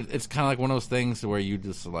 and it's kind of like one of those things where you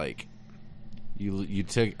just, like,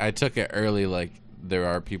 I took it early, like, there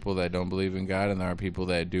are people that don't believe in God, and there are people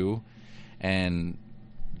that do, and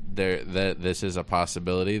this is a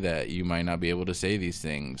possibility that you might not be able to say these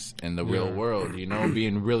things in the real world. You know,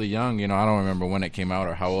 being really young, you know, I don't remember when it came out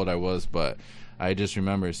or how old I was, but I just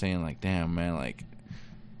remember saying, like, damn, man, like,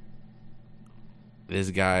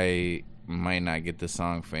 this guy might not get the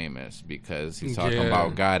song famous because he's talking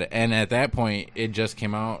about God. And at that point, it just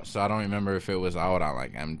came out, so I don't remember if it was out on,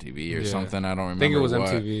 like, MTV or something. I don't remember. I think it was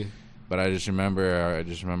MTV. But I just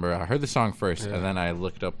remember I heard the song first, and then I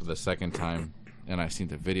looked up the second time, and I seen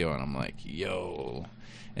the video, and I'm like, yo.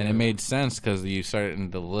 And it made sense because you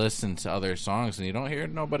started to listen to other songs, and you don't hear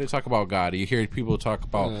nobody talk about God. You hear people talk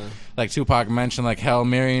about, like Tupac mentioned, like Hail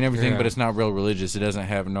Mary and everything, but it's not real religious. It doesn't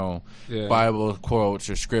have no Bible quotes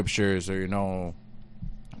or scriptures or, you know,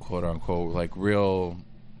 quote unquote, like real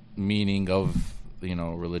meaning of, you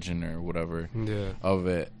know, religion or whatever of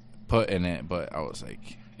it put in it. But I was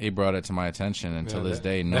like, he brought it to my attention, and to this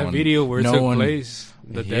day, that video where it took place,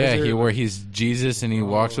 the desert, where he's Jesus and he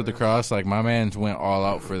walks with the cross, like, my man went all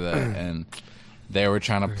out for that, and they were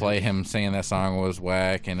trying to play him saying that song was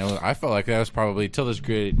whack, and I felt like that was probably till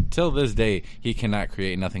this day he cannot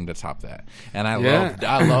create nothing to top that. And I love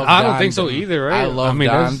I don't think so either, right? I love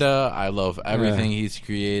Donda. I love everything he's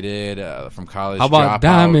created from College. How about Dropout.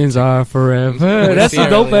 Diamonds Are Forever? That's a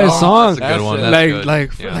dope ass song. That's a good one.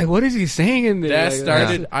 Like what is he saying in there? That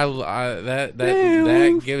started.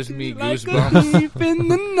 That gives me goosebumps. Deep in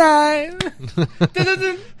the night.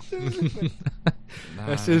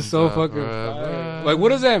 That's just so fucking fire. Like, what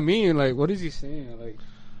does that mean? Like, what is he saying? Like,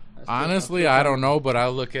 honestly, I don't know, but I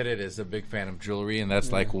look at it as a big fan of jewelry, and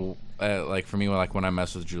that's like for me, like when I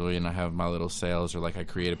mess with jewelry and I have my little sales, or like I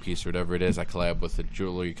create a piece or whatever it is, I collab with a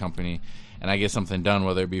jewelry company, and I get something done,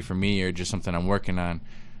 whether it be for me or just something I'm working on.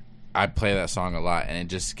 I play that song a lot, and it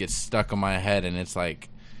just gets stuck in my head, and it's like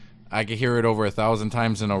I can hear it over 1,000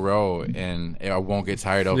 times in a row, and I won't get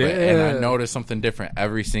tired of it. And I notice something different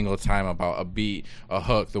every single time about a beat, a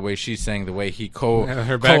hook, the way she sang, the way he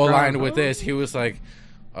co-aligned with this. He was like,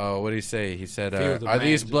 what did he say? He said, "Are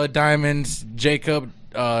these blood diamonds, Jacob?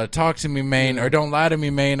 Talk to me, man, or don't lie to me,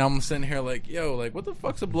 man." I'm sitting here like, yo, like, what the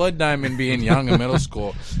fuck's a blood diamond? Being young in middle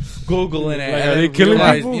school, googling it, like, are they killing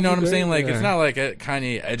people? You know what I'm saying? Like, it's not like it kind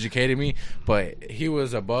of educated me, but he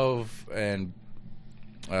was above and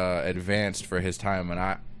advanced for his time,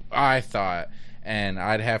 and I thought, and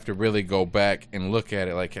I'd have to really go back and look at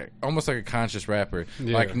it like almost like a conscious rapper.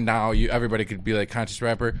 Like now, everybody could be like conscious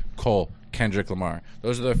rapper. Cole, Kendrick Lamar,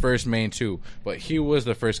 those are the first main two, but he was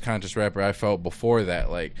the first conscious rapper I felt before that.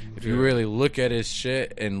 Like, if you really look at his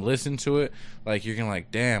shit and listen to it, like, you can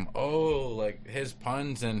like, damn, like his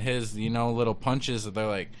puns and his little punches, they're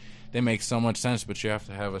like, they make so much sense, but you have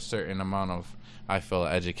to have a certain amount of, I feel,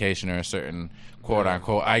 education or a certain quote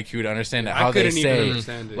unquote IQ to understand that how they say.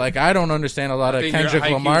 Like, I don't understand a lot of Kendrick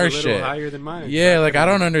Lamar shit. Higher than mine, like I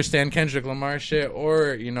don't understand Kendrick Lamar shit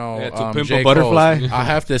or To Pimp J. a Butterfly. I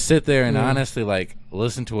have to sit there and honestly like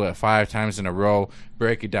listen to it 5 times in a row,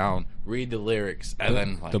 break it down, read the lyrics, and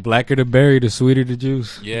then like, the blacker the berry, the sweeter the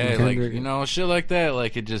juice. Yeah, like shit like that.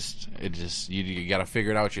 Like it just you got to figure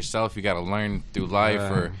it out yourself. You got to learn through life,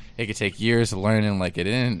 or it could take years of learning. Like I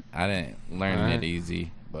didn't learn it easy,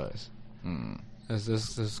 but.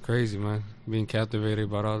 That's crazy, man. Being captivated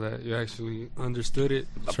about all that, you actually understood it.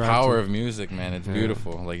 The power of music, man. It's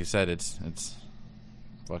beautiful. Like you said, it's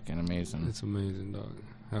fucking amazing. It's amazing, dog.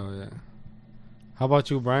 Hell yeah. How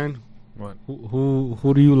about you, Brian? What?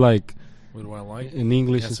 Who do you like? What do I like in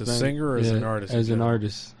English? As a singer or as an artist? As an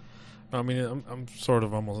artist. I mean, I'm sort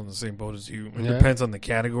of almost on the same boat as you. It depends on the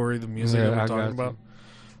category of the music I'm talking about.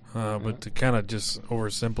 But to kind of just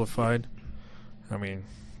oversimplified, I mean.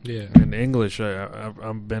 Yeah. In English,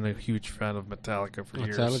 I've been a huge fan of Metallica for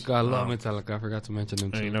years. Metallica, I love Metallica. I forgot to mention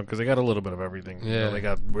them too. Because they got a little bit of everything. Yeah. They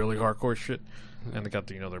got really hardcore shit, and they got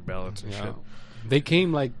their ballads and shit. They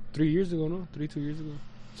came like 2 years ago,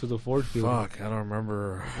 to the Ford Field. Fuck, I don't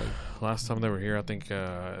remember. Last time they were here, I think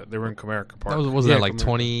they were in Comerica Park. Was that like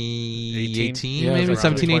 2018? Yeah, maybe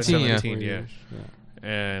 17, 18. Yeah.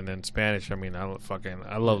 And in Spanish, I mean, I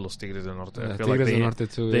love Los Tigres del Norte. I feel like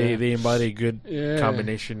they embody a good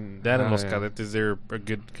combination. That and Los Cadetes, they're a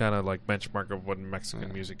good kind of like benchmark of what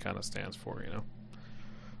Mexican music kind of stands for,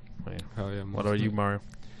 What about you, Mario?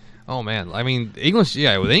 Oh man, I mean English.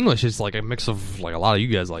 Yeah, with English, it's like a mix of like a lot of you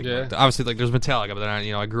guys like. Yeah. Obviously, like there's Metallica, but then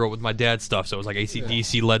I grew up with my dad's stuff, so it was like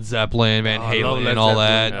AC/DC, Led Zeppelin, Van Halen, and all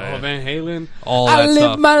that. Oh, Van Halen, all that stuff. I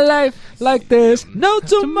live my life like there's no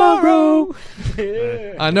tomorrow.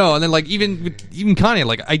 I know, and then like even Carne,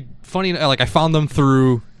 like I found them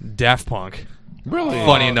through Daft Punk. Really?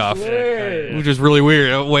 Funny enough. Which is really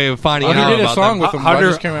weird. A way of finding out he did about a song them. with them. I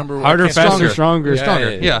just can't remember. Harder, faster, stronger.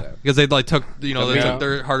 Yeah. Because they like took, they took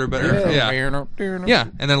their harder, better. Yeah.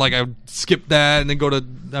 And then like I skipped that and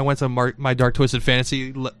then I went to My Dark Twisted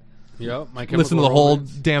Fantasy. Listen to the whole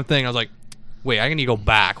damn thing. I was like, wait, I need to go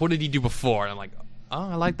back. What did he do before? And I'm like, oh,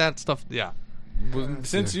 I like that stuff. Yeah. Well,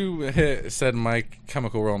 since you said My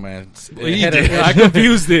Chemical Romance, I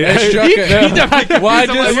confused it. We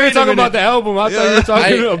were talking about the album. I thought you were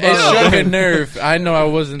talking about. It struck a nerve. I know I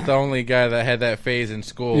wasn't the only guy that had that phase in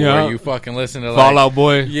school where you fucking listen to like Fall Out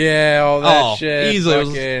Boy. Yeah, all that shit. Easily.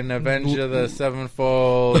 Fucking Avenged the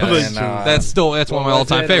Sevenfold. And, that's one of my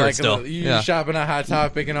all-time favorites. Still, you shopping at Hot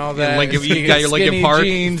Topic and all that. You got your Linkin Park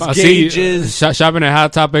jeans, gauges, shopping at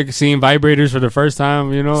Hot Topic, seeing vibrators for the first time.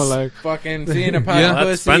 Like fucking seeing a pile of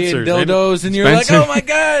pussy Spencer's, and dildos, and you're Spencer. like, oh my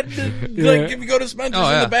god! Like, if you go to Spencer's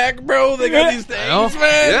in the back, bro, they got these things,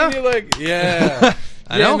 man. Yeah. And you're like, yeah.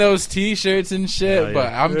 getting those T-shirts and shit. Yeah.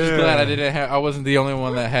 But I'm just glad I wasn't the only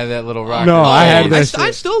one that had that little rocker. No, I had that.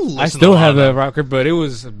 I still have that rocker, but it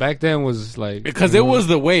was back then was like because it was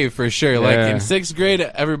the wave for sure. Like in 6th grade,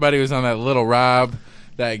 everybody was on that Little Rob.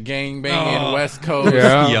 That gang banging West Coast.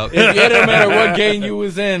 Yeah. It didn't matter what gang you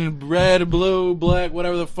was in, red, blue, black,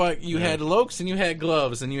 whatever the fuck. You had Lokes and you had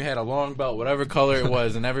gloves and you had a long belt, whatever color it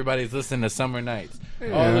was, and everybody's listening to Summer Nights.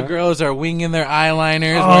 All the girls are winging their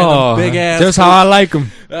eyeliners, wearing the big ass. Just how I like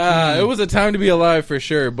them. It was a time to be alive for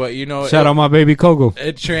sure, but you know, shout out my baby Coco.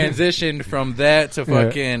 It transitioned from that to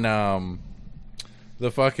fucking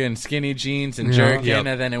the fucking skinny jeans and jerkin,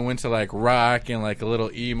 and then it went to like rock and like a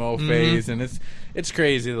little emo phase, and it's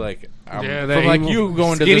crazy. Like, from like you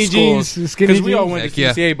going to the schools because we all went to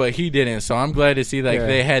CCA, but he didn't. So I'm glad to see like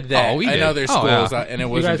they had that in other schools, and it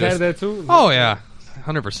wasn't you guys just had that too. Oh yeah.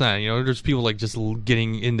 100%. You know, there's people like just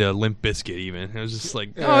getting into Limp Bizkit. Even it was just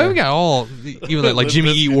like, we got all even like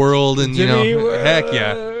Jimmy Eat World and heck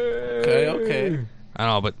yeah. Okay. I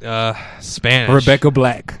don't know, but Spanish. Rebecca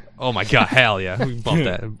Black. Oh my god, hell yeah, we bumped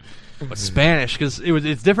that. But Spanish, because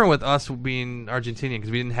it's different with us being Argentinian, because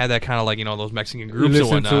we didn't have that kind of like those Mexican groups and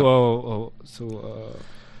whatnot.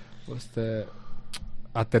 What's that?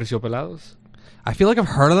 Aterciopelados. I feel like I've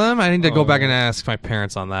heard of them. I need to go back and ask my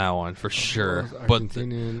parents on that one for sure.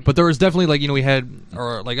 But there was definitely like we had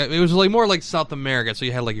it was like more like South America. So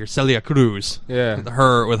you had like your Celia Cruz, with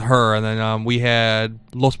her, and then we had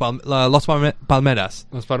Los Palmeras. Los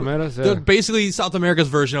Palmeras, They're basically South America's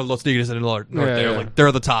version of Los Tigres in the north there. Like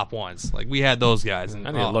they're the top ones. Like we had those guys. And,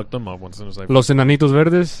 I need to look them up once as I Los Enanitos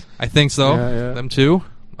Verdes. I think so. Them too.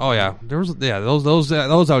 Oh yeah, there was those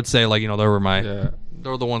I would say like they were my they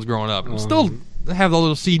were the ones growing up. Still have the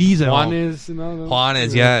little CDs at home.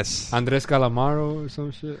 Juanes, yes. Andres Calamaro or some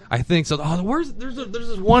shit. I think so. Oh, there's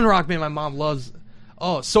this one rock band my mom loves.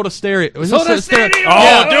 Oh, Soda Stereo. Soda Stereo.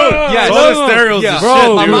 Oh, dude. Yeah, Soda Stereo's the bro.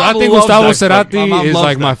 shit, dude. I think Gustavo Cerati is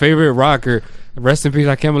like my favorite rocker. Rest in peace.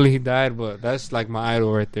 I can't believe he died, but that's like my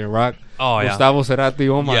idol right there. Rock. Oh yeah. Gustavo Cerati.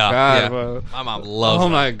 Oh my god, bro. My mom loves. Oh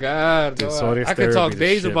my god. Dude, I could talk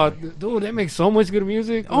days about. Dude, they make so much good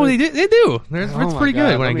music. Oh, they do. It's pretty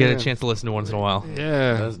good when I get a chance to listen to once in a while.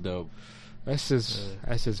 Yeah, that's dope. That's just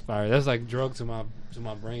fire. That's like drug to my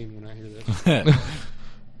brain when I hear that.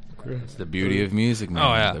 It's the beauty of music, man.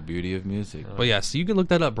 Oh yeah, the beauty of music. But yeah, so you can look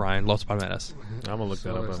that up, Brian. Los Palmeras. I'm gonna look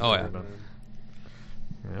that up. Oh yeah.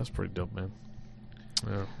 That's pretty dope, man.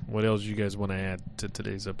 Yeah. What else you guys want to add to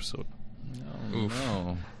today's episode?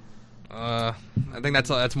 No. I think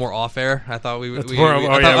that's more off air. I thought we I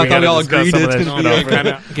thought we all agreed it's gonna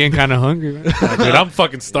be getting kind of hungry. Man. Dude, I'm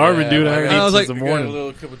fucking starving, dude. I was like, in the morning. Got a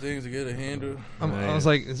little couple things to get a handle. I was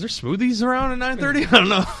like, is there smoothies around at 9:30? I don't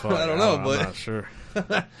know. I don't know, but I'm not sure.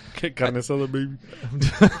 Carne Asada, baby.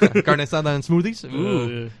 Carne Asada and smoothies.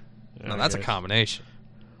 Ooh, no, that's a combination.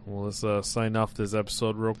 Well, let's sign off this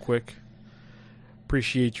episode real quick.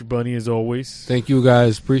 Appreciate you, Bunny, as always. Thank you,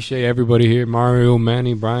 guys. Appreciate everybody here. Mario,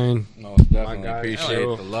 Manny, Brian. No, definitely appreciate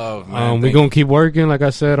the love, man. We're going to keep working. Like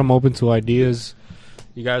I said, I'm open to ideas.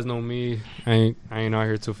 You guys know me. I ain't out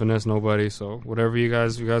here to finesse nobody. So whatever you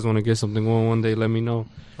guys want to get something going one day, let me know.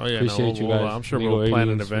 Oh, yeah. Appreciate you guys. I'm sure we'll plan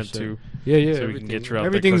an event, too. Yeah. So we can get you out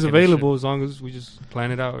everything's available as long as we just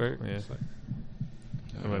plan it out, right? Yeah.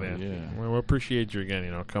 We appreciate you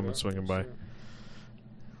again, coming, swinging by.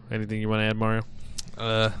 Anything you want to add, Mario?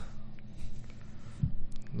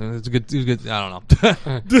 It's good. I don't know.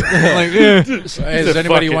 Hey, does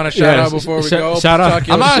anybody want to shout out before we go? Shout out.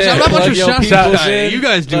 I'm not much of a shout. You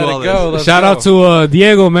guys do all this. Shout out to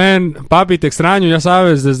Diego, man. Papi, te extraño, ya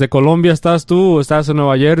sabes. Desde Colombia estás tú, estás en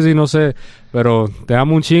Nueva Jersey, no sé. Pero te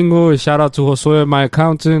amo un chingo. Shout out to Josué, my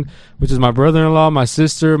accountant, which is my brother-in-law, my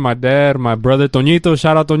sister, my dad, my brother Toñito.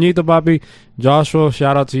 Shout out Toñito, papi. Joshua,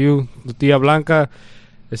 shout out to you. Tu tía Blanca.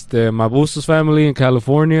 My Bustos family in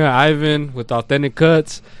California. Ivan with Authentic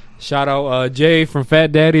Cuts. Shout out Jay from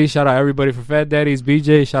Fat Daddy. Shout out everybody from Fat Daddy's.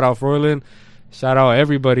 BJ. Shout out Froylan. Shout out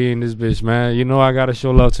everybody in this bitch, man. You know I gotta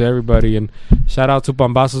show love to everybody. And shout out to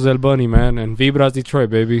Pambazos El Bunny, man. And Vibras Detroit,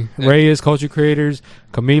 baby. Reyes, Culture Creators,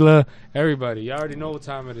 Camila, everybody. You already know what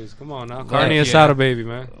time it is. Come on now. Carne Asada, baby,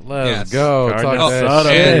 man. Let's go. Carne Asada,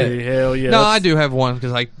 baby. Hell yeah. No, I do have one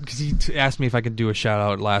because he asked me if I could do a shout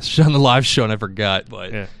out on the live show and I forgot.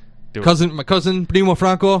 But my cousin Primo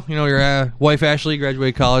Franco, your wife Ashley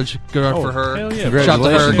graduated college. Good on for her. Hell yeah. Shout out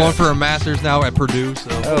to her. Going for her master's now at Purdue. So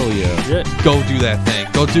go do that thing.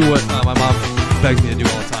 Go do what my mom begs me to do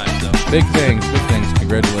all the time. So big things.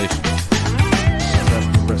 Congratulations. Have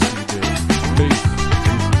the rest of the day. Peace.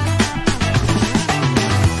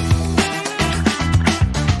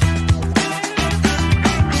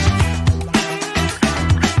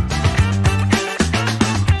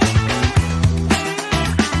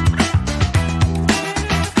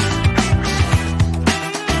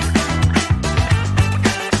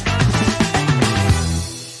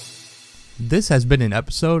 This has been an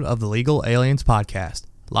episode of the Legal Aliens Podcast,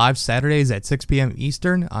 live Saturdays at 6 p.m.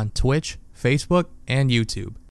 Eastern on Twitch, Facebook, and YouTube.